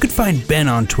 You can find Ben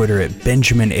on Twitter at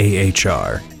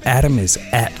BenjaminAHR. Adam is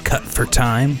at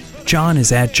CutForTime. John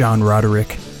is at John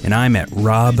Roderick. And I'm at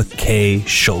Rob K.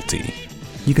 Schulte.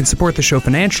 You can support the show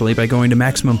financially by going to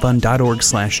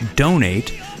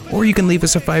MaximumFun.org/donate, or you can leave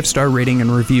us a 5-star rating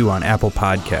and review on Apple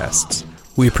Podcasts.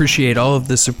 We appreciate all of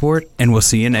the support, and we'll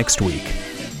see you next week.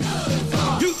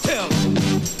 Good God.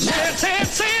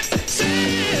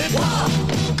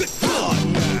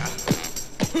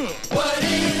 What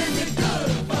is it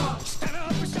good for? Stand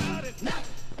up,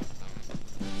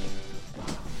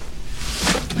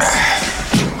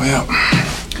 Well,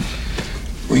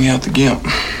 bring out the gimp. I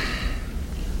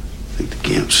think the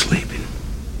gimp's sleeping.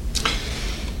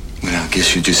 Well, I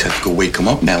guess you just have to go wake him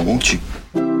up now, won't you?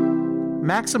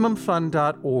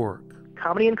 MaximumFun.org.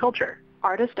 Comedy and culture.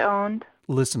 Artist owned.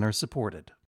 Listener supported.